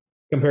 Yeah.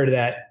 Compared to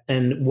that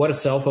and what a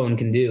cell phone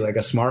can do, like a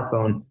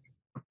smartphone.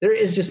 There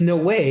is just no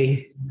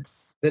way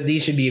that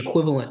these should be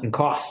equivalent in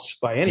costs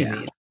by any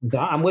means. So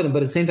I'm with them,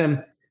 but at the same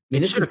time,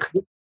 it's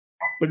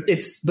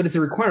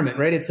a requirement,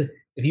 right?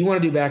 If you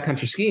want to do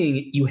backcountry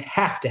skiing, you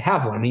have to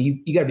have one. I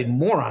mean, you got to be a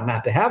moron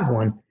not to have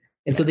one.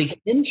 And so they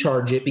can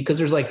charge it because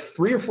there's like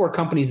 3 or 4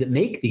 companies that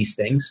make these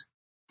things.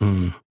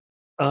 Mm.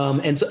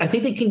 And so I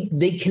think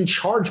they can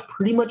charge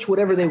pretty much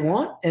whatever they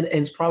want. And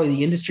it's probably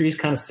the industry has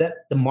kind of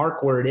set the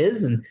mark where it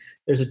is. And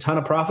there's a ton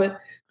of profit.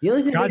 The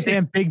only thing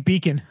goddamn big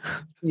beacon.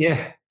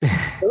 Yeah.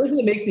 The only thing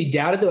that makes me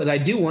doubt it though, is I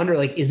do wonder,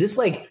 like, is this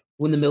like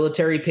when the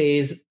military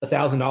pays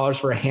 $1,000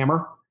 for a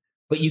hammer,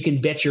 but you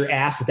can bet your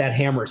ass that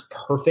hammer is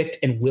perfect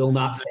and will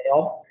not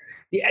fail?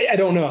 I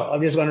don't know.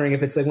 I'm just wondering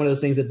if it's like one of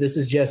those things that this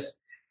is just,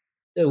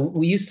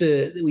 we used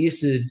to,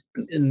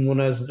 in one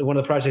of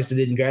the projects I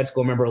did in grad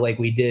school, I remember like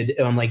we did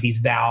like these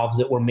valves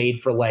that were made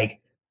for like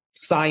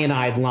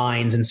cyanide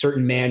lines in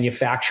certain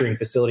manufacturing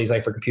facilities,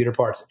 like for computer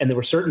parts. And there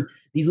were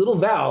these little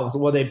valves,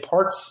 well, the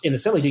parts in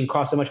assembly didn't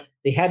cost so much.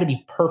 They had to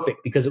be perfect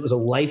because it was a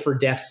life or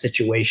death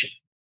situation.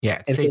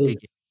 Yeah. It's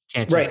safety.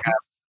 Can't just right.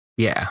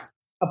 Yeah.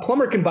 A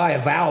plumber can buy a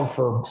valve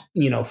for,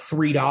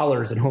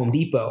 $3 at Home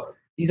Depot.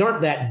 These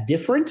aren't that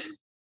different,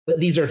 but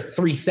these are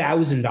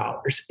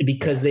 $3,000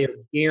 because they are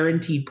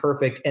guaranteed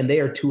perfect and they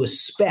are to a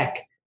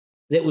spec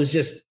that was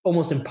just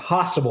almost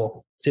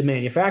impossible to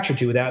manufacture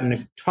to without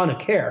a ton of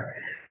care.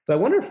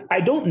 So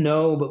I don't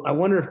know, but I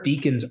wonder if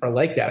beacons are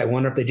like that. I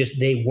wonder if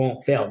they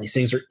won't fail. These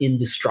things are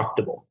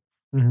indestructible.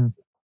 Mm-hmm.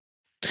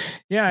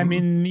 Yeah. I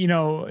mean,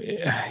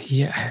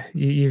 yeah.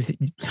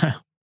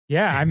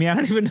 Yeah. I mean, I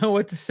don't even know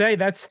what to say.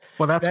 That's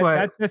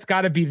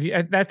gotta be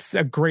that's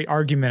a great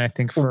argument, I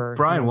think, for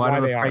Brian. Why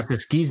do the price of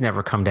skis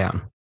never come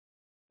down?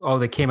 Oh,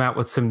 they came out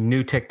with some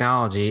new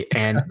technology,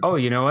 and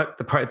you know what?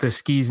 The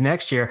skis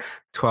next year,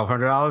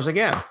 $1,200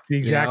 again. It's the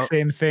exact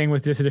same thing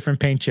with just a different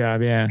paint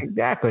job. Yeah,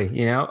 exactly.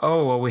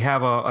 Oh, well, we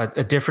have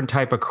a different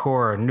type of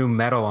core, new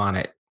metal on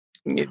it.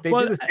 They do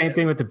the same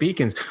thing with the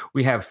beacons.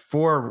 We have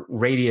 4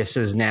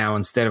 radiuses now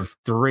instead of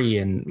 3,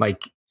 and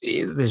like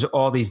there's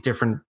all these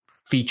different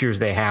features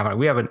they have.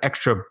 We have an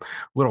extra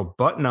little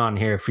button on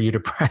here for you to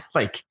press,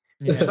 like.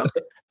 Yeah.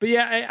 But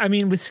yeah, I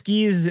mean, with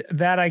skis,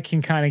 that I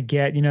can kind of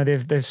get,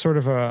 there's sort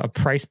of a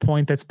price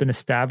point that's been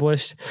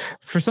established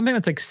for something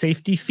that's like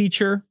safety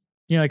feature,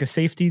 like a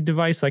safety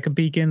device, like a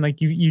beacon. Like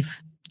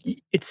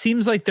it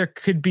seems like there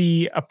could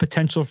be a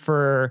potential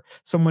for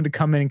someone to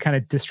come in and kind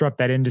of disrupt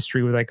that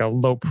industry with like a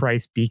low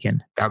price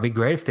beacon. That'd be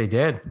great if they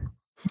did,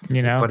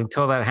 But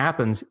until that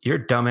happens, you're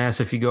a dumbass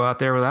if you go out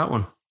there without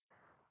one.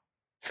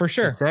 For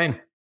sure. Just saying.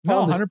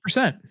 No,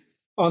 100%.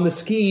 on the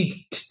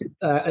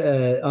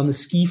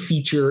ski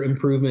feature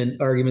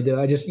improvement argument,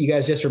 though, you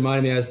guys just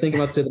reminded me. I was thinking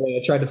about this the other day.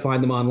 I tried to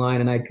find them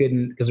online and I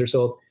couldn't because they're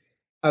sold.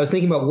 I was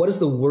thinking about what is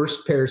the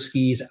worst pair of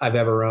skis I've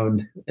ever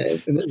owned.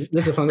 This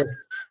is a fun thing.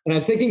 And I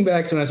was thinking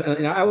back to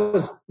when I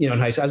was in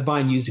high school. I was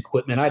buying used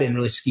equipment. I didn't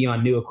really ski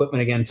on new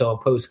equipment again until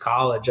post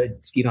college. I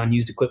skied on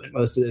used equipment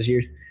most of those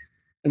years.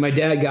 And my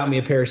dad got me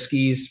a pair of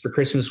skis for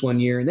Christmas one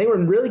year, and they were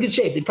in really good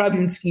shape. They'd probably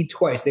been skied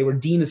twice. They were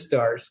Dina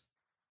Stars,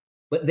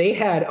 but they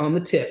had on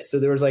the tips. So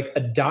there was like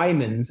a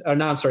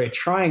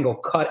triangle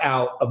cut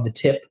out of the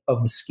tip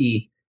of the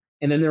ski.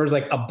 And then there was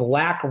like a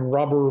black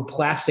rubber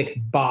plastic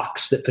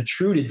box that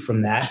protruded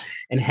from that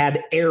and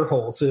had air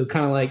holes. So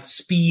kind of like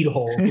speed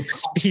holes.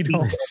 Speed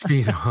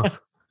holes.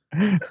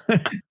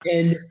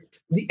 And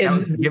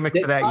the gimmick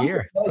for that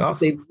year. That's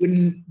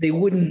awesome. They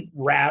wouldn't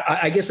wrap.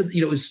 I guess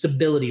it was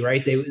stability,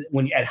 right?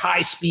 When you at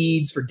high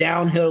speeds for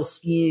downhill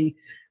skiing,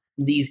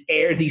 these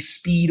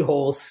speed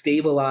holes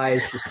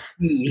stabilize the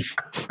ski.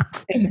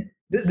 And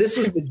this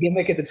was the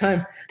gimmick at the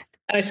time.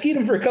 And I skied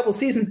them for a couple of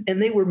seasons, and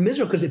they were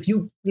miserable because if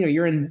you're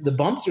in the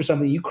bumps or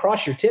something, you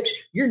cross your tips,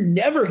 you're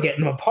never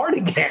getting them apart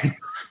again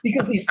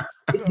because these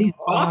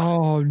boxes.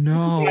 Oh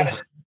no!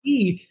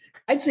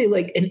 I'd say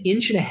like an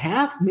inch and a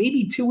half,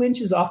 maybe 2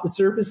 inches off the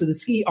surface of the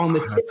ski on the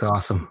tip. That's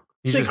awesome.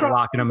 You're just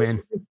locking them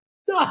in.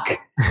 Stuck.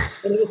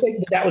 And it was like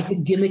that was the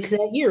gimmick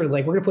that year.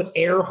 Like we're gonna put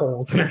air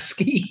holes in our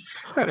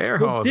skis. Air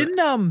holes.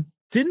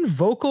 Didn't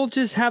Vocal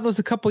just have those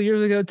a couple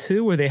years ago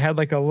too, where they had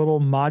like a little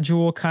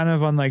module kind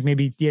of on like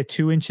maybe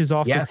 2 inches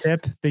off the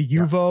tip, the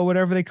UVO,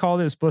 whatever they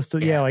called it. It was supposed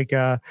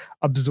to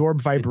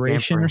absorb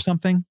vibration or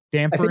something,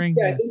 dampering.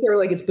 I think they're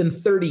like, it's been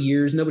 30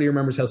 years. Nobody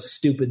remembers how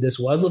stupid this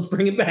was. Let's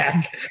bring it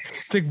back.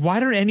 It's like, why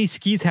don't any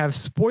skis have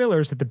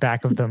spoilers at the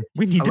back of them?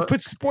 We need to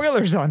put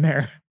spoilers on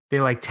there. They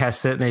like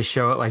test it and they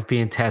show it like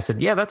being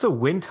tested. Yeah, that's a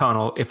wind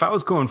tunnel. If I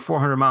was going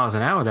 400 miles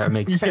an hour, that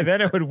makes sense. Yeah,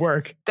 then it would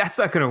work. That's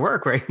not going to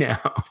work right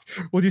now.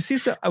 Well, do you see?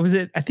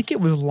 I think it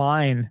was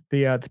Line,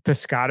 the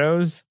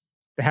Pescados.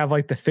 They have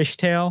like the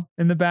fishtail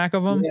in the back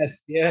of them. Yes,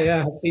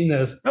 yeah, I've seen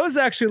those. Those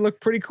actually look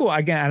pretty cool.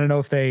 Again, I don't know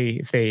if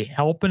they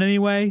help in any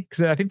way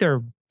because I think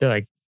they're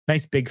like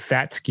nice big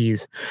fat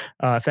skis.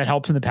 If that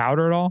helps in the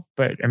powder at all,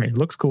 but I mean, it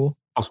looks cool.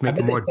 Also make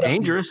it more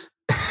dangerous.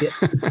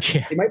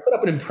 Yeah. They might put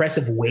up an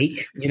impressive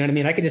wake. You know what I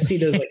mean? I could just see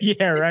those like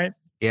right.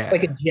 Yeah.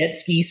 Like a jet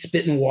ski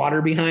spitting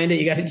water behind it.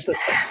 You got just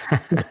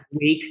this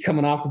wake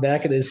coming off the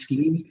back of those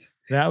skis.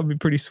 That would be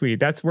pretty sweet.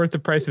 That's worth the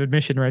price of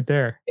admission right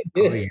there.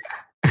 It is.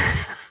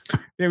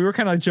 Yeah, we were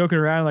kind of like joking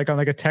around like on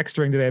like a text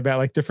string today about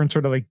like different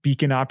sort of like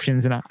beacon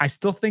options. And I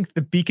still think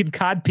the beacon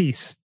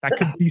codpiece, that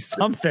could be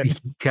something.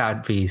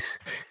 Codpiece.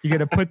 You're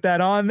going to put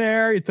that on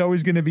there. It's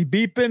always going to be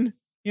beeping,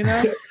 you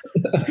know?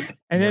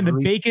 And then the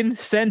bacon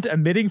scent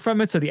emitting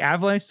from it so the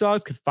avalanche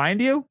dogs could find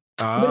you.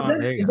 Oh,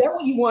 is that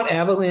what you want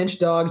avalanche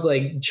dogs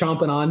like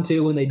chomping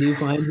onto when they do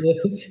find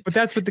you? But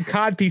that's what the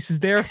codpiece is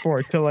there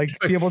for, to like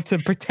be able to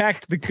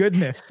protect the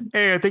goodness.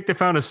 Hey, I think they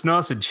found a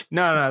sausage.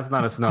 No, it's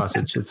not a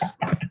sausage. It's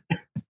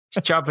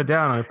chop it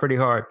down on it pretty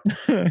hard.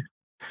 I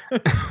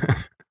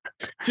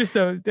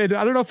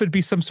don't know if it'd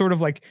be some sort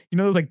of like, you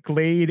know, those like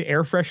Glade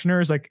air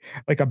fresheners, like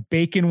a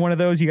bacon one of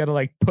those you got to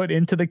like put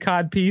into the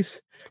cod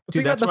piece. But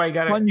dude, that's why you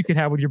got fun you could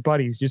have with your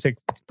buddies. Just like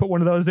put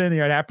one of those in.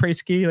 You're at après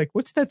ski. Like,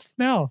 what's that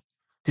smell?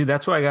 Dude,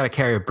 that's why I got to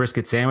carry a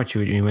brisket sandwich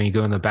with you when you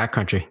go in the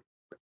backcountry.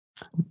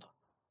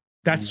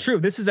 That's true.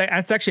 That's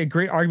actually a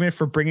great argument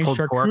for bringing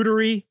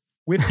charcuterie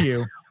with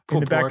you in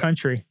the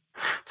backcountry.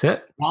 That's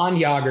it.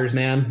 Non-joggers,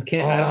 man.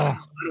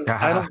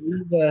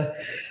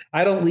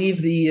 I don't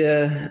leave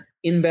the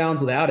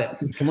inbounds without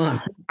it. Come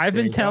on. I've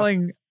been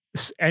telling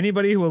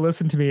anybody who will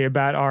listen to me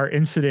about our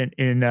incident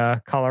in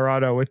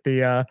Colorado with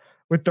the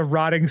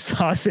rotting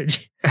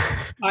sausage.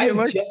 I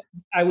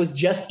was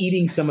just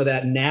eating some of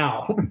that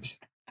now.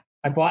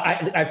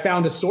 I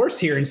found a source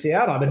here in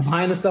Seattle. I've been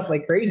buying this stuff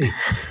like crazy.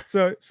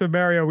 So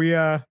Mario, we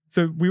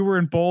were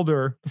in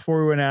Boulder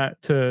before we went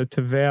out to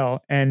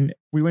Vail, and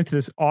we went to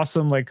this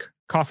awesome like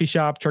coffee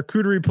shop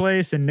charcuterie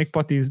place, and Nick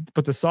bought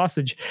the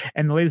sausage,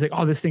 and the lady's like,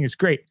 "Oh, this thing is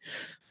great."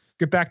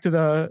 Get back to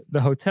the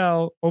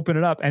hotel, open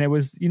it up, and it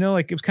was, you know,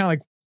 like it was kind of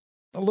like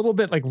a little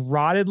bit like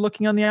rotted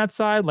looking on the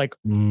outside, like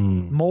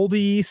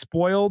moldy,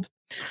 spoiled.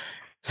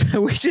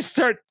 So we just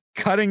start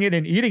cutting it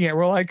and eating it.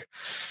 We're like,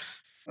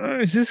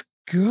 is this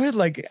good?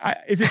 Like,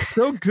 is it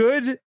so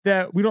good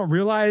that we don't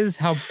realize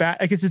how bad?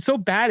 Like, is it so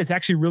bad it's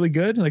actually really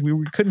good? Like,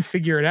 we couldn't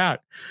figure it out.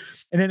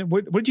 And then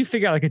what did you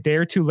figure out? Like a day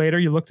or two later,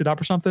 you looked it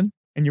up or something,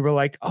 and you were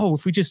like, oh,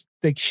 if we just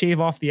like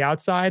shave off the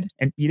outside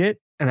and eat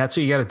it. And that's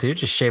what you got to do.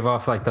 Just shave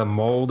off like the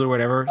mold or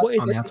whatever.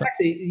 Well, on the outside.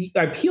 Actually,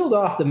 I peeled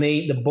off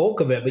the bulk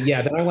of it, but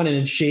yeah, then I went in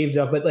and shaved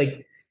up. But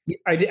like,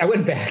 I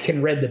went back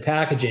and read the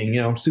packaging.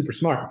 You know, I'm super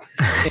smart.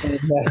 And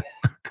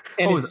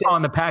it's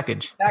on the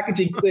package.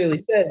 Packaging clearly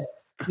says,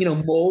 you know,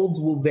 molds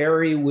will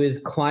vary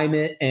with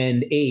climate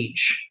and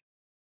age.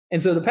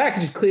 And so the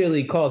package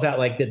clearly calls out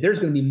like that there's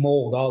going to be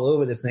mold all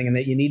over this thing and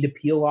that you need to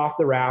peel off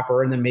the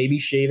wrapper and then maybe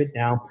shave it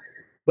down.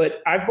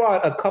 But I've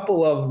bought a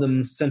couple of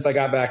them since I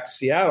got back to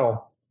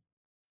Seattle.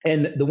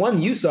 And the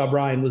one you saw,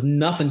 Brian, was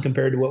nothing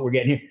compared to what we're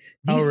getting here.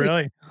 These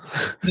really?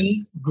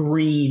 deep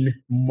green,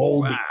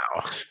 moldy,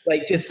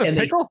 like just It's a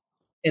pickle?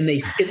 and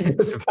they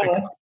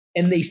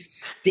and they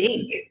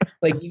stink.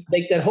 Like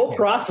that whole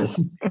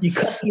process. You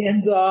cut the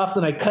ends off,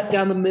 then I cut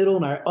down the middle,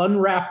 and I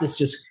unwrap this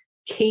just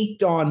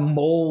caked on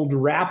mold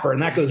wrapper,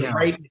 and that goes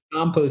right in the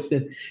compost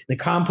bin. The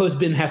compost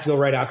bin has to go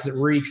right out because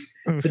it reeks.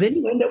 But then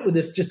you end up with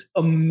this just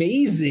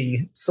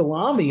amazing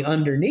salami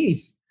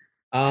underneath.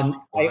 I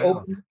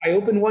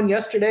opened one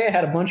yesterday. I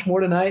had a bunch more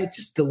tonight. It's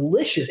just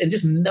delicious and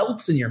just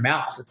melts in your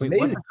mouth. It's amazing.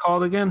 What's it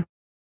called again?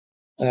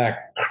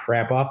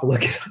 Crap! I'll have to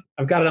look it up.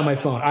 I've got it on my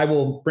phone. I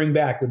will bring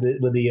back with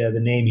the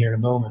name here in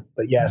a moment.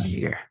 But yes,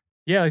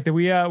 yeah, like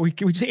we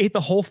just ate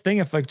the whole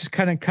thing of like just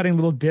kind of cutting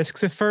little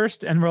discs at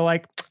first, and we're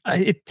like,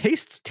 it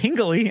tastes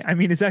tingly. I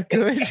mean, is that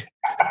good?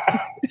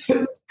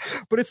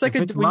 But it's like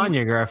it's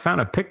Lanyard. I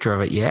found a picture of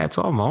it. Yeah, it's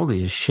all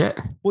moldy as shit.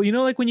 Well, you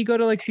know, like when you go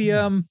to like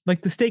the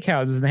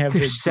steakhouses and they have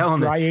the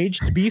dry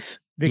aged beef,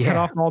 they cut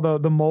off all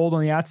the mold on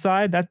the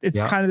outside. That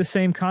it's kind of the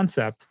same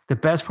concept. The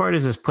best part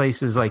is this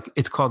place is like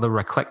it's called the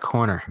Raclette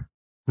Corner.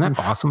 Isn't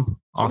that awesome?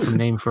 Awesome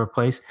name for a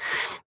place.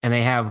 And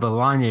they have the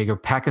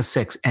Lanyard pack of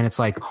 6, and it's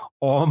like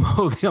all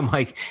moldy. I'm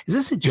like, is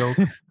this a joke?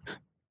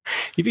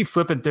 You'd be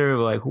flipping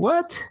through like,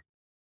 what?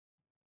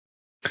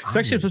 It's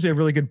actually supposed to be a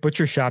really good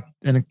butcher shop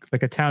in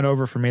a town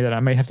over for me that I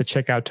might have to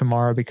check out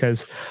tomorrow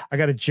because I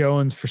got a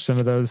Jones for some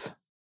of those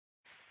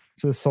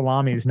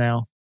salamis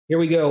now. Here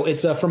we go.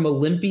 It's from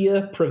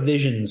Olympia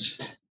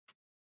Provisions.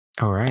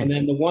 All right. And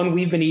then the one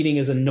we've been eating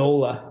is a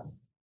Nola.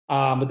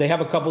 But they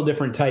have a couple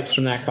different types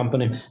from that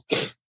company.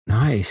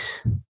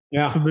 Nice.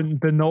 Yeah. So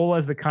the Nola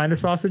is the kind of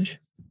sausage?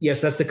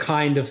 Yes, that's the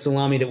kind of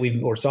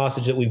salami or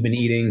sausage that we've been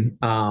eating.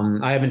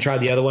 I haven't tried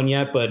the other one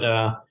yet, but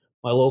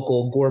my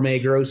local gourmet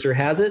grocer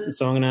has it,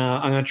 so I'm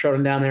gonna try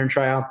them down there and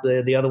try out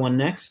the other one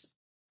next.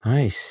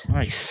 Nice.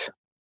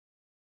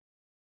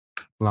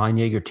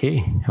 Lanyard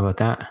tea. How about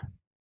that?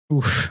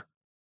 Oof.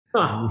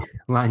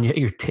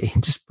 Lanyard tea.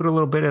 Just put a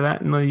little bit of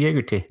that in the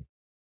Jaeger tea.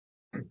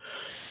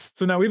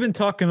 So now we've been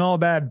talking all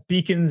about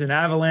beacons and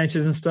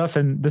avalanches and stuff,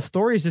 and the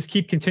stories just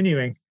keep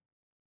continuing.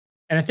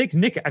 And I think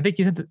Nick,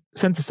 you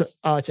sent this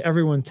to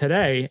everyone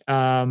today.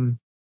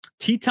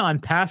 Teton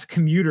Pass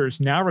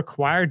commuters now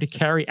required to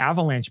carry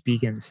avalanche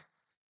beacons.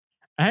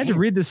 I had to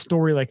read this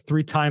story like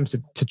 3 times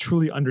to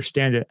truly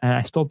understand it, and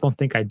I still don't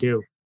think I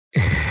do.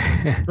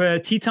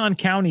 But Teton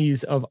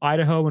counties of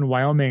Idaho and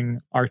Wyoming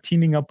are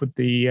teaming up with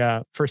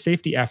the for a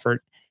safety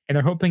effort, and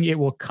they're hoping it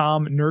will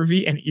calm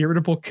nervy and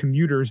irritable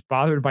commuters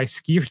bothered by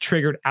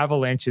skier-triggered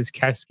avalanches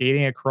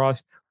cascading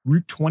across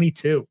Route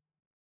 22.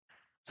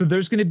 So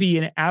there's going to be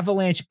an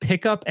avalanche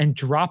pickup and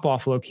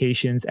drop-off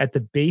locations at the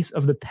base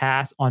of the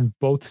pass on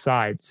both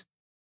sides.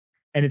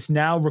 And it's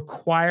now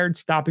required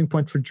stopping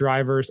point for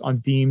drivers on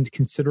deemed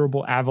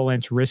considerable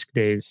avalanche risk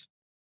days.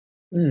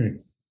 But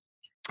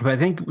I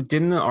think,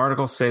 didn't the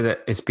article say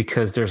that it's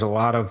because there's a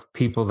lot of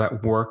people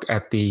that work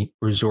at the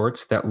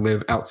resorts that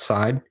live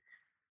outside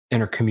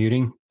and are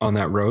commuting on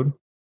that road?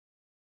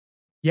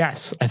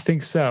 Yes, I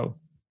think so.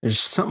 There's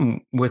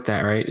something with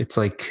that, right? It's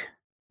like...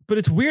 But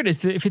it's weird.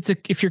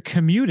 If you're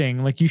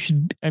commuting, like you're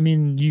going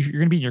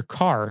to be in your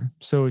car,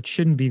 so it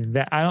shouldn't be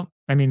that. I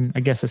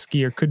guess a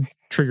skier could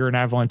trigger an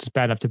avalanche. It's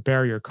bad enough to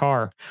bury your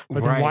car,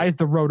 but then why is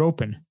the road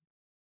open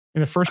in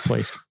the first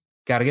place?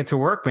 Got to get to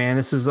work, man.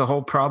 This is the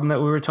whole problem that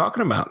we were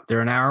talking about. They're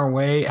an hour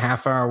away,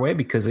 half hour away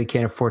because they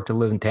can't afford to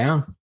live in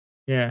town.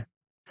 Yeah.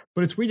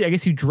 But it's weird. I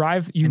guess you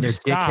and their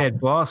stop. Dickhead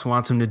boss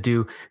wants them to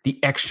do the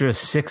extra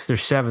 6th or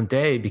 7th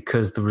day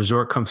because the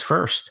resort comes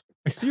first.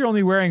 I see you're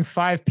only wearing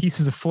 5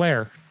 pieces of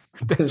flare.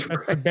 That's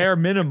the bare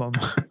minimum.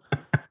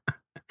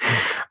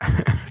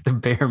 The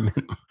bare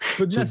minimum.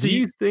 But so do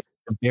you think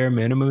the bare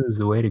minimum is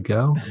the way to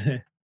go?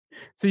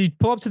 So you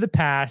pull up to the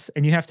pass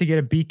and you have to get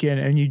a beacon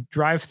and you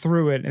drive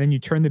through it and then you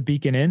turn the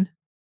beacon in?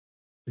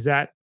 Is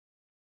that...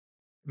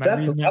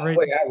 That's the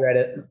way I read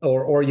it.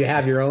 Or you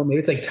have your own. Maybe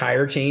it's like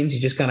tire chains.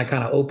 You just kind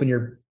of open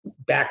your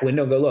back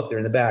window and go, look, they're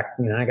in the back.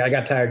 I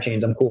got tire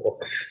chains. I'm cool.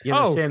 You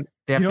understand?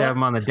 They have to have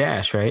them on the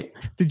dash, right?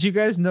 Did you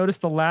guys notice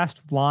the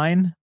last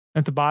line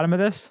at the bottom of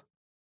this?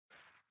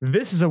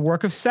 This is a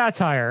work of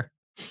satire.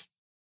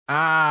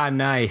 Ah,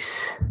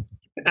 nice.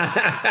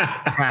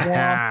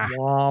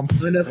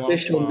 Womp.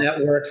 Unofficial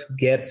networks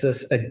gets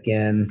us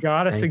again.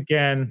 Got us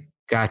again.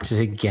 Got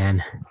you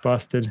again.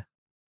 Busted.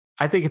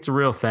 I think it's a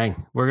real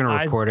thing. We're going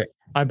to report it.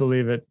 I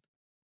believe it.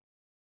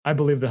 I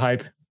believe the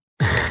hype.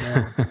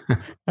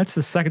 That's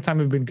the second time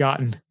we've been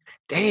gotten.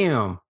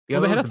 Damn. The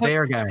other was the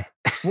bear guy.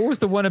 What was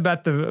the one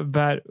about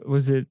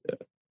was it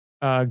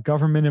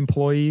government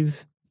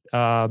employees?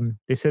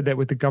 They said that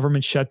with the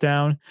government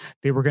shutdown,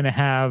 they were going to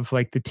have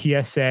like the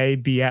TSA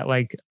be at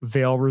like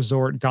Vail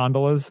Resort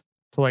gondolas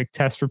to like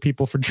test for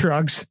people for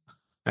drugs.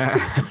 I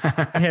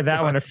had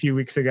that one a few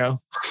weeks ago.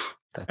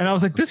 And I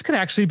was like, this could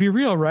actually be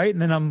real, right?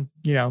 And then I'm,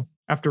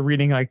 after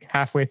reading like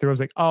halfway through, I was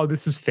like, oh,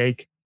 this is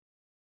fake.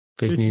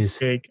 Fake news.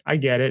 Fake. I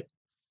get it.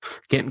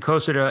 Getting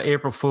closer to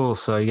April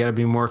Fool's, so you got to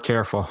be more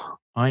careful.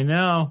 I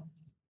know.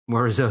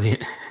 More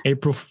resilient.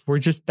 April.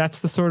 That's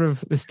the sort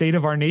of the state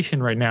of our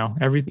nation right now.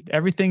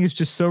 Everything is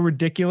just so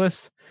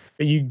ridiculous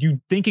that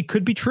you think it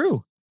could be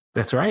true.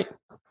 That's right.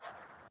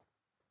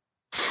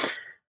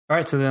 All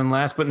right. So then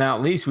last but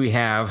not least, we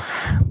have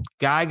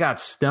guy got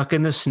stuck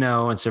in the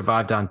snow and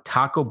survived on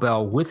Taco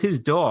Bell with his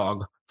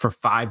dog for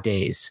 5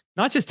 days.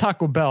 Not just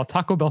Taco Bell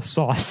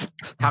sauce.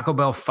 Taco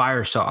Bell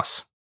fire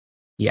sauce.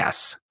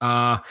 Yes.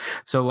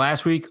 So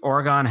last week,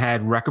 Oregon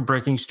had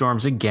record-breaking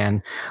storms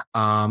again.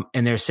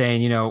 And they're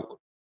saying,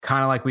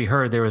 kind of like we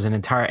heard, there was an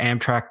entire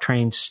Amtrak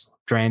train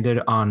stranded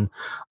on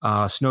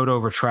snowed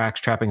over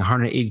tracks, trapping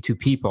 182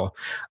 people.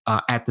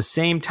 At the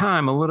same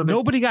time,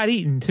 nobody got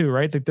eaten too,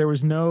 right? Like there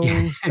was no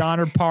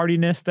Donner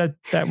Partyness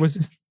that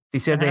was. They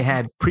said they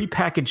had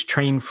prepackaged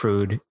train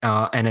food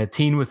and a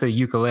teen with a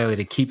ukulele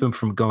to keep him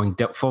from going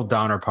full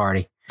Donner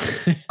Party.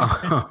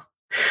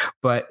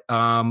 But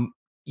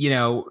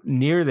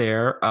near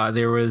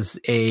there was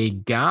a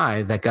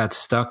guy that got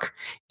stuck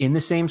in the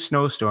same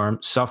snowstorm,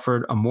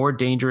 suffered a more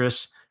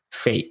dangerous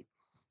fate.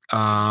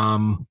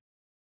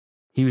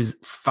 He was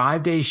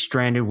 5 days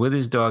stranded with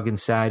his dog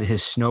inside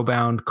his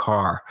snowbound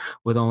car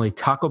with only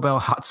Taco Bell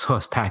hot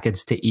sauce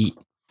packets to eat.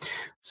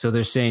 So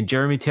they're saying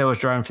Jeremy Taylor was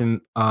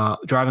driving on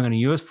a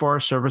U.S.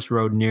 Forest Service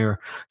road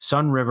near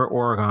Sun River,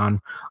 Oregon,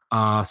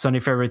 Sunday,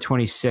 February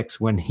 26th,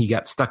 when he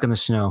got stuck in the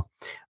snow.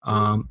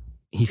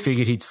 He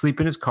figured he'd sleep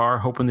in his car,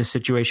 hoping the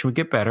situation would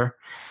get better.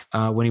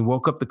 When he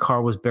woke up, the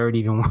car was buried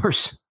even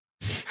worse.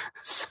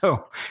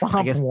 So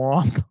I guess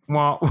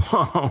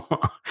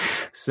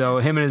so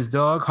him and his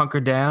dog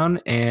hunkered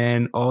down,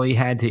 and all he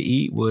had to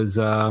eat was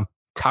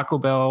Taco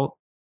Bell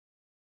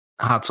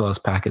hot sauce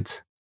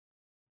packets.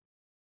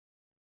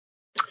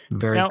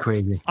 Very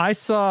crazy. I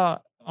saw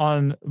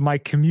on my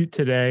commute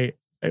today,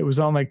 it was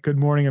on like Good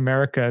Morning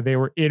America. They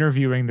were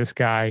interviewing this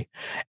guy,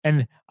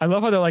 and I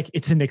love how they're like,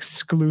 it's an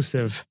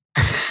exclusive.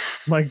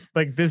 like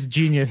this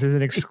genius is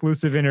an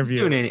exclusive interview.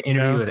 He's doing an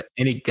interview with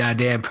any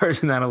goddamn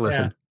person that'll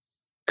listen.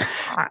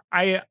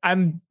 Yeah.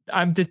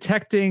 I'm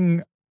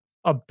detecting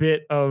a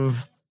bit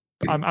of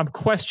I'm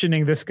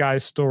questioning this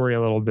guy's story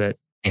a little bit.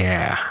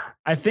 Yeah.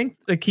 I think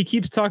like he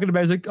keeps talking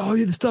about, he's like, oh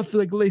yeah, the stuff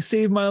like they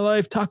saved my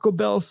life. Taco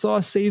Bell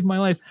sauce saved my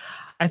life.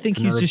 I think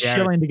he's just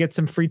shilling to get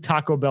some free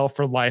Taco Bell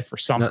for life or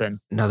something.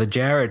 Another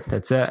Jared.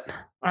 That's it.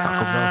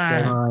 Taco Bell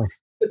saved my life.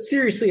 But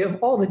seriously, of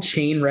all the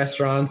chain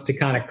restaurants to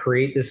kind of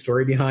create this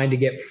story behind to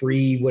get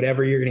free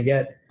whatever you're going to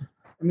get,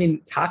 I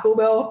mean, Taco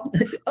Bell,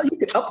 you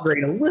could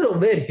upgrade a little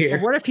bit here.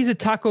 But what if he's a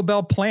Taco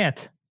Bell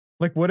plant?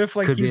 Like, what if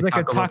he's like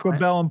a Taco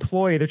Bell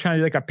employee? They're trying to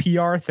do like a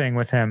PR thing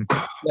with him.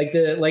 Like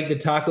the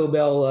Taco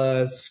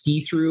Bell ski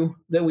through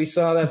that we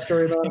saw that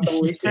story about a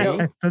couple weeks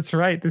ago. That's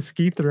right, the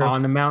ski through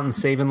on the mountain,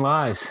 saving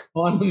lives.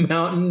 On the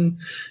mountain,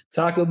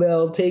 Taco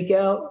Bell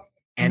takeout,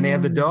 and they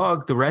have the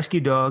dog, the rescue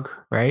dog,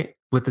 right,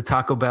 with the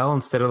Taco Bell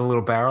instead of the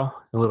little barrel,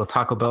 the little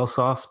Taco Bell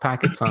sauce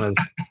packets on his.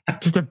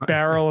 Just a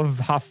barrel of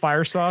hot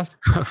fire sauce.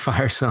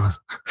 Fire sauce,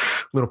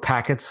 little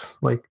packets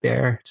like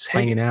there, just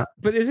hanging out.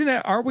 But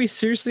aren't we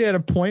seriously at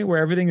a point where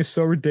everything is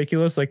so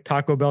ridiculous? Like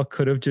Taco Bell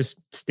could have just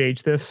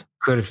staged this.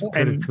 Could have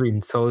been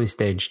totally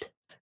staged,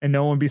 and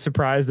no one would be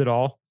surprised at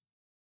all.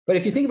 But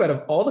if you think about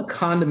it, all the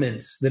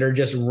condiments that are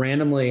just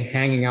randomly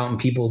hanging out in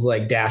people's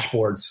like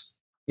dashboards,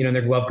 in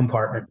their glove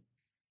compartment,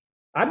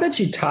 I bet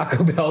you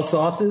Taco Bell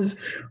sauces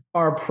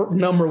are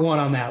number one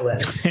on that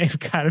list. They've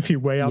got to be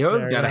way up there.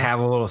 You've got to have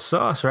a little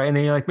sauce, right? And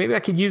then you're like, maybe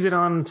I could use it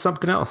on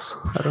something else.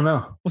 I don't know.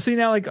 Well, see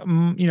now, like,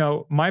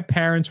 my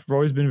parents have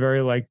always been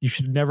very like, you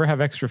should never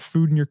have extra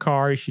food in your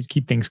car. You should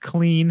keep things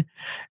clean.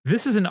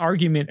 This is an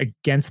argument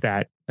against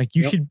that. Like,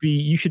 you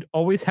should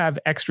always have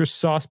extra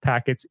sauce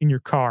packets in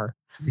your car.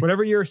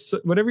 Whatever your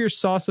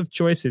sauce of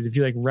choice is. If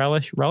you like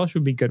relish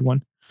would be a good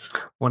one.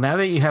 Well, now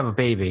that you have a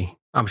baby,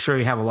 I'm sure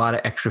you have a lot of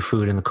extra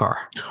food in the car,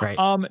 right?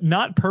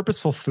 Not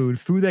purposeful food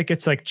that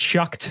gets like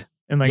chucked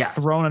and like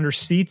thrown under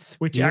seats,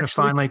 which you're gonna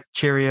find like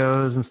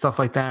Cheerios and stuff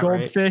like that.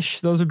 Goldfish,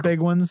 right? Those are big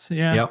ones.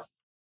 Yeah.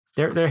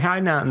 Yep. They're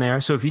hiding out in there.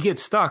 So if you get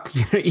stuck,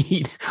 you're gonna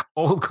eat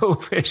old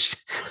goldfish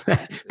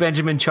that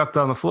Benjamin chucked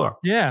on the floor.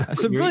 Yeah.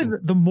 So really,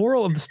 the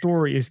moral of the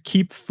story is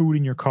keep food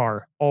in your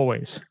car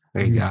always.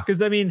 There you go.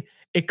 Because I mean,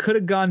 it could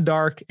have gone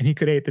dark and he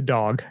could have ate the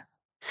dog.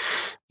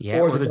 Yeah,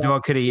 or the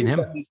dog could have eaten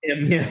him.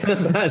 Yeah,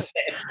 that's what I was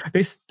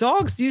saying.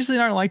 Dogs usually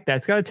aren't like that.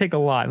 It's got to take a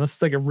lot, unless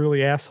it's like a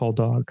really asshole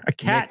dog. A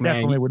cat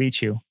definitely would eat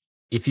you.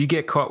 If you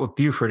get caught with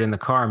Buford in the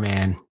car,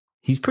 man,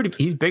 he's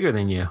bigger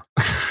than you.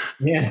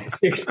 Yeah,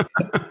 seriously.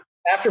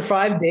 After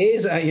 5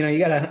 days, you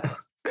gotta.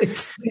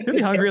 You'll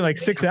be hungry in like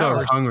 6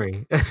 hours.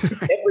 Hungry.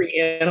 Every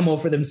animal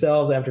for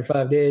themselves after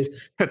 5 days.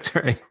 That's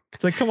right.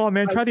 It's like, come on,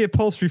 man, try the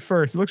upholstery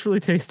first. It looks really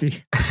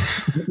tasty.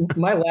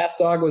 My last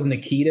dog was an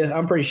Akita.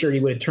 I'm pretty sure he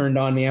would have turned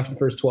on me after the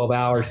first 12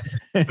 hours.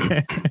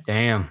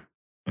 Damn.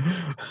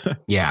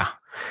 Yeah.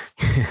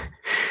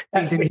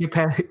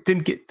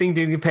 Didn't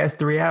get past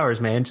 3 hours,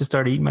 man. Just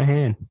started eating my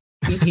hand.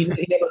 He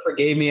never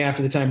forgave me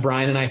after the time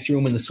Brian and I threw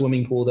him in the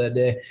swimming pool that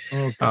day.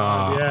 Oh,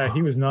 God. Yeah,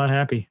 he was not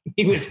happy.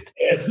 He was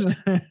pissed.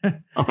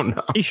 Oh,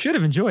 no. He should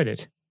have enjoyed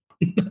it.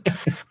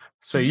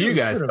 So you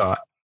guys thought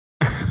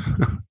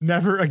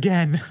Never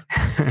again.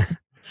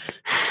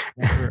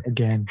 Never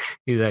again.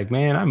 He's like,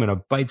 man, I'm gonna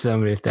bite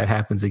somebody if that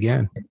happens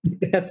again.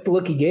 That's the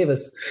look he gave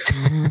us.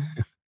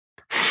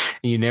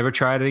 You never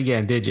tried it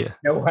again, did you?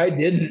 No, I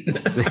didn't.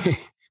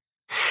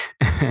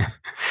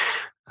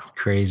 That's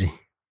crazy.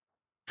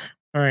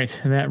 All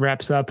right, and that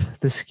wraps up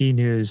the ski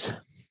news.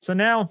 So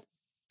now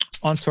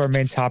on to our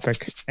main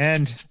topic.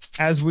 And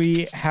as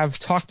we have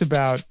talked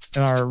about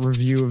in our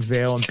review of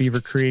Vail and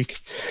Beaver Creek,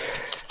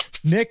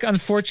 Nick,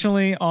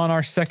 unfortunately, on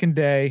our second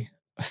day,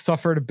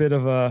 suffered a bit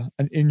of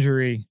an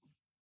injury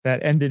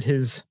that ended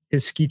his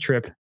ski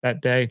trip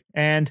that day.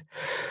 And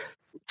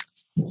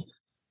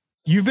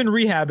you've been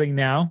rehabbing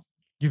now.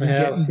 You've been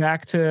getting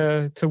back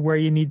to where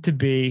you need to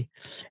be.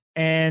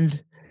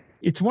 And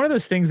it's one of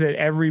those things that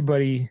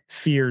everybody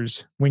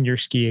fears when you're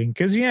skiing.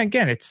 Because, yeah,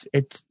 again, it's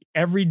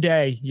every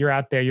day you're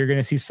out there, you're going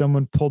to see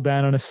someone pulled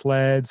down on a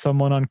sled,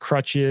 someone on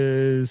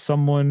crutches,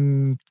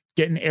 someone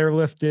getting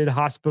airlifted,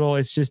 hospital.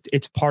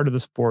 It's part of the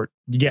sport.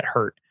 You get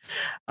hurt.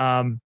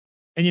 And,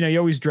 you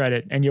always dread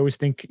it. And you always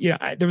think,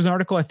 there was an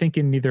article, I think,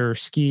 in either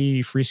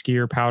Ski, Free Ski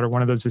or Powder,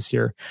 one of those this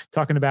year,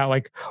 talking about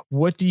like,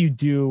 what do you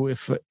do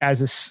if,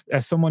 as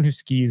someone who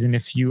skis, and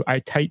if you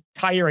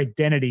tie your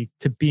identity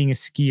to being a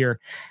skier,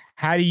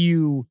 how do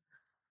you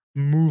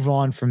move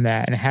on from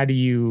that? And how do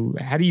you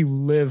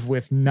live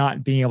with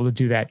not being able to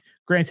do that?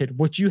 Granted,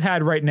 what you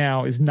had right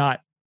now is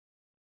not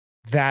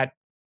that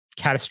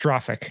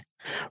catastrophic,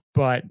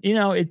 but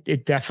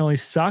it definitely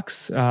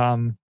sucks.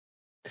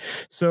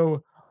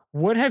 So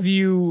what have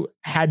you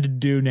had to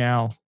do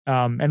now?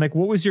 And like,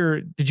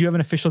 did you have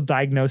an official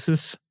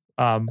diagnosis?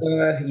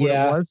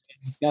 Yeah,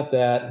 got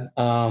that.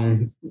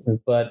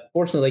 But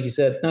fortunately, like you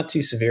said, not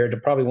too severe.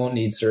 It probably won't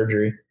need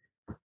surgery.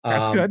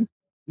 That's good.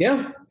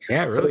 Yeah.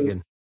 Yeah, really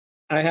good.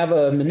 I have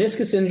a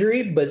meniscus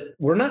injury, but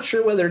we're not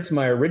sure whether it's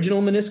my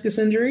original meniscus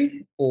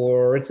injury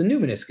or it's a new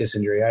meniscus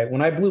injury.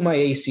 When I blew my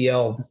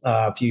ACL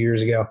a few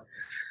years ago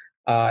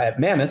at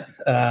Mammoth,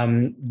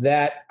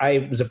 that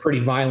I was a pretty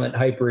violent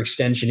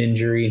hyperextension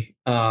injury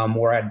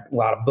where I had a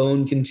lot of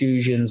bone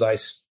contusions. I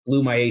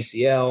blew my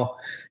ACL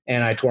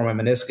and I tore my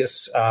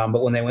meniscus.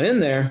 But when they went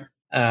in there,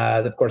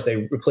 of course,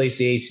 they replaced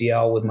the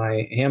ACL with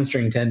my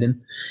hamstring tendon,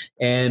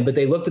 but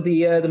they looked at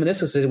the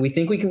meniscus and said, "We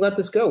think we can let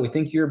this go. We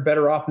think you're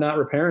better off not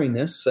repairing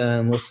this,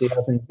 and we'll see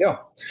how things go."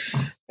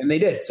 And they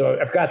did. So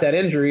I've got that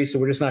injury. So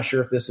we're just not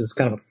sure if this is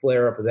kind of a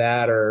flare up of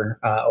that or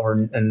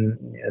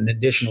an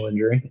additional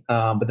injury.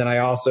 But then I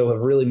also have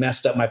really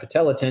messed up my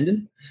patella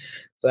tendon.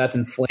 So that's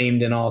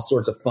inflamed and all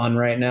sorts of fun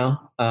right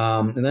now.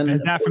 And then is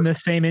that from the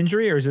same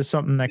injury, or is this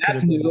something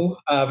that's new?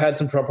 I've had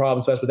some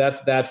problems, but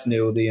that's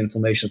new. The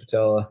inflammation of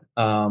patella.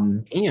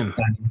 Damn,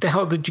 what the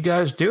hell did you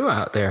guys do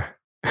out there?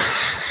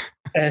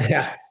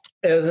 Yeah,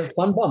 it was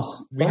fun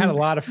bumps. We had a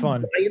lot of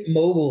fun.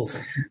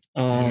 Moguls.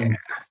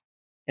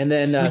 And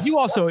then you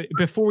also,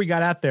 before we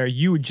got out there,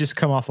 you would just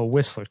come off a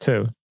Whistler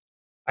too.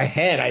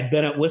 I'd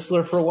been at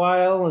Whistler for a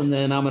while, and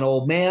then I'm an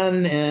old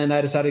man, and I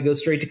decided to go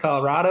straight to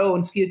Colorado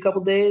and ski a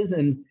couple days,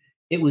 and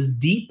it was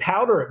deep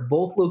powder at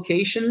both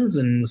locations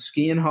and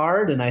skiing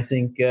hard. And I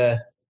think I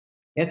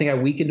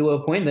weakened to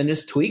a point and then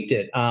just tweaked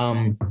it.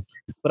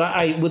 But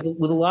I with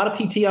a lot of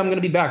PT, I'm going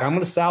to be back. I'm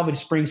going to salvage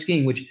spring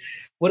skiing, which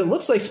what it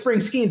looks like spring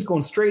skiing is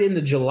going straight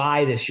into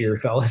July this year,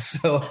 fellas.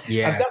 So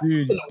yeah, I've got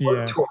something to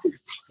work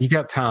towards. You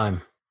got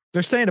time.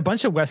 They're saying a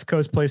bunch of West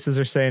Coast places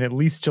are saying at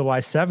least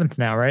July 7th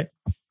now, right?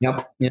 Yep.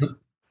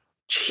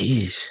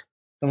 Jeez.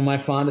 Some of my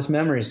fondest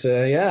memories.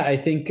 I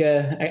think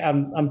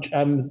I'm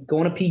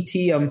going to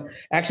PT. I'm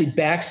actually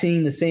back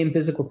seeing the same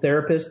physical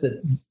therapist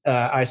that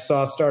I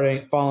saw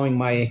following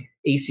my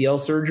ACL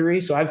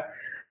surgery. So I've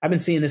been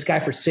seeing this guy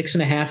for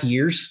 6.5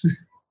 years.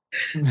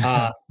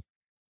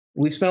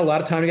 We've spent a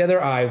lot of time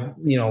together. I,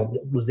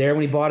 was there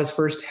when he bought his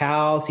first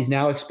house. He's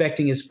now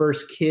expecting his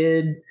first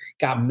kid,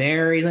 got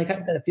married. Like,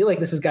 I feel like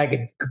this is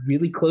a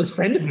really close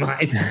friend of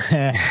mine.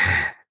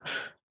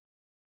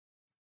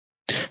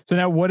 So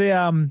now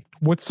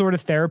what sort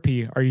of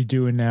therapy are you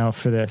doing now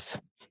for this?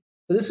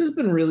 So this has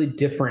been really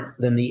different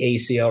than the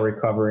ACL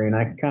recovery. And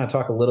I can kind of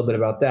talk a little bit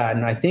about that.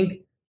 And I think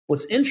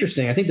what's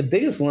interesting, I think the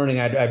biggest learning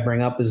I'd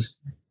bring up is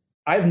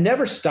I've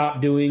never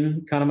stopped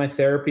doing kind of my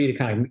therapy to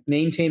kind of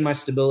maintain my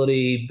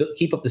stability,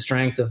 keep up the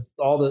strength of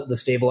all the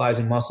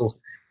stabilizing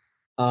muscles.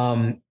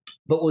 But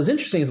what was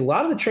interesting is a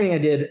lot of the training I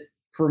did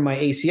for my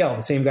ACL,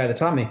 the same guy that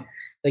taught me,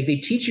 like they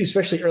teach you,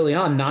 especially early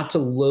on, not to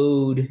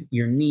load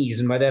your knees.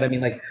 And by that, I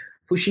mean like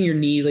pushing your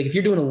knees, like if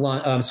you're doing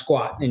a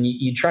squat and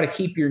you try to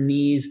keep your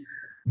knees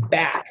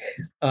back,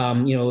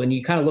 and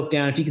you kind of look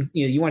down, if you can,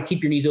 you want to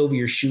keep your knees over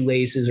your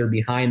shoelaces or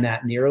behind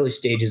that in the early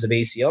stages of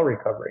ACL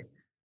recovery.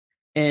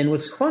 And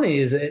what's funny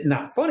is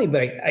not funny,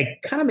 but I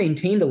kind of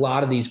maintained a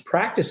lot of these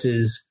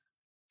practices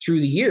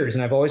through the years.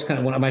 And I've always kind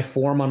of went on my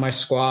form on my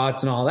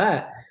squats and all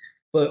that.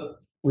 But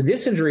with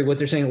this injury, what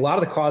they're saying, a lot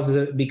of the causes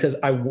of it, because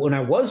when I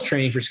was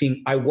training for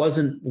skiing, I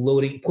wasn't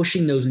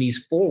pushing those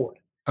knees forward.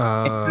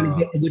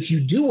 Which you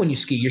do when you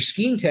ski. Your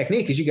skiing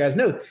technique, as you guys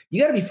know,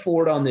 you got to be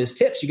forward on those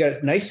tips. You got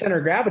a nice center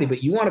of gravity,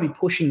 but you want to be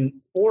pushing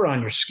forward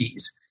on your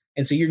skis.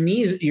 And so your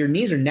knees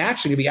are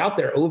naturally going to be out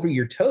there over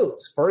your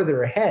toes,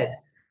 further ahead.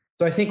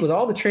 So I think with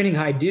all the training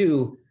I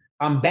do,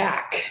 I'm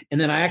back. And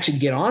then I actually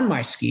get on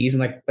my skis.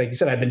 And like you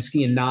said, I've been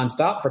skiing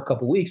nonstop for a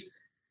couple of weeks.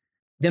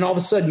 Then all of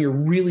a sudden you're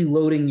really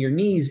loading your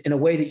knees in a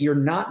way that you're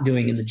not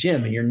doing in the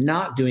gym and you're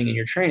not doing in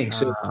your training.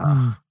 So,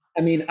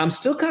 I mean, I'm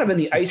still kind of in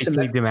the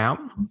isometric. Him out.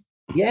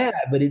 Yeah,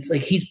 but it's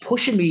like he's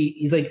pushing me.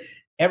 He's like,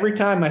 every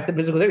time my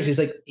physical therapist, he's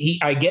like,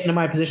 I get into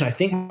my position, I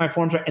think my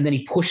form's right, and then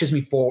he pushes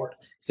me forward.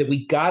 He said,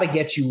 we got to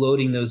get you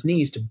loading those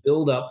knees to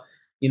build up,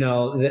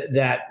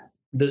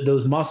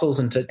 those muscles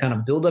and to kind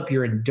of build up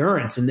your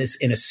endurance in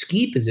a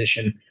ski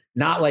position,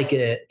 not like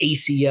a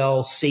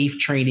ACL safe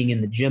training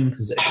in the gym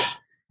position.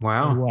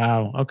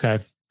 Wow. Okay.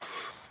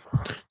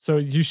 So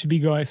you should be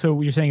going. So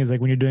what you're saying is like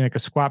when you're doing like a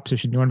squat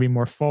position, you want to be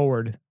more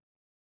forward.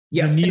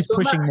 Yeah, your knees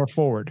pushing more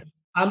forward.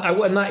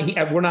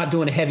 We're not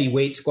doing heavy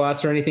weight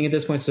squats or anything at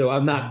this point. So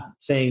I'm not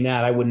saying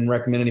that. I wouldn't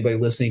recommend anybody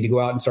listening to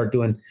go out and start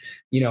doing,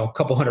 a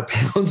couple 100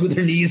 pounds with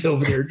their knees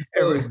over their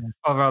toes.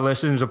 All of our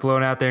listeners are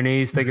blowing out their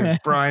knees thinking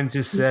Brian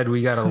just said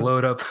we got to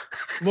load up.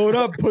 Load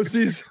up,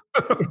 pussies.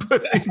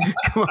 Pussies.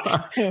 Come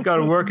on. Got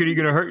to work it. You're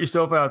going to hurt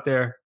yourself out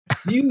there.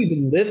 Do you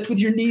even lift with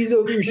your knees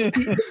over your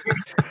ski?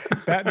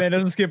 Batman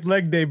doesn't skip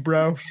leg day,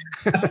 bro.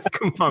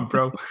 Come on,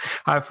 bro.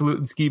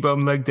 Highfalutin ski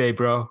bum leg day,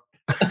 bro.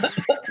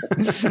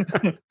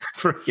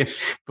 Freaking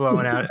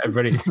blowing out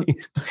everybody's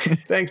knees.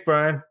 Thanks,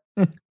 Brian.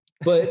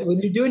 But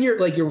when you're doing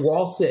your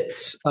wall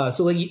sits,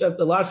 so like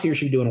a lot of skiers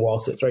should be doing wall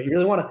sits, right? You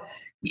really want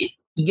to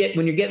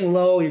when you're getting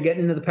low, you're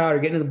getting into the powder,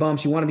 getting into the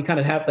bumps. You want to be kind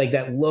of have like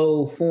that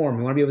low form.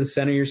 You want to be able to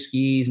center your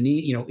skis,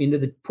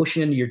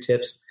 pushing into your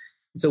tips.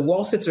 So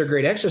wall sits are a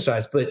great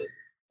exercise, but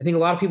I think a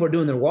lot of people are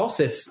doing their wall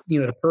sits,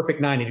 the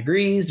perfect 90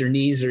 degrees. Their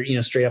knees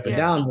are, straight up and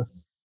down.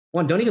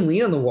 One, don't even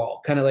lean on the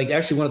wall. Kind of like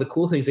actually one of the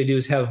cool things they do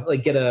is have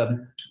get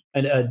a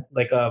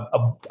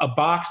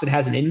box that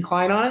has an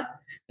incline on it.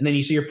 And then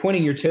you're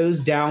pointing your toes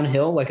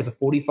downhill, like it's a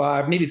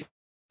 45, maybe it's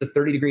a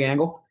 30-degree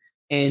angle.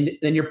 And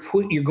then you're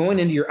going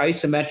into your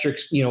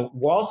isometric,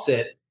 wall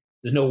sit.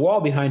 There's no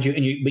wall behind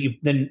you.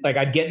 Then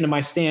I'd get into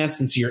my stance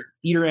and so your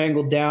feet are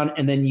angled down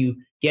and then you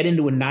get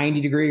into a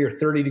 90-degree or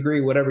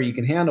 30-degree, whatever you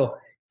can handle,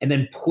 and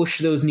then push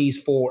those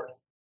knees forward.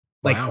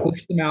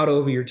 Push them out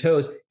over your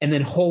toes and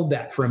then hold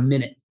that for a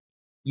minute.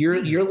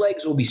 Your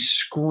legs will be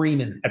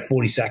screaming at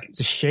 40 seconds.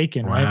 It's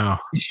shaking, right? Wow.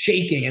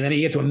 Shaking. And then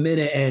you get to a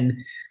minute and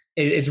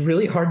it's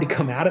really hard to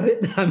come out of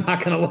it. I'm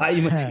not going to lie.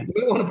 You might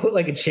want to put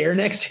like a chair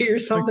next to you or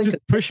something.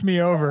 Just push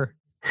me over.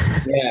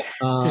 Yeah.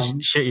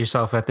 Just shit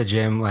yourself at the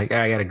gym. Like,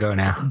 I got to go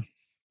now.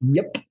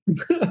 Yep.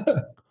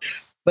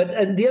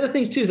 But the other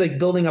things too is like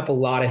building up a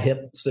lot of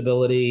hip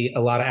stability, a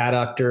lot of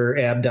adductor,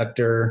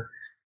 abductor,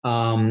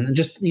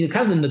 just kind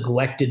of the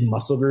neglected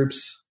muscle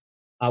groups,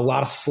 a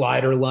lot of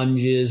slider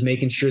lunges,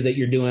 making sure that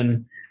you're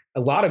doing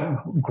a lot of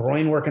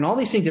groin work and all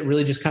these things that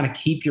really just kind of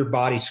keep your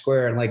body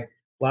square. And like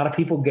a lot of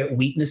people get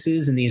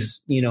weaknesses in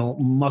these,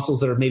 muscles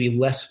that are maybe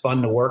less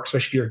fun to work,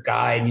 especially if you're a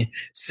guy and you're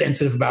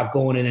sensitive about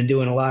going in and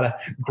doing a lot of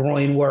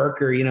groin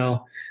work or,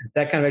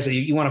 that kind of actually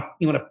you want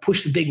to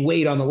push the big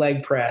weight on the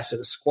leg press or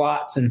the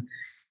squats. And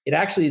it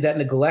actually that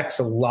neglects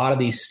a lot of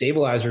these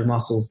stabilizer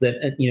muscles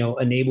that,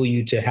 enable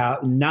you to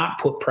not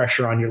put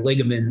pressure on your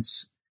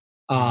ligaments.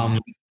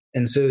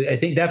 And so I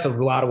think that's a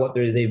lot of what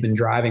they've been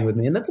driving with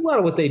me. And that's a lot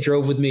of what they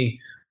drove with me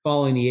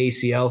following the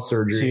ACL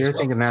surgery. So you're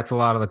thinking that's a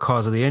lot of the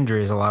cause of the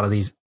injury is a lot of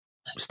these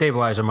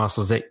stabilizer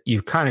muscles that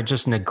you kind of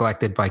just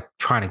neglected by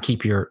trying to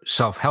keep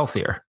yourself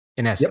healthier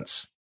in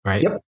essence,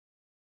 right? Yep.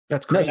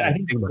 That's crazy. No, I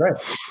think that's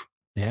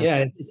right.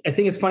 Yeah. I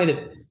think it's funny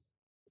that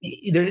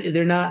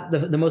they're not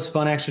the most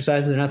fun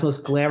exercises. They're not the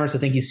most glamorous. I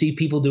think you see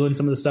people doing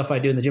some of the stuff I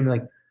do in the gym. You're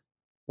like,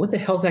 what the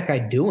hell's that guy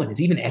doing? Is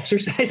he even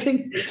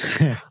exercising?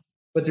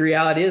 But the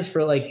reality is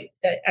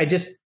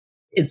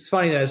it's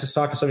funny that I was just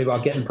talking to somebody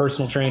about getting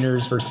personal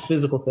trainers versus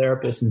physical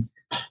therapists. And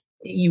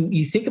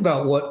you think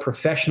about what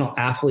professional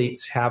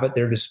athletes have at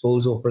their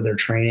disposal for their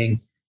training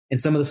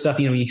and some of the stuff,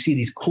 you see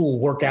these cool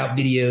workout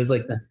videos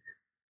like the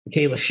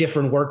Kayla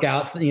Schifrin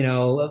workout,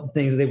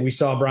 things that we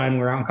saw, Brian,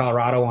 we're out in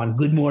Colorado on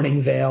Good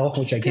Morning Vale,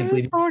 which I can't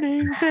believe. Good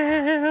Morning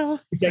Vale.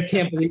 Which I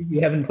can't believe you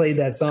haven't played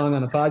that song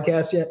on the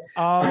podcast yet.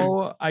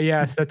 Oh,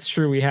 yes, that's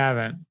true. We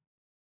haven't.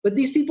 But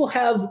these people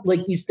have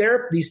like these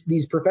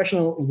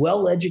professional,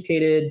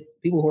 well-educated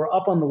people who are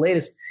up on the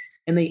latest,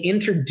 and they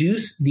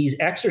introduce these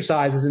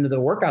exercises into their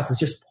workouts as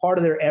just part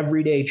of their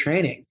everyday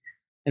training.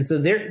 And so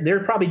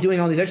they're probably doing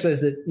all these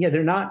exercises that,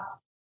 they're not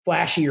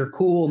flashy or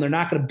cool, and they're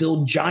not going to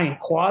build giant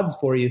quads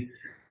for you,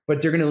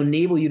 but they're going to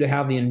enable you to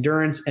have the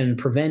endurance and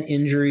prevent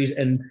injuries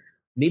and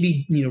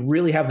maybe,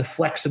 really have the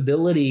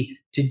flexibility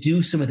to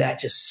do some of that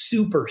just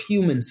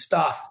superhuman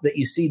stuff that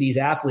you see these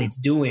athletes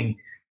doing.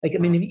 Like, I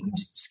mean,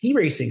 ski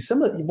racing,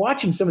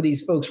 watching some of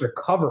these folks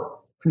recover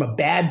from a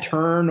bad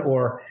turn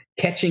or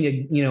catching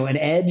an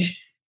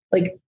edge,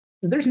 like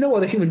there's no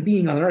other human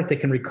being on earth that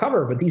can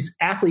recover, but these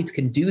athletes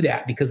can do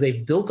that because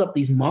they've built up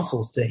these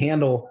muscles to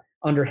handle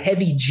under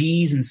heavy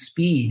G's and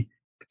speed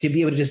to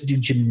be able to just do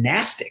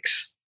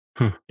gymnastics.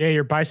 Yeah,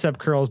 your bicep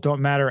curls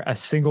don't matter a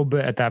single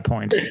bit at that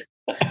point.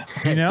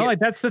 You know, like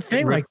that's the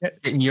thing. Like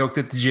getting yoked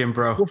at the gym,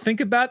 bro. Well,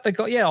 think about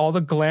all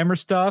the glamour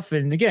stuff.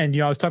 And again,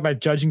 I was talking about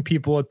judging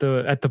people at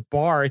the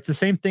bar. It's the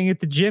same thing at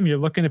the gym. You're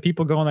looking at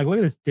people going like, look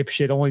at this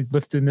dipshit only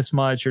lifting this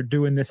much or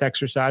doing this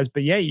exercise.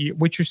 But yeah,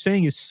 what you're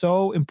saying is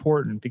so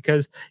important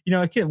because,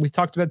 again, we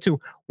talked about too,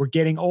 we're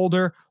getting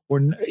older.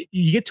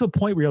 You get to a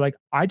point where you're like,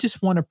 I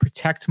just want to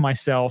protect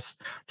myself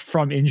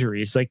from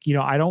injuries. Like,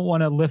 I don't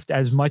want to lift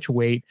as much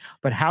weight,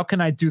 but how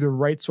can I do the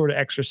right sort of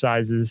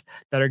exercises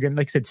that are going to,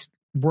 like I said,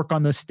 work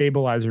on those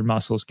stabilizer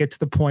muscles, get to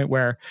the point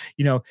where,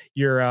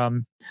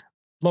 your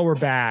lower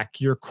back,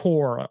 your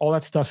core, all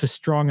that stuff is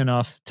strong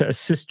enough to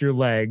assist your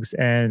legs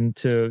and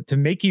to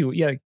make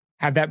you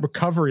have that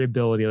recovery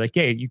ability. Like,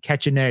 you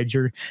catch an edge,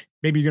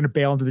 maybe you're going to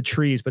bail into the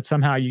trees, but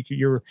somehow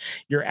your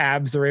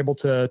abs are able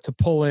to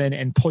pull in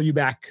and pull you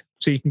back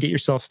so you can get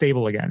yourself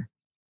stable again.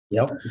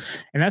 Yep.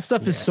 And that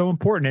stuff is so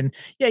important.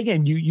 And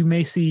again, you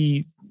may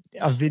see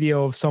a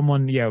video of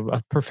someone,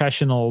 a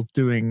professional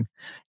doing,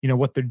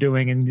 what they're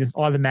doing. And just a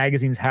lot of the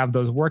magazines have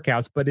those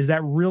workouts, but is it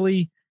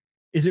really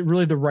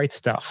the right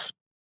stuff?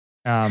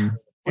 And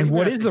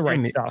what is the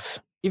right stuff?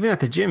 Even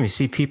at the gym, you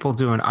see people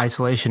doing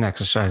isolation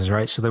exercises,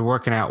 right? So they're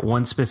working out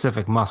one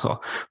specific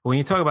muscle. But when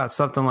you talk about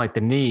something like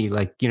the knee,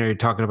 like, you're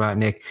talking about,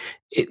 Nick,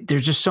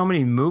 there's just so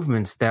many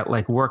movements that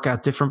like work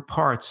out different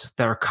parts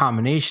that are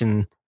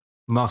combination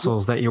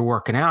muscles that you're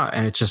working out.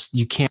 And it's just,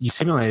 you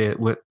simulate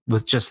it with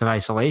just an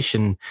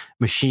isolation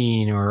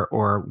machine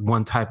or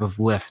one type of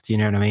lift. You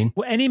know what I mean?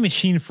 Well, any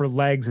machine for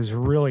legs is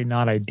really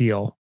not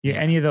ideal. Yeah,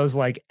 any of those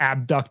like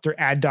abductor,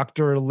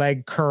 adductor,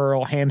 leg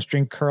curl,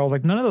 hamstring curl,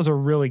 like none of those are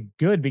really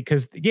good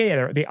because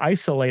they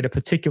isolate a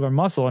particular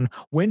muscle. And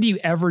when do you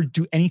ever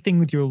do anything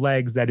with your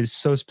legs that is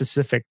so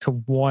specific to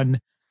one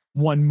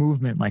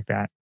movement like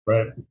that?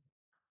 Right.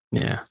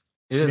 Yeah.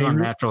 It is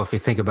unnatural if you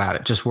think about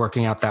it, just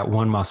working out that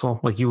one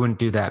muscle. Like you wouldn't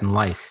do that in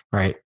life,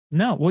 right?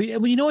 No. Well,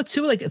 you know what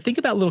too? Like think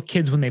about little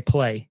kids when they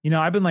play.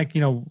 I've been like,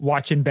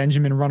 watching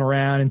Benjamin run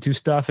around and do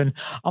stuff. And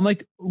I'm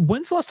like,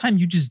 when's the last time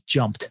you just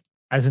jumped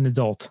as an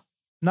adult?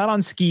 Not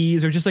on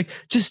skis or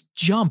just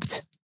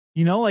jumped,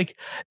 like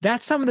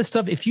that's some of the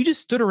stuff. If you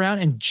just stood around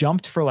and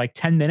jumped for like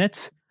 10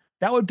 minutes,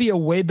 that would be a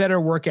way better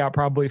workout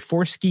probably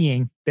for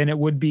skiing than it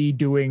would be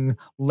doing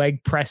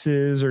leg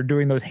presses or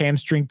doing those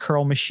hamstring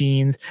curl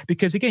machines.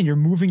 Because again, you're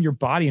moving your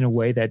body in a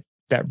way that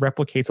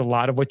replicates a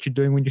lot of what you're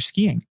doing when you're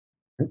skiing.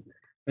 I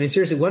mean,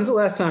 seriously, when's the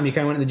last time you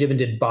kind of went to the gym and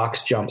did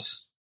box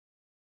jumps?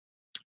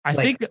 I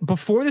think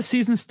before the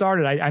season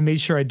started, I made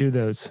sure I do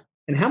those.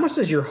 And how much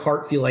does your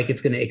heart feel like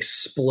it's going to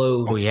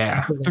explode? Oh,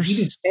 yeah. You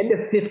do 10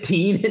 to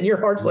 15 and your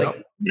heart's like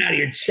out of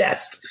your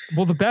chest.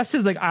 Well, the best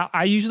is like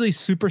I usually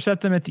superset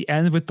them at the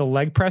end with the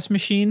leg press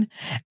machine.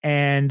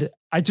 And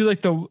I do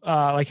like the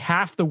like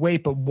half the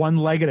weight, but one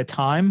leg at a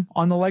time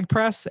on the leg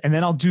press. And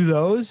then I'll do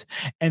those.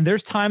 And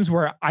there's times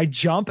where I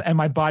jump and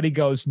my body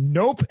goes,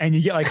 nope. And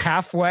you get like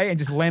halfway and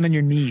just land on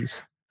your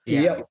knees.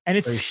 Yeah. Yep. And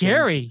it's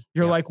scary.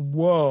 You're like,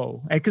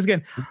 whoa. Because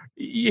again,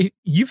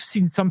 you've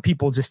seen some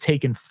people just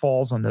taking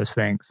falls on those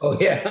things. Oh,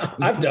 yeah.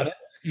 I've done it.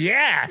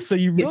 Yeah. So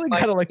you really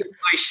got to like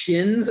my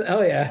shins.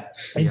 Oh, yeah.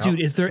 And dude,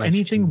 is there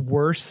anything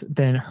worse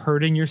than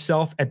hurting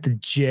yourself at the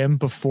gym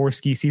before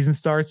ski season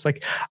starts?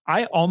 Like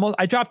I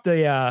dropped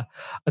a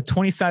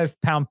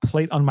 25-pound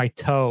plate on my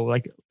toe.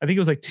 Like I think it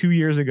was like 2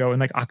 years ago in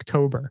like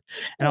October.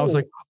 And I was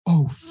like,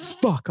 oh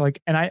fuck. Like,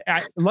 and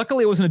I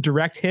luckily it wasn't a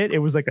direct hit. It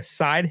was like a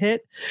side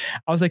hit.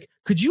 I was like,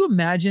 could you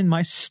imagine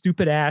my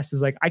stupid ass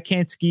is like, I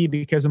can't ski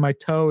because of my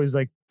toe is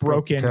like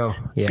broken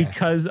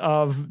because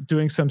of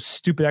doing some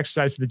stupid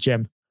exercise at the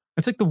gym.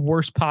 That's like the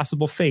worst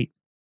possible fate.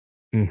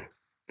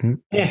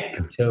 Yeah,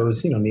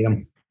 toes. You don't need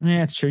them.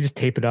 Yeah, it's true. Just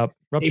tape it up.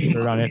 Rub the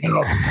dirt on it.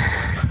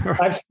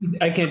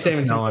 I can't tell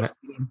you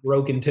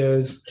broken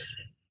toes.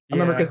 I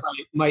remember because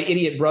my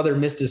idiot brother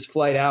missed his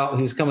flight out.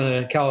 He was coming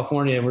to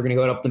California and we're going to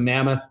go up to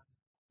Mammoth.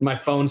 My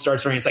phone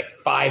starts ringing. It's like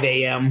 5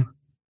 a.m.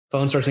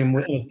 Phone starts ringing.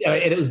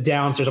 It was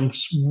downstairs. I'm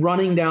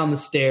running down the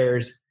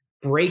stairs,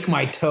 break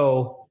my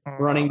toe,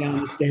 running down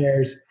the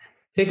stairs,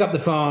 pick up the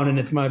phone, and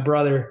it's my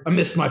brother. I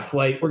missed my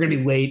flight. We're going to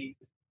be late.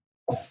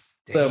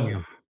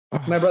 So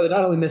my brother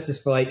not only missed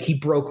his flight, he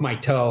broke my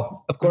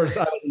toe. Of course,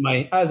 I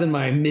was in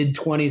my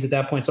mid-20s at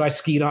that point, so I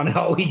skied on it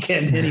all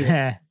weekend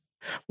anyway.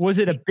 Was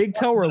it a big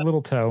toe or a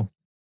little toe?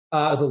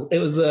 It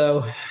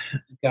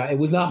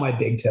was not my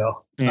big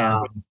toe.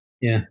 Yeah.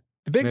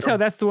 The big toe,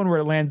 that's the one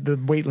where the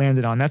weight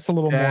landed on. That's a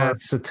little more a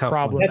tough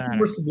problematic. That's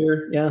more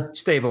severe. Yeah.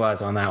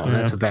 Stabilize on that one.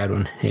 That's a bad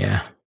one.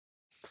 Yeah.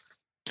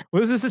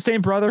 Was this the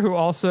same brother who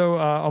also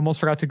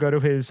almost forgot to go to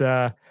his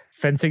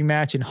fencing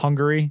match in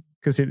Hungary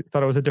because he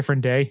thought it was a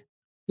different day?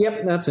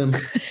 Yep, that's him.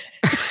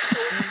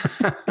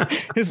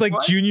 His like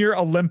junior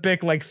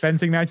Olympic like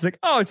fencing match. He's like,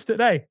 oh, it's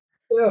today.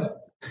 Yeah.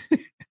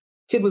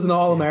 Kid was an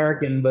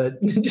All-American, but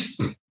he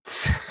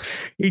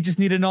just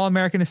needed an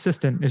All-American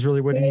assistant is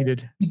really what he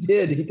needed. He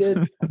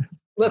did.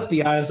 Let's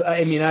be honest.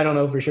 I mean, I don't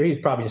know for sure. He's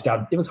probably just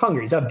out. It was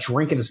hungry. He's out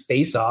drinking his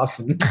face off.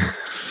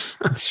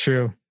 It's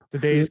true. The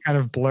days kind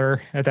of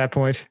blur at that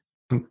point.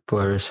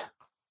 Blurs.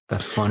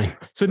 That's funny.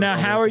 So now,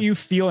 how are you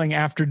feeling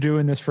after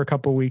doing this for a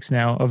couple of weeks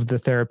now of the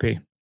therapy?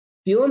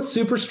 Feeling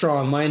super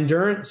strong. My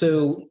endurance.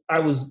 So I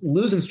was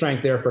losing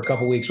strength there for a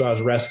couple of weeks while I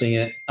was resting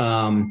it.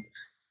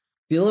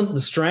 Feeling the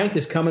strength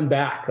is coming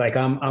back. Like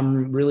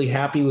I'm really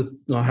happy with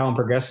how I'm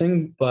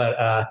progressing,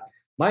 but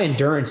my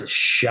endurance is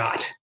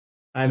shot.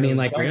 I mean,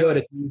 like I go to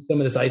do some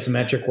of this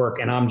isometric work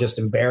and I'm just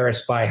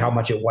embarrassed by how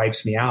much it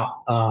wipes me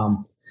out.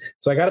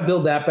 So I got to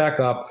build that back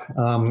up.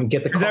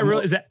 Get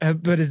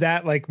the. Is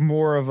that like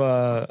more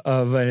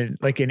of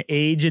an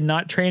age and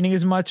not training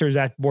as much, or is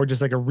that more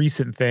just like a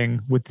recent thing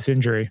with this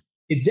injury?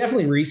 It's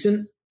definitely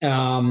recent.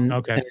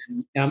 Okay.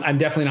 I'm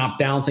definitely not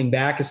bouncing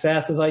back as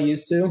fast as I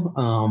used to.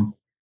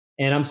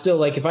 And I'm still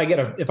like, if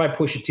I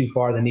push it too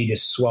far, the knee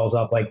just swells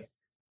up. Like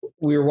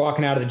we were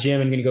walking out of the gym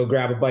and going to go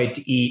grab a bite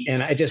to eat.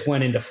 And I just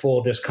went into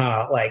full, just kind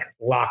of like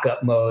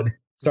lockup mode,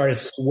 started to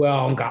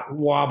swell and got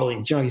wobbly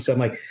and junky. So I'm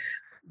like,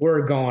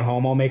 we're going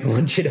home. I'll make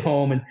lunch at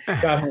home. And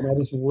got home. I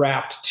just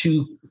wrapped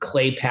 2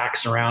 clay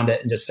packs around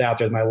it and just sat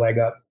there with my leg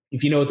up.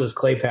 If you know what those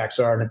clay packs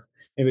are, and if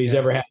anybody's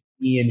ever had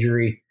a knee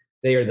injury,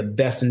 they are the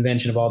best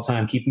invention of all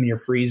time. Keep them in your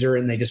freezer,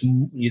 and they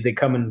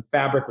come in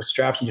fabric with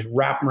straps, and you just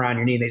wrap them around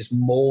your knee. And they just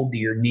mold to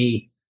your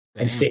knee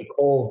and stay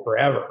cold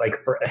forever,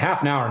 like for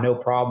half an hour, no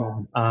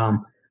problem.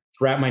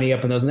 Wrap my knee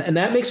up in those, and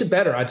that makes it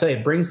better. I tell you,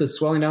 it brings the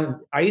swelling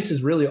down. Ice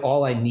is really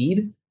all I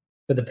need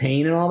for the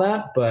pain and all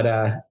that,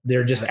 but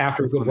they're just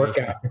after a good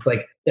workout. It's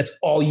like that's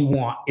all you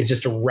want is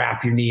just to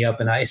wrap your knee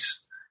up in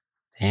ice.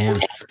 Damn.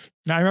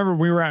 Now I remember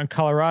we were out in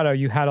Colorado.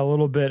 You had a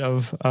little bit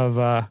of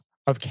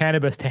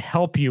cannabis to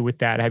help you with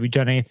that. Have you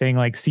done anything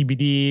like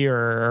CBD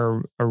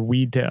or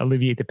weed to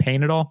alleviate the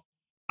pain at all?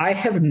 I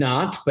have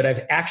not, but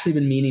I've actually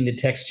been meaning to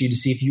text you to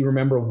see if you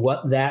remember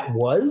what that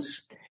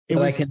was. It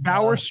was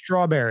sour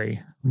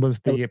strawberry was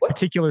the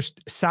particular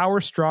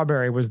sour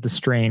strawberry was the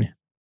strain.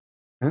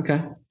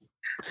 Okay.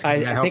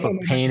 I think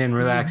with pain and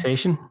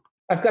relaxation.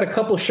 I've got a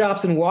couple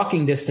shops in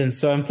walking distance,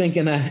 so I'm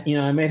thinking,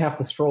 I may have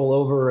to stroll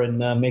over and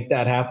make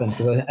that happen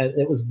because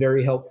it was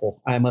very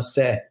helpful, I must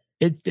say.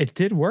 It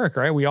did work,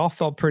 right? We all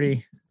felt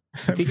pretty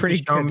good. Think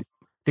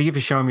if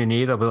you show them your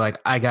knee, they'll be like,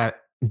 I got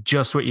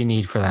just what you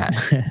need for that.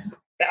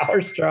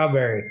 Sour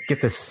strawberry. Get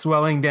the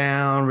swelling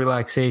down,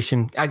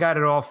 relaxation. I got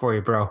it all for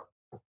you, bro.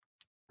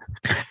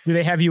 Do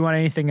they have you on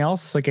anything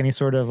else, like any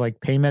sort of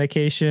like pain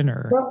medication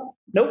or? Well,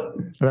 nope.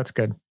 Oh, that's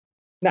good.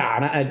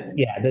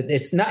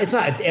 It's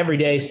not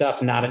everyday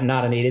stuff. Not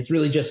a need. It's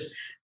really just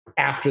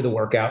after the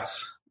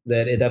workouts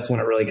that's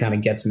when it really kind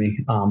of gets me.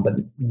 But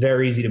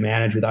very easy to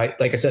manage with.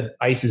 Like I said,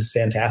 ice is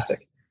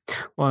fantastic.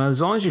 Well,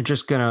 as long as you're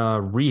just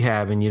gonna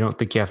rehab and you don't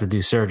think you have to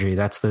do surgery,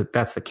 that's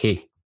the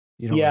key.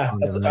 I'm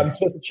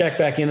supposed to check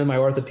back in with my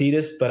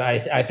orthopedist, but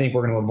I think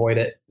we're going to avoid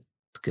it.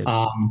 Good.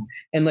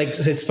 And like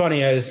it's funny.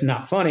 It's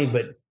not funny,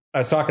 but I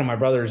was talking to my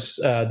brothers.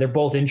 They're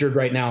both injured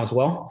right now as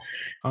well.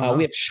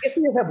 We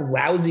have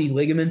lousy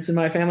ligaments in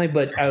my family,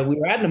 but we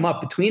were adding them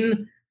up.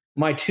 Between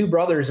my 2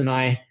 brothers and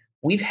I,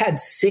 we've had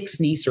 6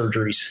 knee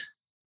surgeries.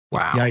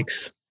 Wow!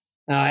 Yikes!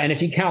 And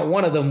if you count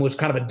one of them was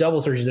kind of a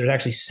double surgery, there's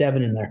actually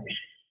 7 in there.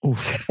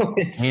 So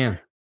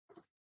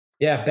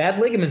bad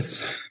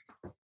ligaments.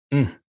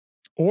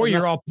 Or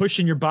you're all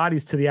pushing your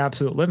bodies to the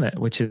absolute limit,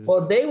 which is...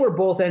 Well, they were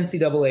both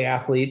NCAA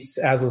athletes,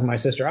 as was my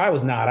sister. I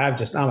was not.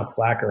 I'm a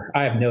slacker.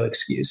 I have no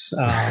excuse.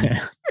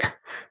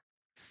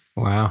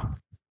 Wow.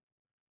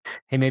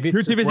 Hey, maybe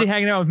you're too busy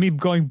hanging out with me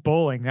going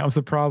bowling. That was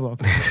the problem.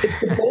 It's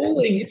the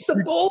bowling. It's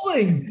the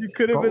bowling. You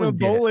could have been a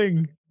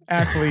bowling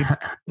athlete.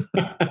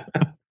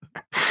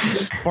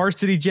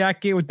 Varsity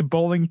jacket with the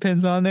bowling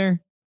pins on there.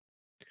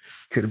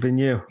 Could have been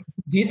you.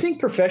 Do you think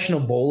professional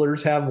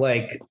bowlers have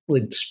like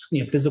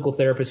physical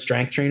therapists,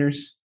 strength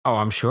trainers? Oh,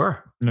 I'm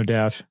sure. No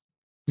doubt.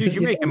 Dude,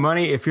 you're making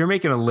money. If you're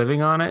making a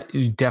living on it,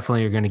 you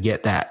definitely are going to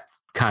get that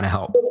kind of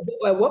help.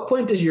 At what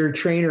point does your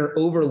trainer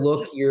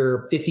overlook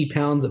your 50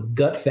 pounds of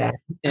gut fat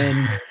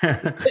and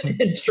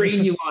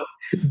train you on?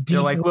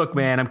 They're like, look,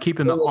 man, I'm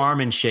keeping the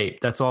arm in shape.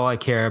 That's all I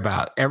care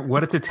about.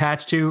 What it's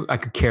attached to, I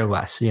could care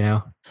less,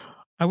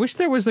 I wish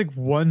there was like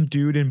one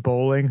dude in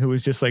bowling who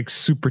was just like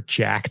super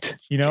jacked,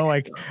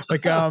 like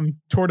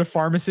Tour de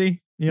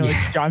Pharmacy, like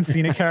John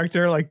Cena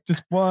character, like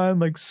just one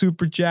like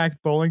super jacked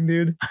bowling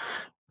dude.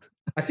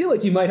 I feel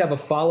like you might have a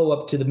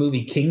follow-up to the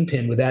movie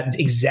Kingpin with that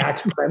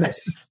exact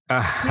premise.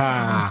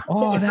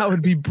 Oh, that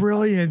would be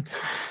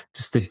brilliant.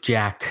 Just the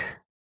jacked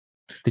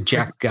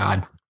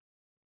god.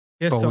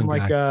 Yeah, some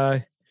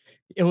like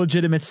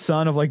illegitimate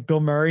son of like Bill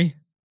Murray.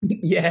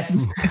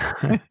 Yes.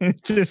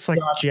 Just like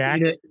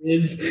Jack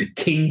is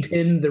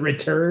Kingpin the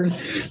Return.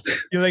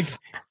 You like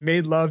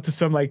made love to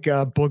some like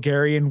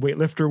Bulgarian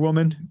weightlifter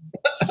woman.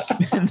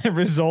 And the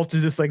result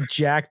is this like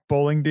Jack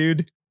bowling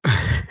dude.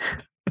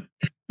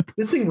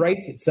 This thing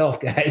writes itself,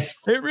 guys.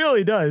 It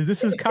really does.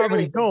 This is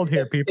comedy gold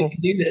here, people.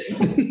 Do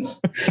this.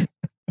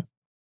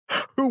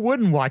 Who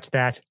wouldn't watch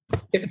that?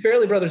 If the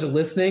Fairley Brothers are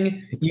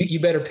listening,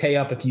 you better pay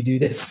up if you do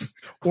this.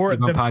 Or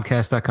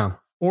podcast.com.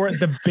 Or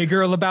the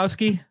bigger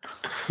Lebowski.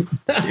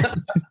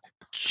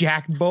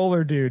 Jack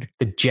Bowler dude.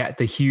 The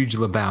huge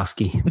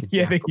Lebowski.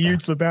 The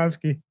huge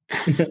Lebowski.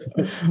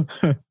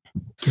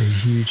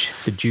 Huge.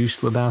 The Juice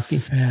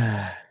Lebowski.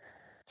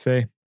 See,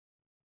 Yeah,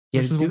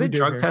 This is do what they we do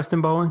drug here. test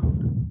in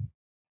bowling?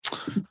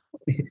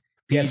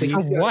 Yes, they For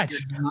used to- what?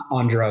 you're not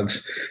on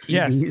drugs.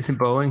 Yes. PEDs in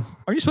bowling?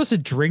 Are you supposed to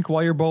drink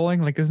while you're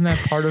bowling? Like, isn't that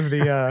part of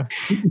the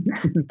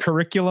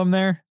curriculum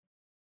there?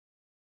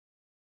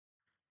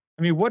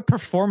 I mean, what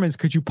performance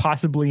could you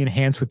possibly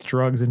enhance with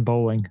drugs in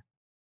bowling?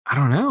 I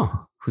don't know.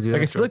 Who do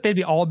Like, I that feel like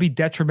they'd all be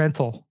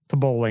detrimental to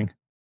bowling.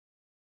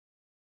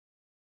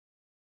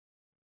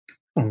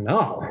 Oh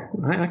no,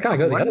 I kind of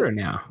go the other way.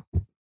 now.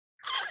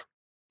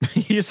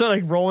 You just start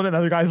like rolling in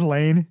another guy's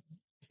lane.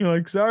 You're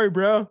like, sorry,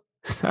 bro.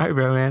 Sorry,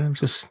 bro, man. I'm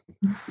just.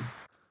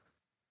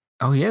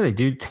 Oh yeah, they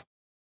do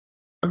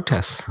drug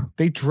tests.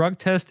 They drug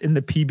test in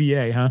the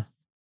PBA, huh?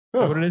 Is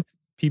that what it is?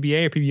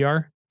 PBA or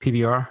PBR?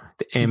 PBR,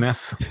 the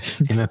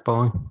AMF, AMF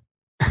bowling.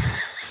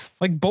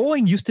 Like,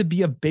 bowling used to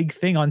be a big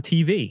thing on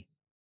TV.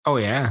 Oh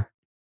yeah.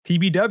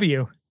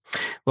 PBW.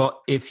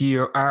 Well, if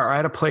you are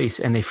at a place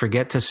and they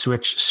forget to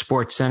switch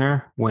Sports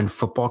Center when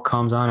football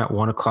comes on at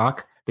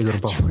 1:00, they go to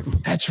bowling.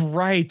 That's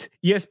right.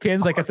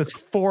 ESPN's like at this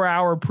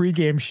 4-hour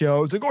pregame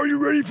show. It's like, are you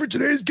ready for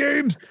today's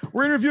games?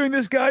 We're interviewing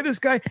this guy, this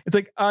guy. It's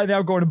like,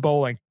 now going to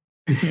bowling.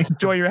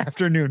 Enjoy your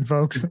afternoon,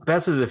 folks.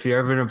 Best is if you're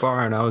ever in a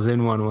bar, and I was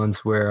in one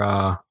once where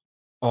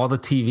all the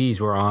TVs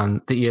were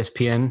on the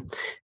ESPN,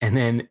 and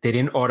then they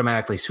didn't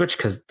automatically switch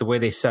because the way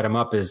they set them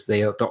up is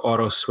the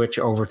auto switch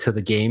over to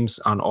the games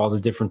on all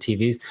the different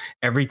TVs.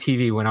 Every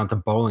TV went on to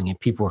bowling, and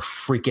people were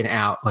freaking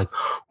out, like,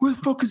 "Where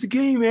the fuck is the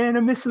game, man?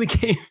 I'm missing the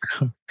game."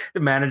 The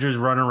managers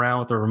running around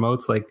with the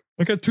remotes, like,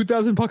 I got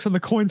 $2,000 on the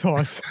coin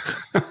toss.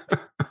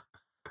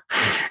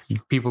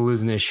 people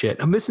losing their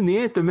shit. I'm missing the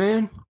anthem,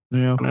 man.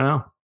 Yeah. I don't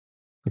know.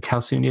 Like, how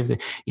soon do you have to?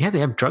 Yeah, they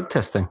have drug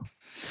testing.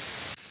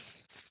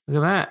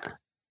 Look at that.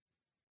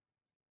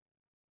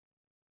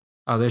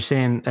 Oh, they're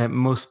saying that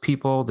most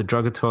people, the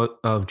drug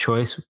of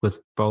choice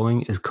with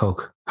bowling is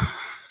Coke.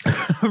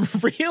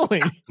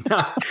 Really?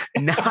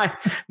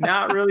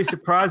 not really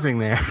surprising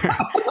there.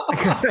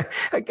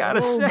 I gotta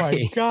Oh say,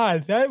 my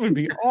God, that would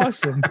be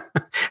awesome.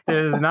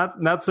 there's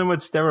not so much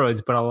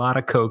steroids, but a lot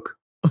of Coke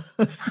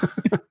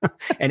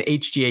and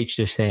HGH.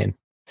 They're saying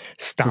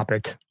Stop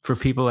it. for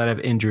people that have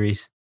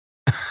injuries.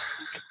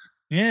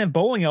 Yeah,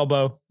 bowling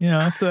elbow.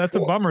 Yeah, that's a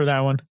bummer, that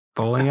one.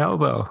 Bowling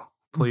elbow.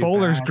 Pull your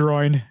Bowler's back.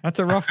 groin. That's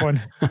a rough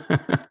one.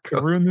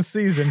 Could ruin the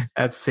season.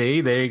 That's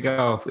see, there you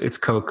go. It's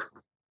Coke.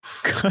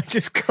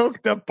 Just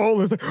coked up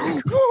bowlers. Like,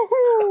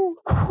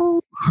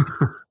 woohoo!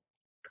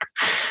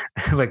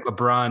 Like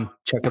LeBron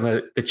chucking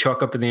the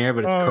chalk up in the air,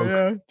 but it's Oh Coke.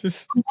 yeah,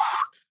 just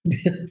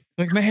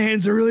like, my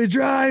hands are really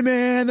dry,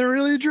 man. They're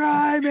really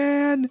dry,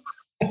 man.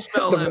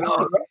 Smell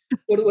that.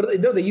 What do they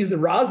do? They use the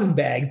rosin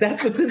bags.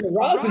 That's what's in the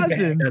rosin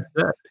bag. That's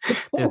it.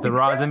 There's the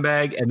rosin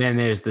bag, and then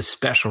there's the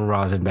special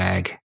rosin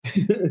bag.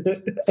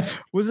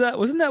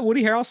 Wasn't that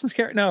Woody Harrelson's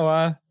character?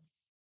 No,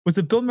 was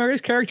it Bill Murray's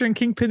character in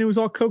Kingpin who was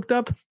all coked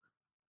up?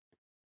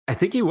 I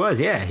think he was.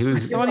 Yeah, he I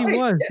was. thought he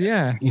was.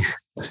 Yeah, It's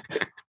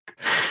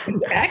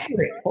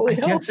accurate. Holy I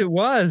hell. guess it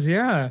was.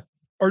 Yeah.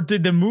 Or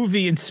did the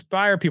movie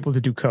inspire people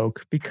to do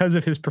coke because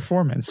of his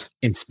performance?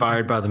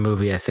 Inspired by the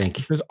movie, I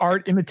think. Does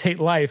art imitate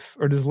life,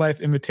 or does life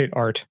imitate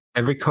art?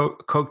 Every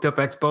coked up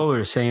ex bowler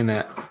is saying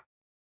that.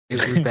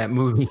 It was that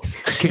movie,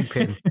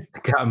 Kingpin,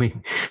 that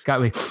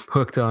got me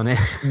hooked on it.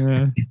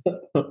 Yeah.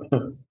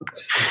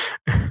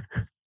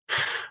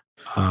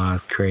 Oh,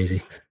 it's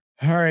crazy.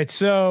 All right,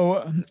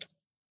 so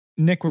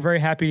Nick, we're very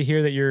happy to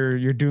hear that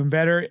you're doing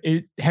better.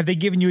 Have they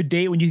given you a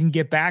date when you can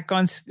get back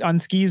on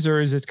skis,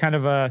 or is it kind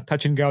of a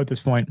touch and go at this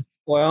point?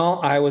 Well,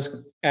 I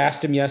was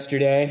asked him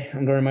yesterday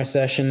during my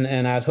session,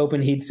 and I was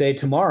hoping he'd say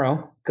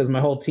tomorrow because my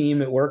whole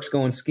team at work's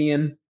going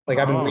skiing. Like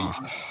I've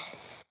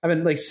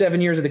been like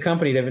 7 years of the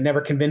company. They've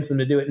never convinced them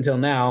to do it until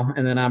now,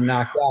 and then I'm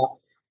knocked out.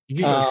 You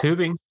can go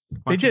tubing.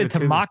 They did it to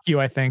mock you,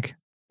 I think.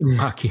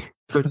 Mock you.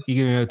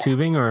 You gonna go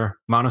tubing or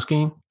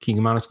monoskiing? Can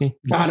you monoski?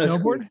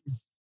 Snowboard?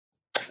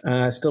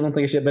 I still don't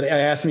think I should, but I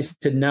asked him. He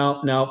said,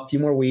 no, a few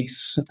more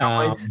weeks.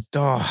 A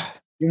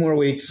few more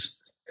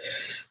weeks.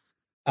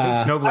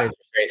 Snowblade.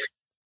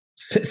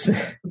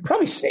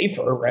 Probably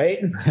safer, right?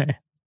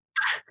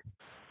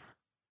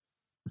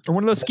 Or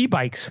one of those ski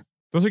bikes.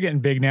 Those are getting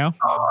big now.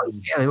 Oh,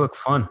 yeah, they look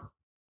fun.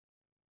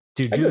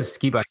 Dude, do the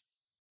ski bike.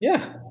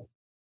 Yeah.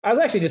 I was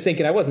actually just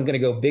thinking I wasn't going to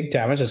go big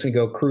time. I was just going to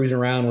go cruise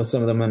around with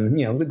some of them and,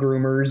 the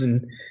groomers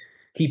and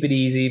keep it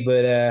easy.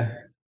 But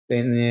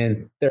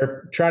and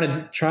they're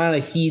trying to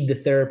heed the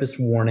therapist's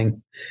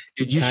warning.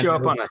 Dude, you show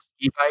up on a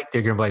ski bike,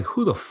 they're going to be like,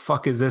 who the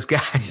fuck is this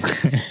guy?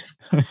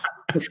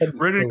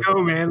 Ready to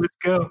go, man. Let's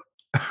go.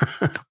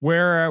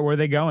 Where are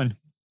they going?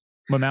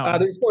 Well, now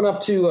they're just going up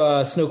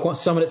to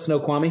Summit at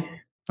Snoqualmie.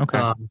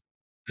 Okay.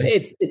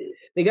 It's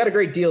they got a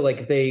great deal. Like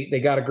if they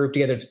got a group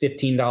together, it's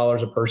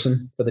 $15 a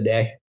person for the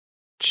day.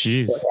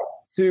 Jeez. So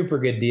super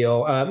good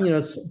deal.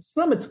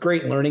 Summit's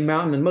great learning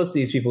mountain, and most of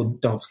these people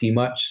don't ski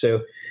much.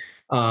 So,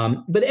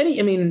 but you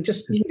can go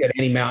to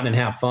any mountain and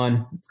have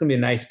fun. It's going to be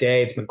a nice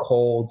day. It's been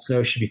cold.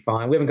 Snow should be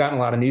fine. We haven't gotten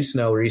a lot of new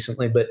snow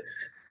recently, but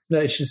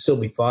it should still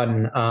be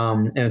fun.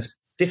 And it's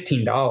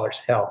 $15.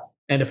 Hell,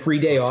 and a free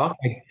day off.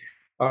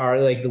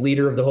 Like the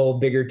leader of the whole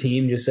bigger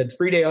team just said, it's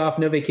free day off,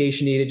 no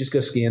vacation needed, just go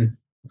skiing.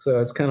 So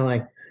it's kind of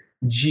like,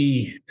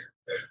 gee.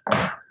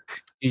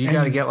 You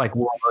got to get like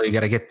you got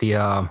to get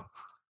the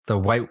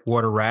white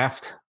water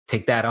raft.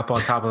 Take that up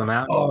on top of the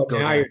mountain. Oh,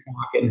 now you're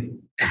talking.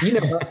 You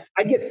know,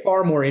 I get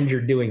far more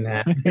injured doing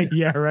that.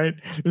 Yeah, right.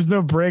 There's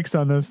no brakes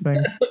on those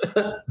things.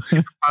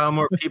 Pile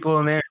more people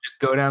in there. Just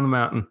go down the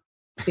mountain.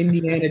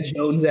 Indiana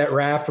Jones that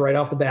raft right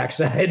off the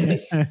backside.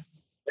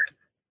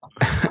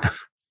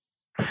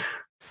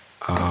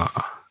 All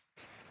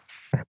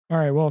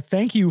right. Well,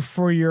 thank you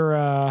for your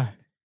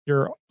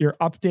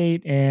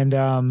update,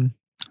 and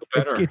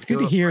it's good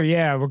to hear.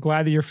 Yeah, we're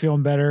glad that you're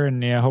feeling better,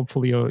 and yeah,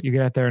 hopefully you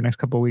get out there the next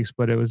couple of weeks.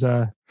 But it was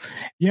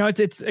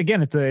it's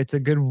a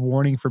good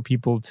warning for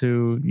people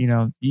to, you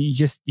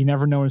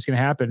never know what's going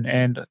to happen,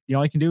 and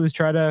all you can do is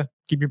try to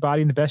keep your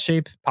body in the best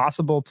shape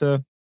possible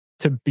to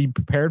be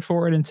prepared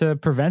for it and to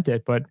prevent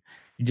it. But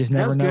you just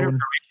never know.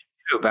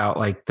 About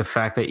like the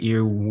fact that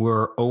you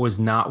were always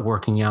not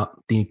working out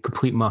the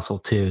complete muscle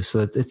too, so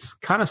it's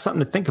kind of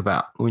something to think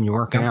about when you're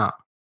working out.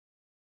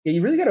 Yeah,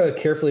 you really got to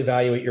carefully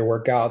evaluate your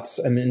workouts.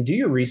 I mean, do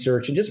your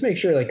research and just make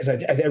sure, like,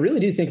 because I really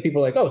do think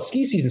people are like, oh,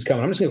 ski season's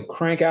coming, I'm just going to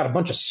crank out a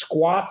bunch of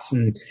squats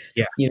and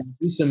do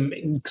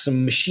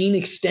some machine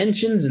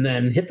extensions and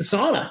then hit the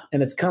sauna.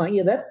 And it's kind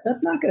of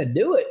that's not going to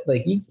do it.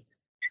 Like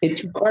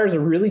it requires a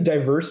really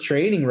diverse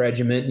training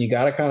regimen, and you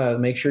got to kind of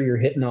make sure you're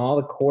hitting all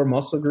the core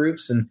muscle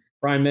groups. And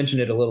Brian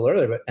mentioned it a little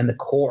earlier, and the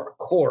core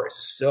is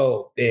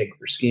so big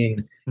for skiing.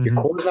 Mm-hmm. Your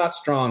core's not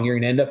strong. You're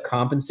going to end up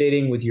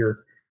compensating with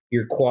your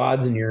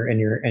quads and your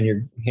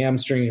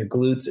hamstring, your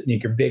glutes, and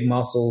your big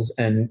muscles,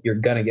 and you're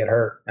going to get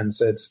hurt. And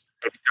so it's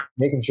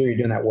making sure you're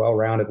doing that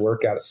well-rounded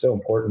workout is so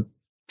important.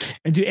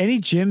 And do any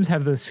gyms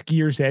have the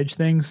skier's edge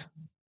things?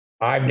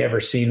 I've never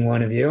seen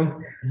one of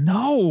you.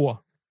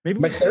 No. Maybe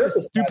my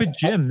therapist stupid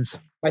gyms.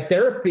 My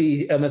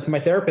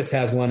therapist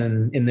has one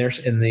in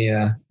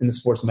the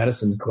sports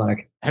medicine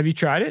clinic. Have you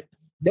tried it?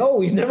 No,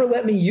 he's never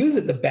let me use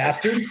it, the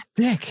bastard.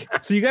 Dick.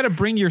 So you got to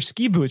bring your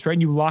ski boots, right?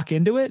 And you lock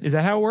into it. Is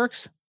that how it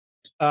works?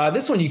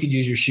 This one you could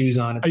use your shoes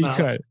on. It's you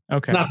could.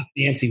 Okay. Not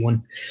the fancy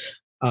one.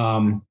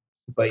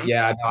 But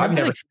yeah, no, I've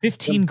never like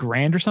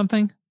 $15,000 or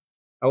something.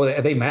 Oh,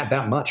 are they mad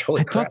that much?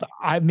 Holy crap!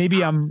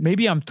 Maybe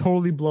I'm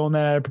totally blowing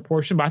that out of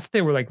proportion, but I thought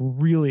they were like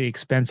really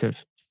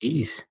expensive.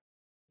 Jeez.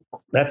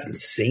 That's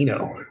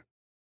insane-o.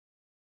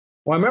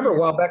 Well, I remember a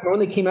while back when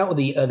they came out with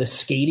the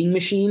skating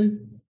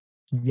machine.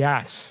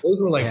 Yes.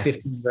 Those were like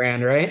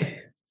 $15,000, right?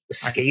 The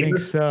skater? I think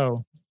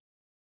so.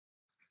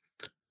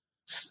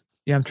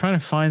 Yeah, I'm trying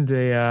to find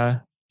go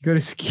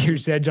to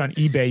Skier's Edge on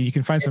eBay. You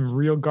can find some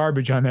real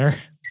garbage on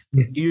there.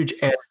 Huge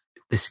Edge,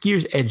 the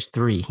Skier's Edge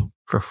 3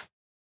 for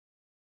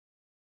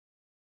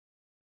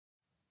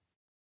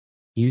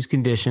used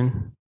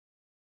condition.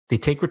 They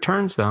take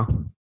returns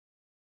though.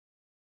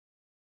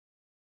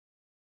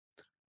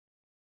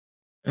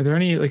 Are there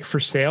any like for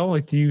sale?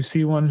 Like, do you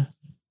see one?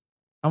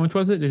 How much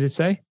was it? Did it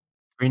say?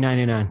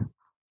 $399,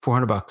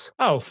 $400.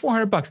 Oh,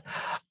 $400.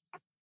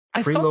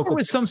 I thought there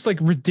was some like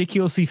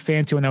ridiculously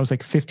fancy one that was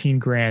like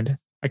 $15,000.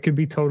 I could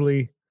be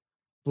totally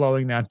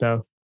blowing that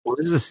though. Well,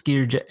 this is a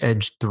Skier's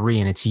Edge 3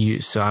 and it's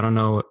used, so I don't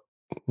know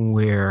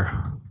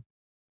where.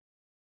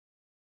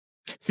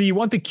 So you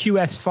want the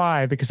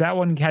QS5 because that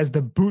one has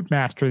the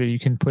Bootmaster that you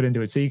can put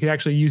into it, so you can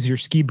actually use your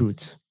ski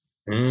boots.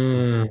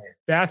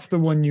 That's the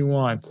one you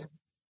want.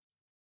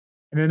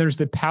 And then there's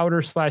the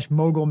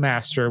Powder/Mogul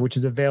Master, which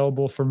is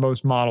available for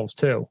most models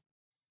too.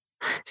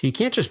 So you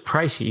can't just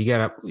price it.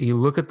 You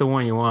look at the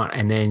one you want,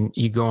 and then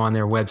you go on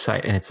their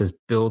website, and it says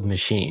build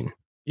machine.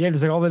 Yeah,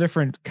 there's like all the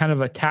different kind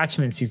of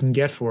attachments you can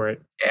get for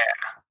it. Yeah.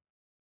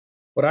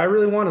 What I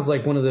really want is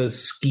like one of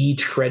those ski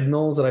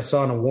treadmills that I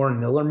saw in a Warren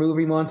Miller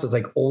movie once. It's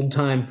like old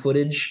time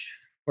footage,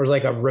 or it's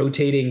like a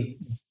rotating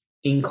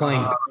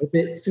incline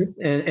carpet,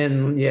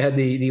 and you had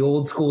the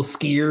old school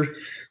skier.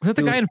 Was that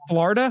the guy in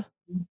Florida,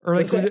 or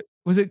like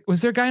was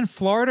there a guy in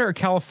Florida or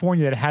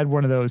California that had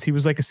one of those? He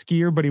was like a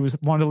skier, but he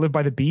wanted to live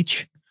by the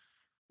beach.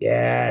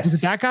 Yes. Was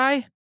it that guy?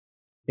 I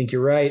think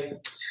you're right.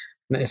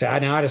 I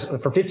said, I just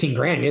for $15,000,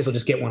 you may as well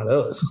just get one of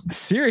those.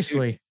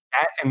 Seriously.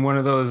 That and one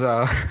of those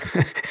one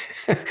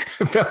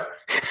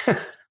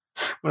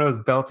of those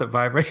belts that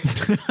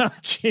vibrates. I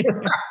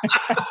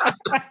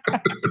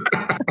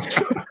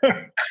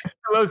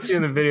love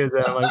seeing the videos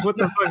that I'm like, what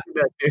the fuck did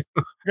that do?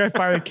 Guy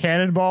fired a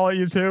cannonball at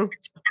you too.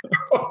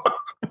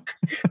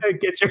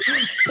 Get your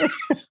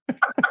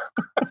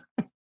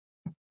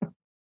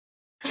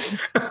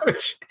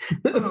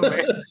oh,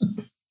 man.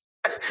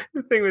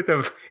 The thing with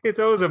it's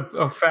always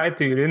a fat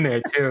dude in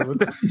there too.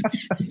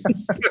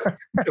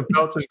 The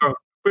belt just going.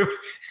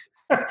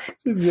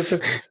 Zip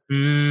it.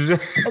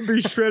 I'll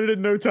be shredded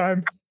in no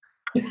time.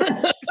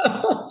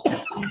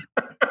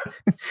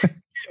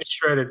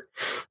 Shredded.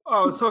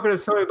 Oh, I was talking to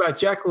somebody about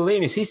Jack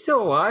LaLanne. Is he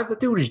still alive? That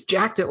dude was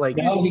jacked at like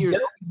 2 years.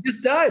 He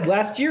just died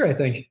last year, I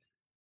think.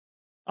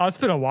 Oh, it's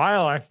been a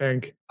while, I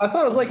think. I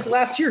thought it was like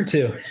last year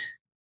too.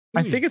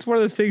 I think it's one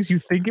of those things you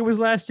think it was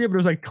last year, but it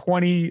was like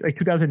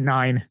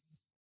 2009.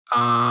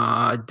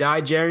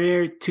 Died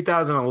January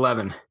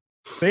 2011.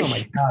 Oh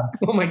my god!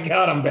 Oh my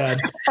god! I'm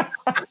bad.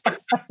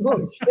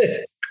 Holy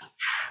shit!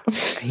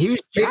 He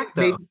was jacked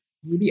though.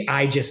 Maybe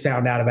I just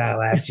found out about it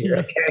last year.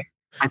 Okay.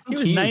 I He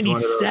think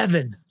was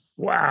 97.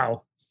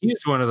 Wow. He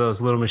used one of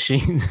those little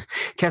machines.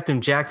 Kept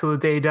him jacked till the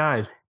day he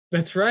died.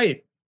 That's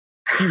right.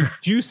 He was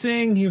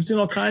juicing. He was doing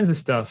all kinds of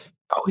stuff.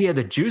 Oh, he had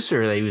the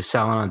juicer that he was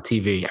selling on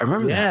TV. I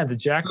remember that. Yeah, the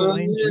Jack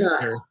LaLanne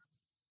juicer.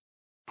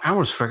 I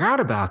almost forgot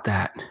about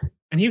that.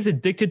 And he was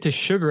addicted to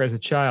sugar as a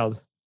child.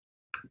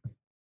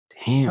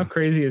 Damn. How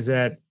crazy is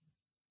that?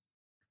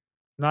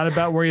 Not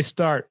about where you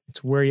start.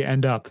 It's where you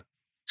end up.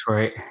 That's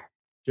right.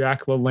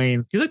 Jack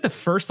LaLanne. He's like the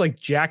first like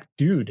jacked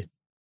dude.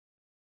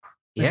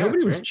 Like, Yeah.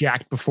 nobody was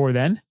jacked before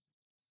then.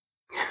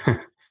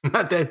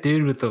 Not that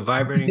dude with the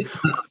vibrating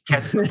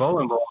catching the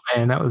bowling ball,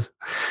 man. That was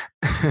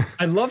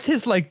I loved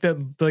his like the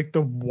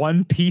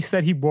one piece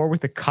that he wore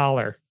with the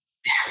collar.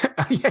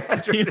 yeah,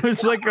 that's right. It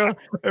was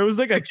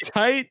like a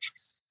tight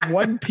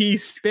one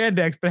piece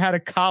spandex, but had a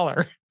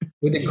collar.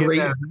 With a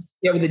great,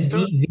 with a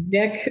deep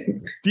V-neck.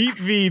 Deep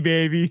V,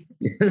 baby.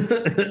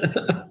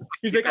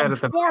 He's like, I'm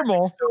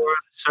formal.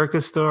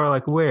 Circus store,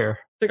 like where?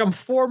 It's like I'm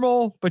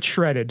formal but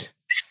shredded.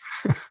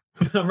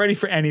 I'm ready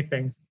for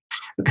anything.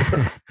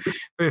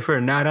 Ready for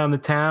a night on the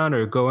town,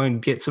 or go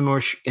and get some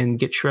more and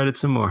get shredded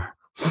some more.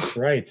 That's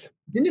right.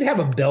 Didn't it have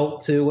a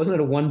belt too? Wasn't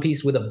it a one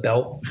piece with a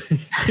belt?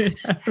 Did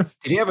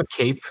he have a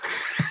cape?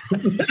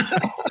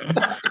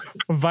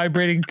 A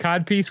vibrating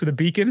codpiece with a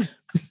beacon.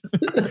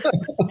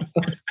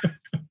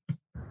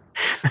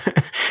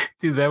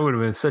 Dude, that would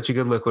have been such a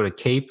good look with a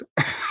cape.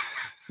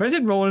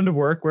 Imagine rolling into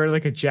work wearing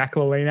like a Jack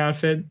LaLanne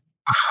outfit.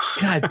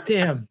 God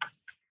damn.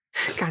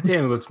 God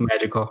damn, it looks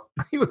magical.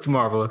 He looks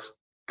marvelous.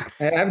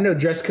 I have no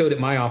dress code at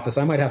my office.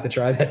 I might have to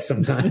try that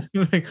sometime.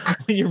 Like,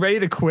 when you're ready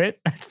to quit,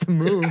 that's the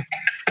move.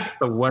 Just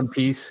the one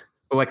piece,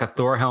 with like a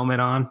Thor helmet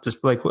on.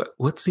 Just like,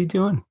 what's he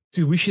doing?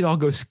 Dude, we should all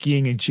go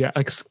skiing and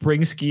like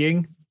spring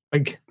skiing,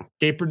 like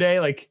Gaper Day,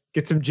 like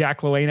get some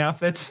Jack LaLanne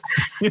outfits.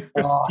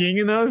 Skiing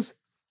in those.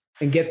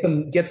 And get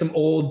some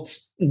old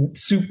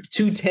Soup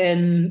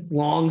 210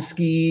 long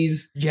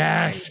skis.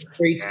 Yes.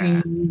 Great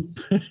skis.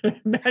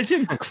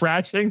 Imagine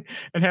crashing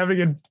and having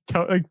it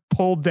like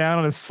pulled down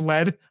on a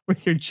sled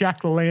with your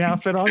Jack LaLanne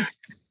outfit on.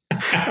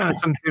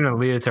 Some dude in a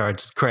leotard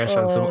just crashed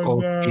on some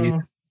old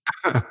skis.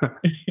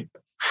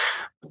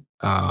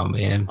 Oh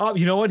man. Oh,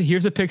 you know what?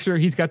 Here's a picture.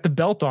 He's got the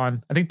belt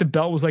on. I think the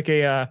belt was like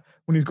a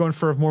when he's going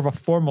for more of a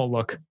formal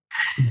look.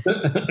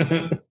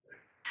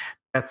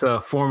 That's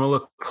a formal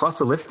look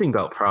plus a lifting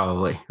belt,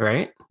 probably,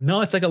 right?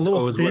 No, it's like a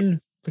little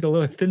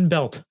thin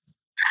belt.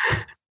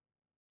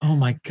 Oh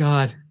my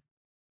god.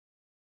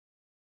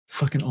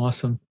 Fucking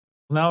awesome.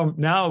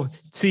 Now,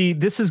 see,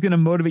 this is going to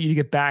motivate you to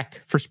get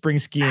back for spring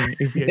skiing.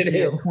 Is the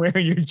idea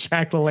wearing your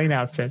Jack LaLanne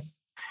outfit?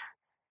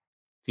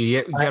 Do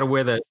you got to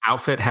wear the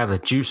outfit, have the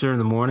juicer in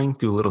the morning,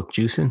 do a little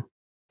juicing?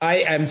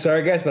 I'm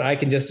sorry, guys, but I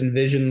can just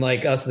envision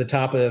like us at the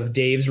top of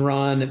Dave's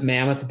Run at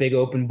Mammoth, big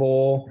open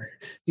bowl,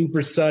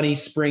 super sunny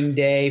spring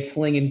day,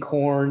 flinging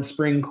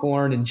spring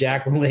corn, and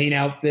Jack LaLanne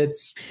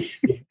outfits,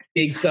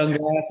 big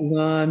sunglasses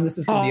on. This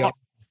is going to be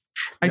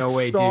awesome. No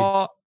way,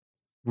 dude.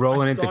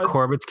 Rolling into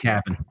Corbett's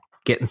cabin,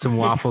 getting some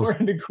waffles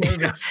in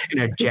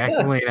our Jack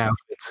LaLanne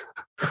outfits.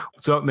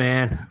 What's up,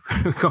 man?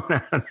 What's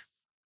going on?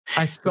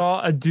 I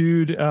saw a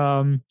dude, you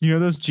know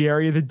those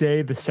Jerry of the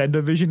Day, the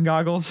Sendovision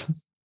goggles?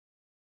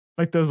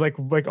 Like those like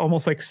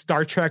almost like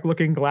Star Trek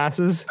looking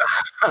glasses.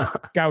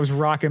 Guy was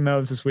rocking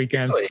those this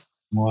weekend. Really?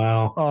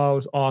 Wow. Oh, it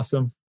was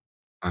awesome.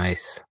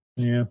 Nice.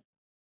 Yeah.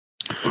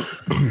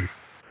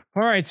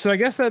 All right. So I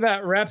guess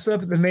that wraps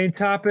up the main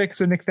topic.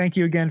 So Nick, thank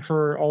you again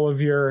for all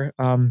of your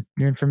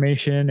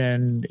information,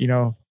 and, you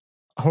know,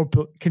 hope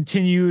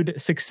continued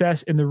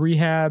success in the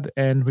rehab,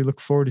 and we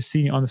look forward to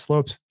seeing you on the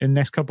slopes in the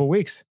next couple of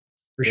weeks.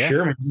 For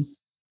sure, man.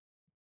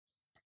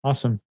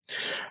 Awesome. Do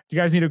you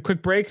guys need a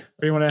quick break,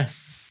 or you want to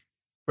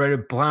ready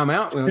to blow them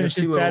out? Finish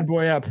this bad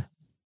boy up.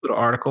 Little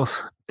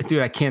articles.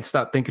 Dude, I can't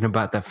stop thinking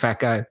about that fat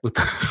guy with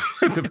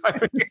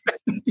the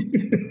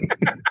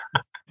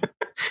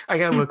I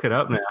gotta look it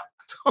up now.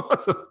 It's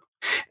awesome.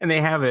 And they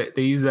have it.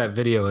 They use that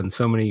video in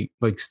so many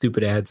like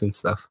stupid ads and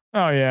stuff.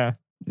 Oh yeah.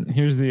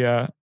 Here's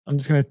the I'm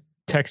just gonna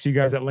text you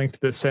guys that link to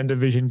the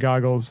Sendovision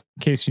goggles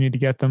in case you need to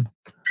get them.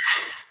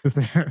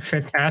 They're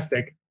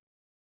fantastic.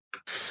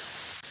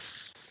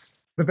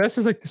 The best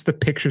is like just the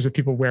pictures of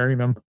people wearing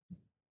them.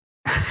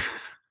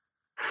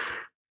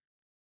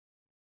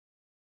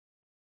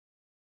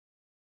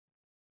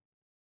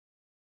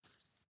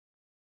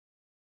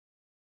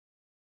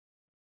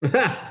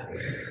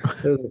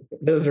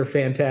 those are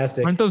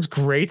fantastic. Aren't those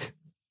great?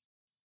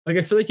 Like,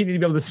 I feel like you need to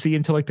be able to see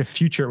into like the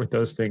future with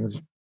those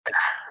things.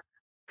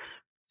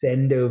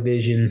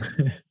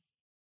 Sendovision.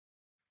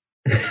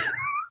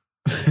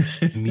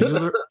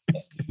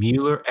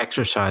 Mueller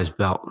exercise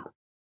belt.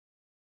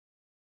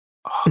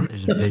 Oh,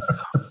 there's a video.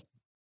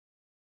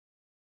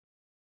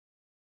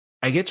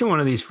 I get you one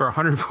of these for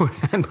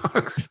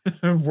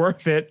 $149.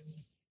 Worth it.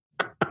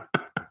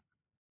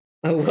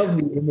 I love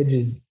the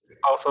images.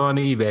 Also on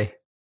eBay.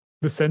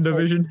 The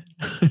Sendovision.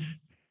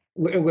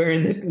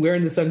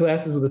 Wearing the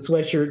sunglasses with a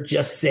sweatshirt.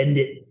 Just send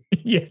it.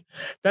 Yeah,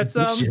 that's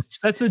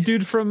the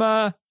dude from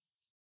what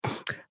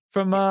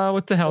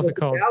the hell's it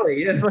called?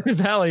 Valley, yeah. Rutgers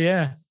Valley,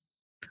 yeah.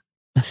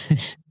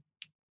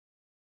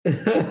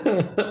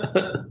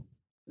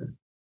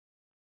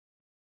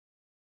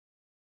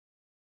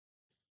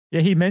 Yeah,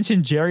 he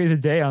mentioned Jerry the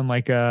Day on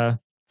like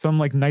some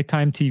like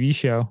nighttime TV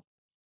show,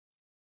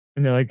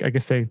 and they're like, I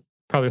guess they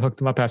probably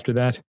hooked him up after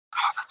that.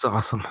 Oh, that's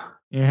awesome.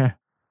 Yeah,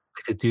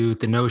 Like the dude with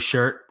the no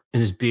shirt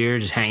and his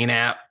beard just hanging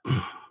out.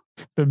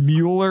 the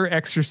Mueller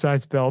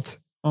exercise belt.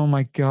 Oh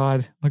my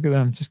God, look at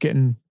them just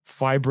getting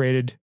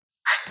vibrated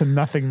to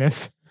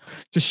nothingness,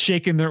 just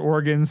shaking their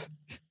organs.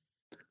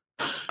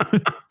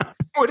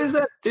 What does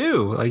that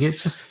do? Like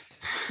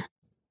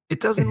it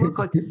doesn't look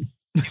like.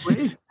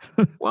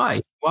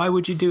 Why? Why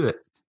would you do it?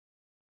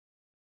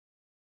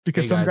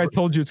 Because some guy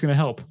told you it's going to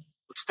help.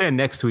 Let's stand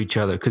next to each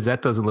other because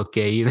that doesn't look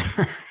gay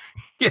either.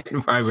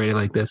 Getting vibrated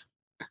like this.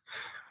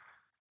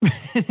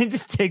 They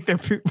just take their.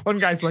 One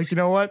guy's like, you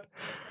know what?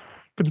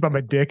 Put this on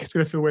my dick. It's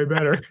going to feel way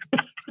better.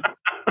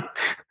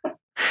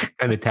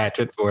 An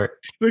attachment for it.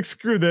 Like,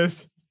 screw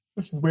this.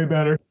 This is way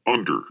better.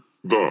 Under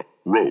the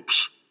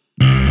ropes.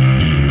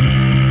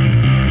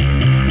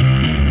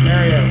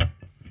 Mario,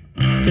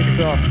 take us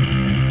off.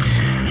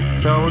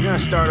 So we're going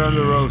to start on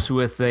the ropes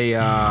with a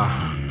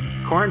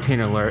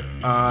quarantine alert.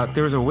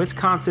 There was a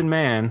Wisconsin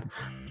man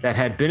that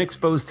had been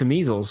exposed to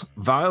measles,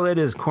 violated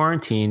his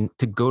quarantine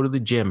to go to the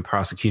gym,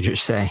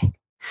 prosecutors say.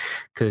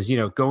 Because,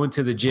 going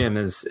to the gym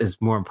is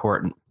more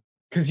important.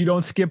 Because you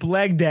don't skip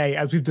leg day,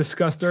 as we've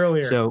discussed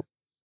earlier. So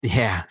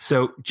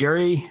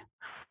Jerry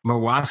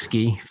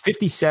Marwoski,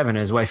 57,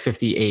 his wife,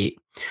 58,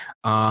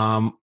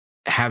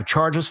 have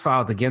charges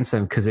filed against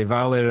them because they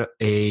violated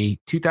a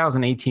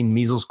 2018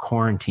 measles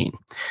quarantine.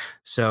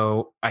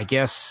 So I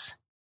guess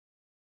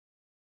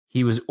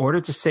he was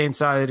ordered to stay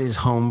inside his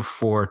home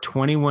for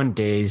 21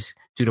 days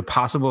due to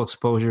possible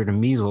exposure to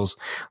measles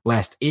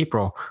last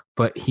April,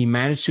 but he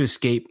managed to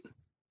escape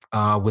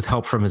with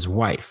help from his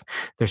wife.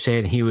 They're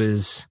saying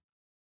he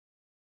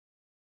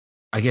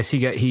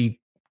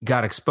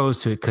got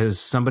exposed to it because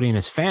somebody in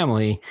his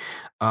family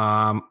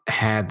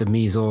had the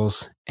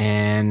measles,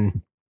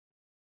 and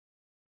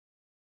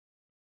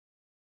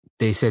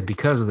they said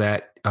because of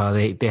that,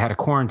 they had to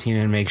quarantine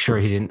and make sure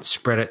he didn't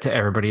spread it to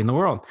everybody in the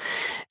world.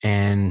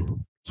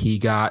 And he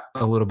got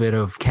a little bit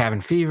of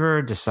cabin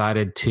fever,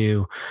 decided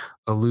to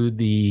elude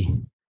the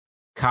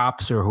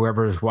cops or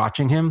whoever is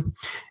watching him,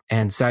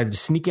 and decided to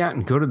sneak out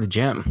and go to the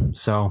gym.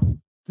 So, do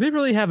they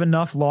really have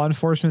enough law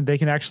enforcement they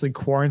can actually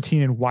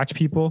quarantine and watch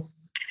people?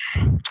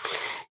 I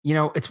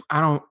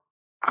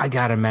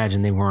gotta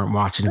imagine they weren't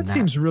watching him. That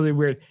seems really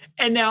weird.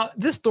 And now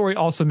this story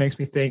also makes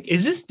me think: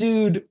 is this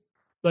dude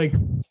like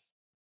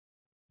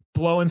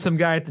blowing some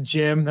guy at the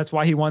gym? That's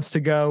why he wants to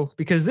go.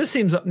 Because this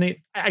seems.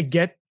 I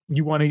get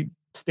you want to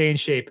stay in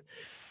shape.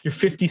 You're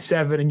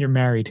 57 and you're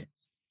married.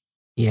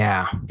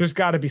 Yeah, there's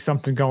got to be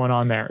something going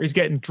on there. He's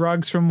getting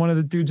drugs from one of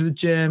the dudes at the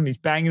gym. He's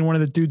banging one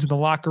of the dudes in the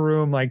locker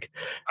room. Like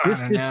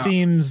this just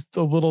seems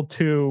a little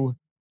too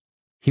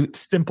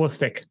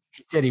simplistic.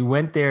 He said he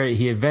went there.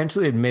 He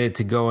eventually admitted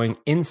to going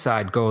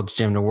inside Gold's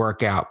Gym to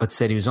work out, but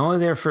said he was only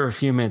there for a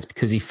few minutes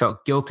because he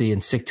felt guilty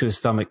and sick to his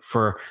stomach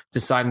for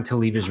deciding to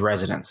leave his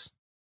residence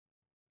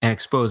and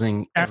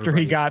exposing after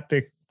he got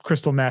the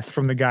crystal meth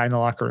from the guy in the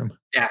locker room.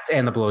 Yeah,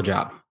 and the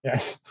blowjob.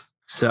 Yes.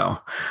 So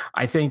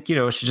I think,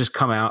 it should just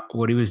come out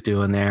what he was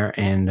doing there.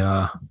 And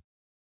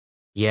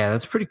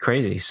that's pretty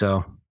crazy.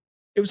 So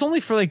it was only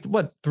for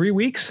 3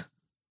 weeks?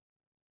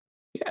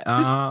 Yeah.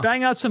 Just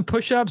bang out some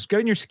push-ups, go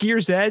in your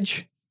skier's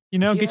edge,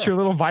 get your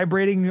little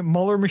vibrating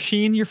Mueller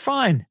machine. You're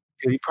fine.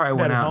 Dude, he probably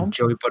went out in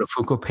Joey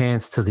Buttafuoco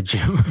pants to the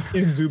gym.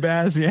 His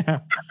Zubaz, yeah.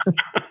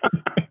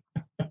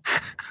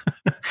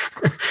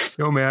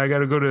 Yo, man, I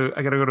gotta go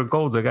to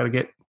Gold's. I gotta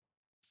get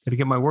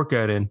my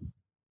workout in.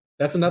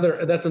 That's another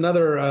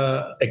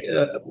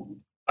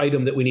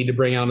item that we need to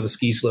bring out of the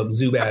ski slope.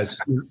 Zubaz.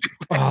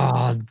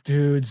 Oh,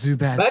 dude,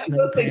 Zubaz. Imagine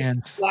those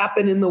things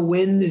flapping in the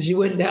wind as you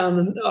went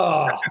down.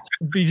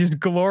 It'd be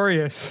just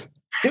glorious.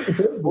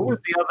 What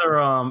was the other?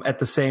 At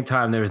the same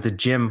time, there was the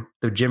gym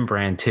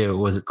brand too.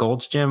 Was it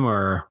Gold's Gym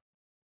or?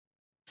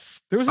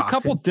 There was Boxing?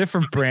 A couple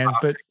different brands,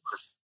 but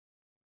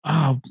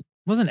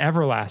wasn't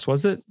Everlast,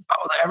 was it? Oh,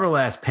 the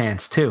Everlast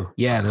pants too.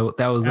 Yeah,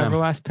 that was them.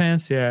 Everlast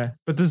pants, yeah.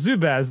 But the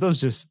Zubaz,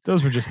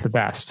 those were just the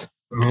best.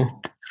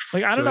 Mm-hmm.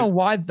 I don't know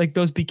why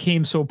those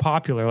became so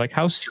popular.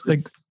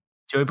 Joey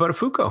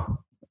Buttafuoco.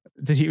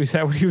 Was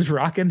that what he was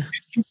rocking? He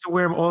used to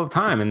wear them all the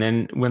time. And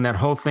then when that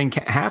whole thing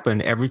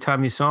happened, every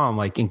time you saw him,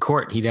 in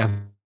court, he'd have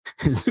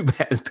his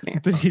Zubaz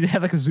pants. He'd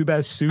have a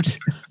Zubaz suit.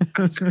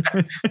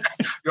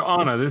 Your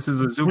Honor, this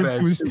is a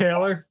Zubaz suit.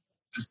 Tailor.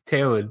 It's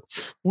tailored.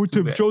 Went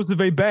to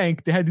Joseph A.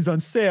 Bank. They had these on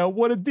sale.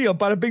 What a deal.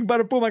 Bada bing,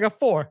 bada boom. I got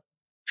 4.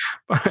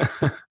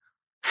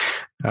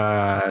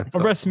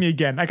 Arrest me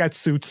again. I got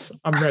suits.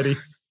 I'm ready.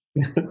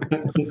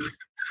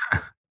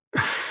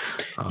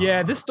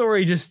 Yeah, this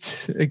story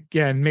just,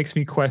 again, makes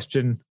me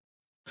question.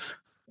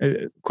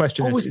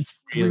 Question What is, was it's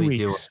he 3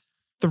 really weeks.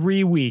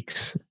 3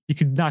 weeks. You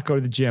could not go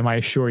to the gym, I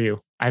assure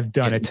you. I've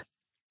done it.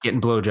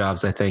 Getting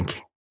blowjobs, I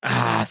think.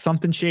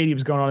 Something shady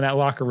was going on in that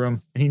locker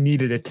room, and he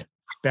needed it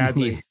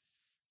badly. Yeah.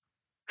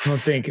 I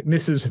don't think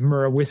Mrs.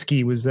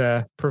 Murawisky was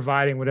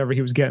providing whatever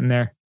he was getting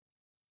there.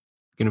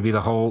 Going to be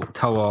the whole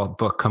tell-all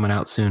book coming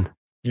out soon.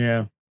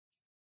 Yeah.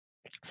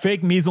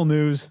 Fake measles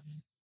news.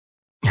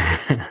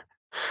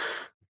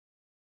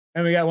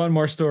 And we got one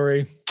more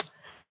story.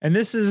 And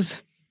this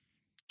is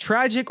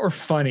tragic or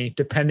funny,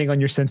 depending on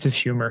your sense of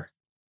humor.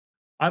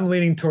 I'm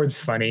leaning towards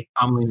funny.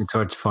 I'm leaning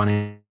towards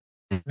funny.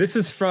 This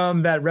is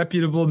from that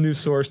reputable news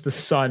source, The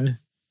Sun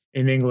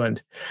in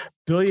England.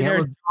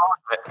 Billionaire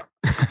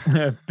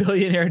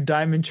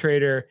diamond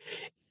trader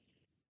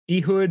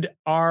Ehud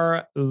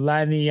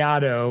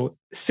Laniado,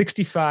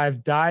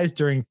 65, dies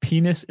during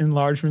penis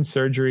enlargement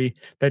surgery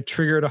that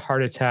triggered a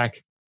heart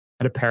attack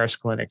at a Paris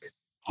clinic.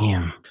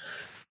 Damn.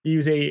 He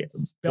was a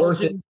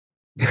Belgian.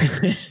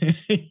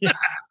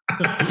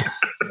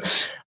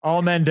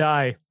 All men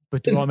die,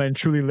 but do all men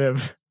truly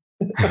live?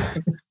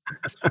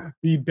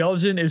 The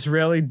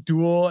Belgian-Israeli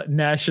dual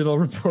national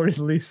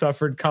reportedly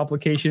suffered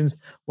complications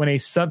when a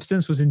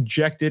substance was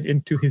injected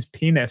into his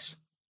penis.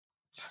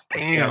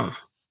 Damn.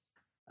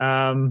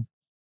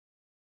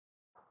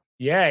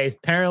 Yeah,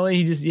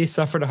 apparently he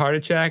suffered a heart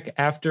attack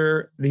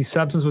after the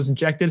substance was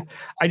injected.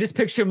 I just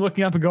picture him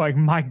looking up and going,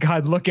 "My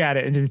God, look at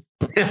it!" And just,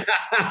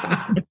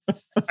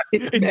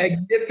 it's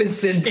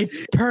magnificent.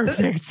 It's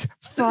perfect.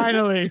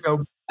 Finally,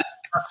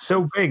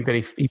 so big that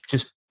he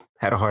just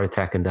had a heart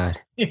attack and died.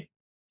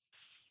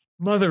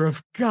 Mother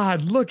of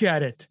God, look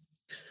at it.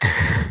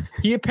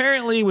 He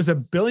apparently was a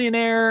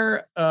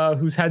billionaire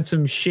who's had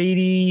some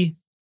shady,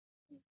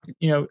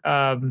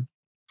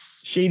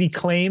 shady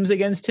claims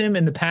against him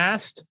in the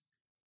past,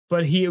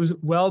 but he was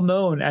well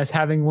known as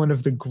having one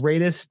of the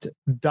greatest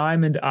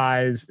diamond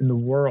eyes in the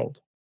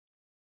world.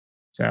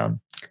 So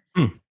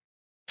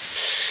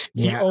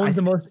he owns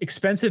the most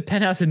expensive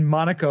penthouse in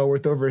Monaco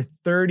worth over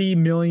 30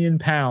 million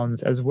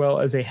pounds, as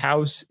well as a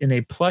house in a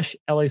plush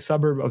LA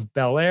suburb of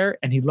Bel Air.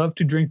 And he loved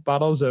to drink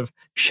bottles of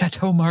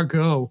Chateau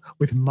Margaux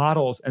with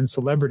models and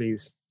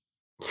celebrities.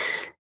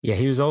 Yeah,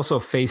 he was also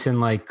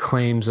facing like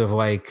claims of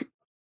like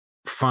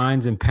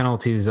fines and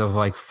penalties of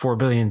like $4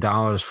 billion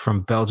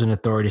from Belgian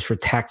authorities for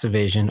tax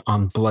evasion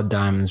on blood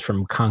diamonds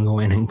from Congo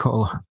and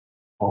Angola.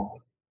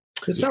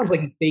 It sounds like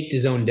he faked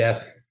his own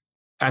death.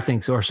 I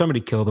think so. Or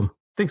somebody killed him.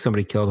 I think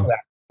somebody killed him.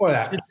 Or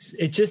that.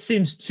 It just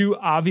seems too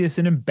obvious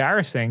and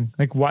embarrassing.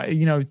 Like, why,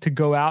 to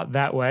go out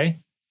that way.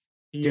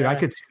 Dude, I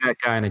could see that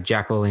guy in a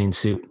Jack LaLanne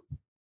suit.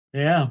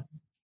 Yeah.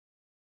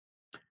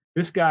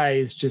 This guy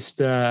is just...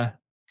 got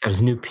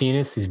his new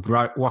penis. He's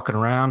walking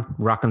around,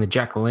 rocking the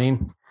Jack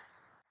LaLanne.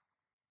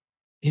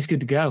 He's good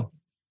to go.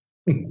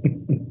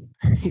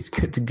 He's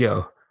good to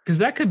go. Because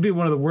that could be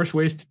one of the worst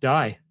ways to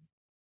die.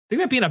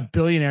 Think about being a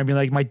billionaire and being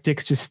like, my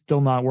dick's just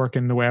still not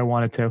working the way I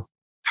want it to.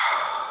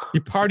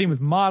 You're partying with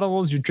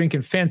models. You're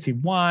drinking fancy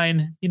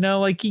wine.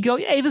 Like you go,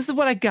 hey, this is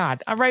what I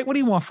got. All right, what do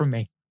you want from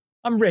me?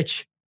 I'm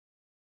rich.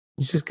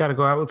 He's just got to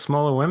go out with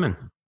smaller women.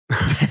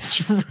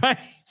 That's right.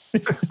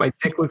 My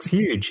dick looks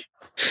huge.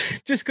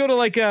 Just go to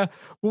like what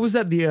was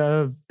that?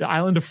 The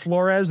island of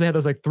Flores. They had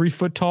those like 3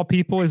 foot tall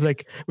people. He's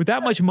like, with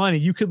that much money,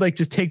 you could like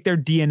just take their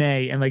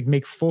DNA and like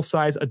make full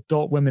size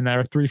adult women that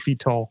are 3 feet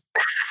tall.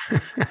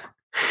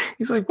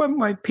 He's like, well,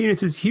 my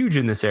penis is huge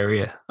in this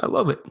area. I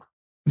love it.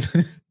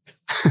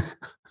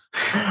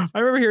 I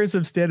remember hearing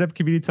some stand-up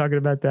comedian talking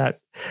about that.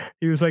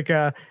 He was like,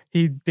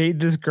 he dated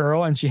this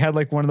girl and she had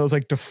like one of those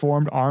like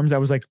deformed arms that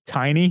was like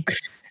tiny.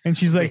 And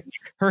she's like,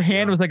 her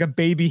hand was like a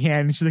baby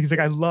hand. And he's like,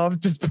 I love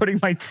just putting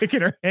my dick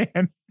in her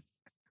hand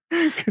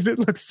because it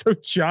looks so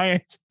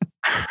giant.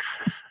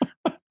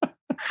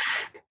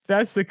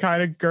 That's the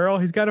kind of girl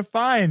he's got to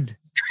find.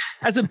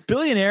 As a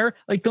billionaire,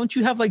 like, don't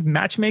you have like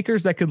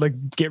matchmakers that could like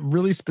get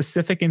really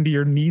specific into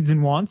your needs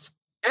and wants?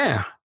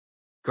 Yeah.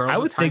 Girls I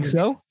would think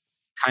so.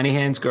 Tiny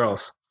hands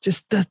girls.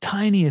 Just the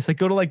tiniest. Like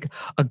go to like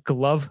a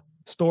glove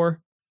store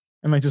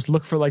and like just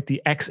look for like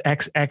the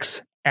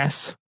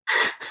XXXS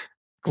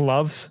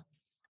gloves.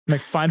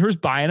 Like find who's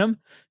buying them.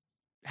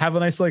 Have a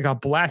nice like a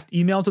blast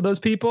email to those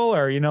people,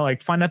 or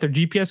like find out their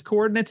GPS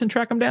coordinates and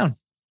track them down.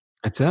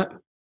 That's it.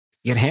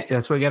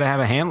 That's why you got to have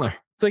a handler.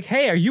 It's like,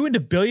 hey, are you into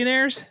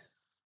billionaires?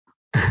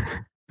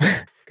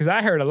 Because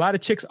I heard a lot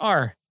of chicks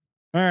are.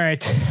 All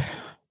right.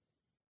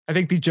 I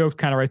think the jokes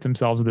kind of write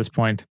themselves at this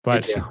point.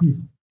 But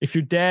if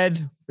you're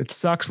dead, it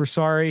sucks. We're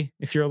sorry.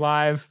 If you're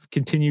alive,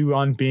 continue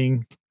on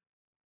being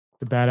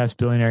the badass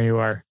billionaire you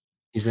are.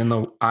 He's in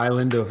the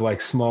island of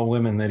like small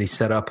women that he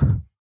set up.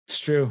 It's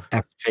true.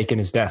 After faking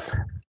his death.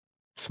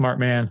 Smart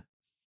man.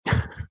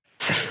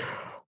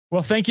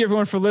 Well, thank you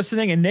everyone for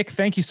listening. And Nick,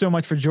 thank you so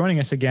much for joining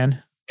us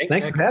again.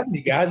 Thanks for having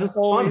me, guys. It's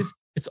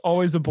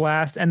always a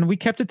blast. And we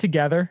kept it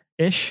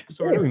together-ish.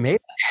 Sort of. We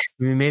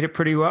made it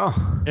pretty well.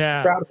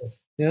 Yeah. Proud of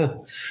us. Yeah.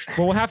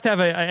 Well, we'll have to have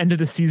an end of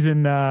the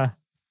season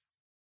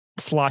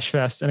Slosh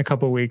Fest in a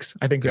couple of weeks.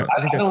 I think. I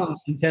don't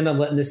intend on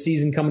letting this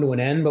season come to an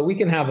end, but we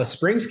can have a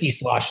spring ski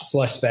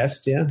slush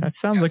fest. Yeah, that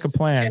sounds like a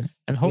plan.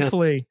 And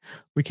hopefully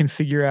we can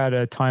figure out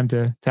a time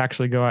to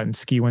actually go out and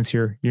ski once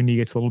your knee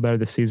gets a little better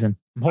this season.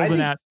 I'm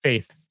holding out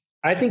faith.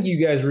 I think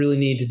you guys really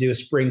need to do a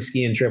spring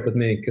skiing trip with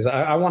me because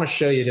I want to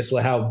show you just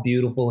how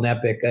beautiful and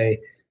epic a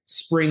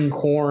spring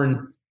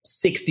corn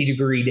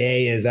 60-degree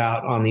day is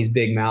out on these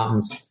big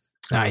mountains.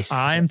 Nice.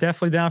 I'm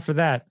definitely down for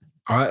that.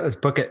 All right, let's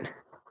book it.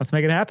 Let's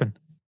make it happen.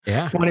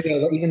 Yeah. It's funny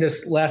though, even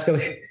just last go,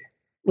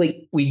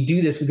 like we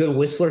do this, we go to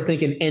Whistler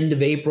thinking end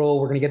of April,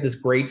 we're going to get this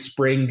great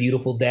spring,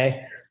 beautiful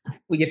day.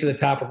 We get to the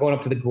top, we're going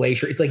up to the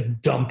glacier. It's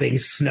like dumping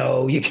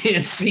snow. You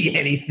can't see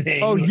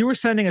anything. Oh, you were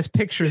sending us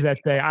pictures that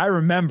day. I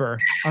remember.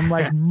 I'm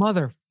like,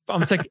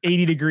 it's like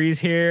 80 degrees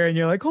here. And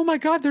you're like, oh my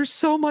God, there's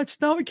so much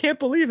snow. I can't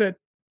believe it.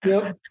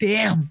 Yep.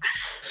 Damn.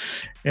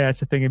 Yeah,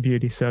 it's a thing of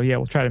beauty. So yeah,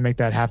 we'll try to make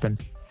that happen.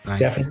 Nice.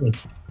 Definitely.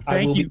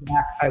 Thank you.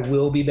 I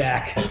will be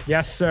back.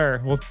 Yes,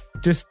 sir. Well,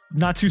 just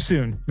not too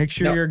soon. Make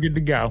sure you're good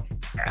to go.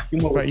 Yeah.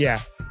 But yeah.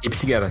 Keep it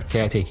together.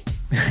 KIT.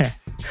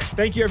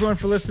 Thank you everyone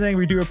for listening.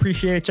 We do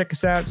appreciate it. Check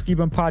us out,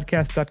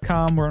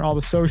 skibumpodcast.com. We're on all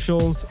the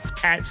socials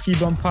at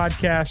Skibum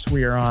Podcast.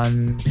 We are on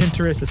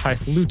Pinterest as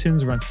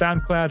Highfalutins. We're on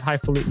SoundCloud,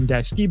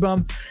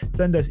 Highfalutin-Skibum.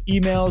 Send us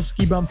emails,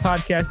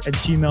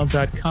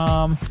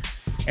 skibumpodcast@gmail.com.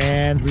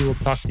 And we will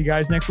talk to you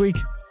guys next week.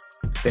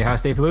 Stay high,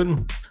 stay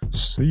falutin'.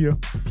 See ya.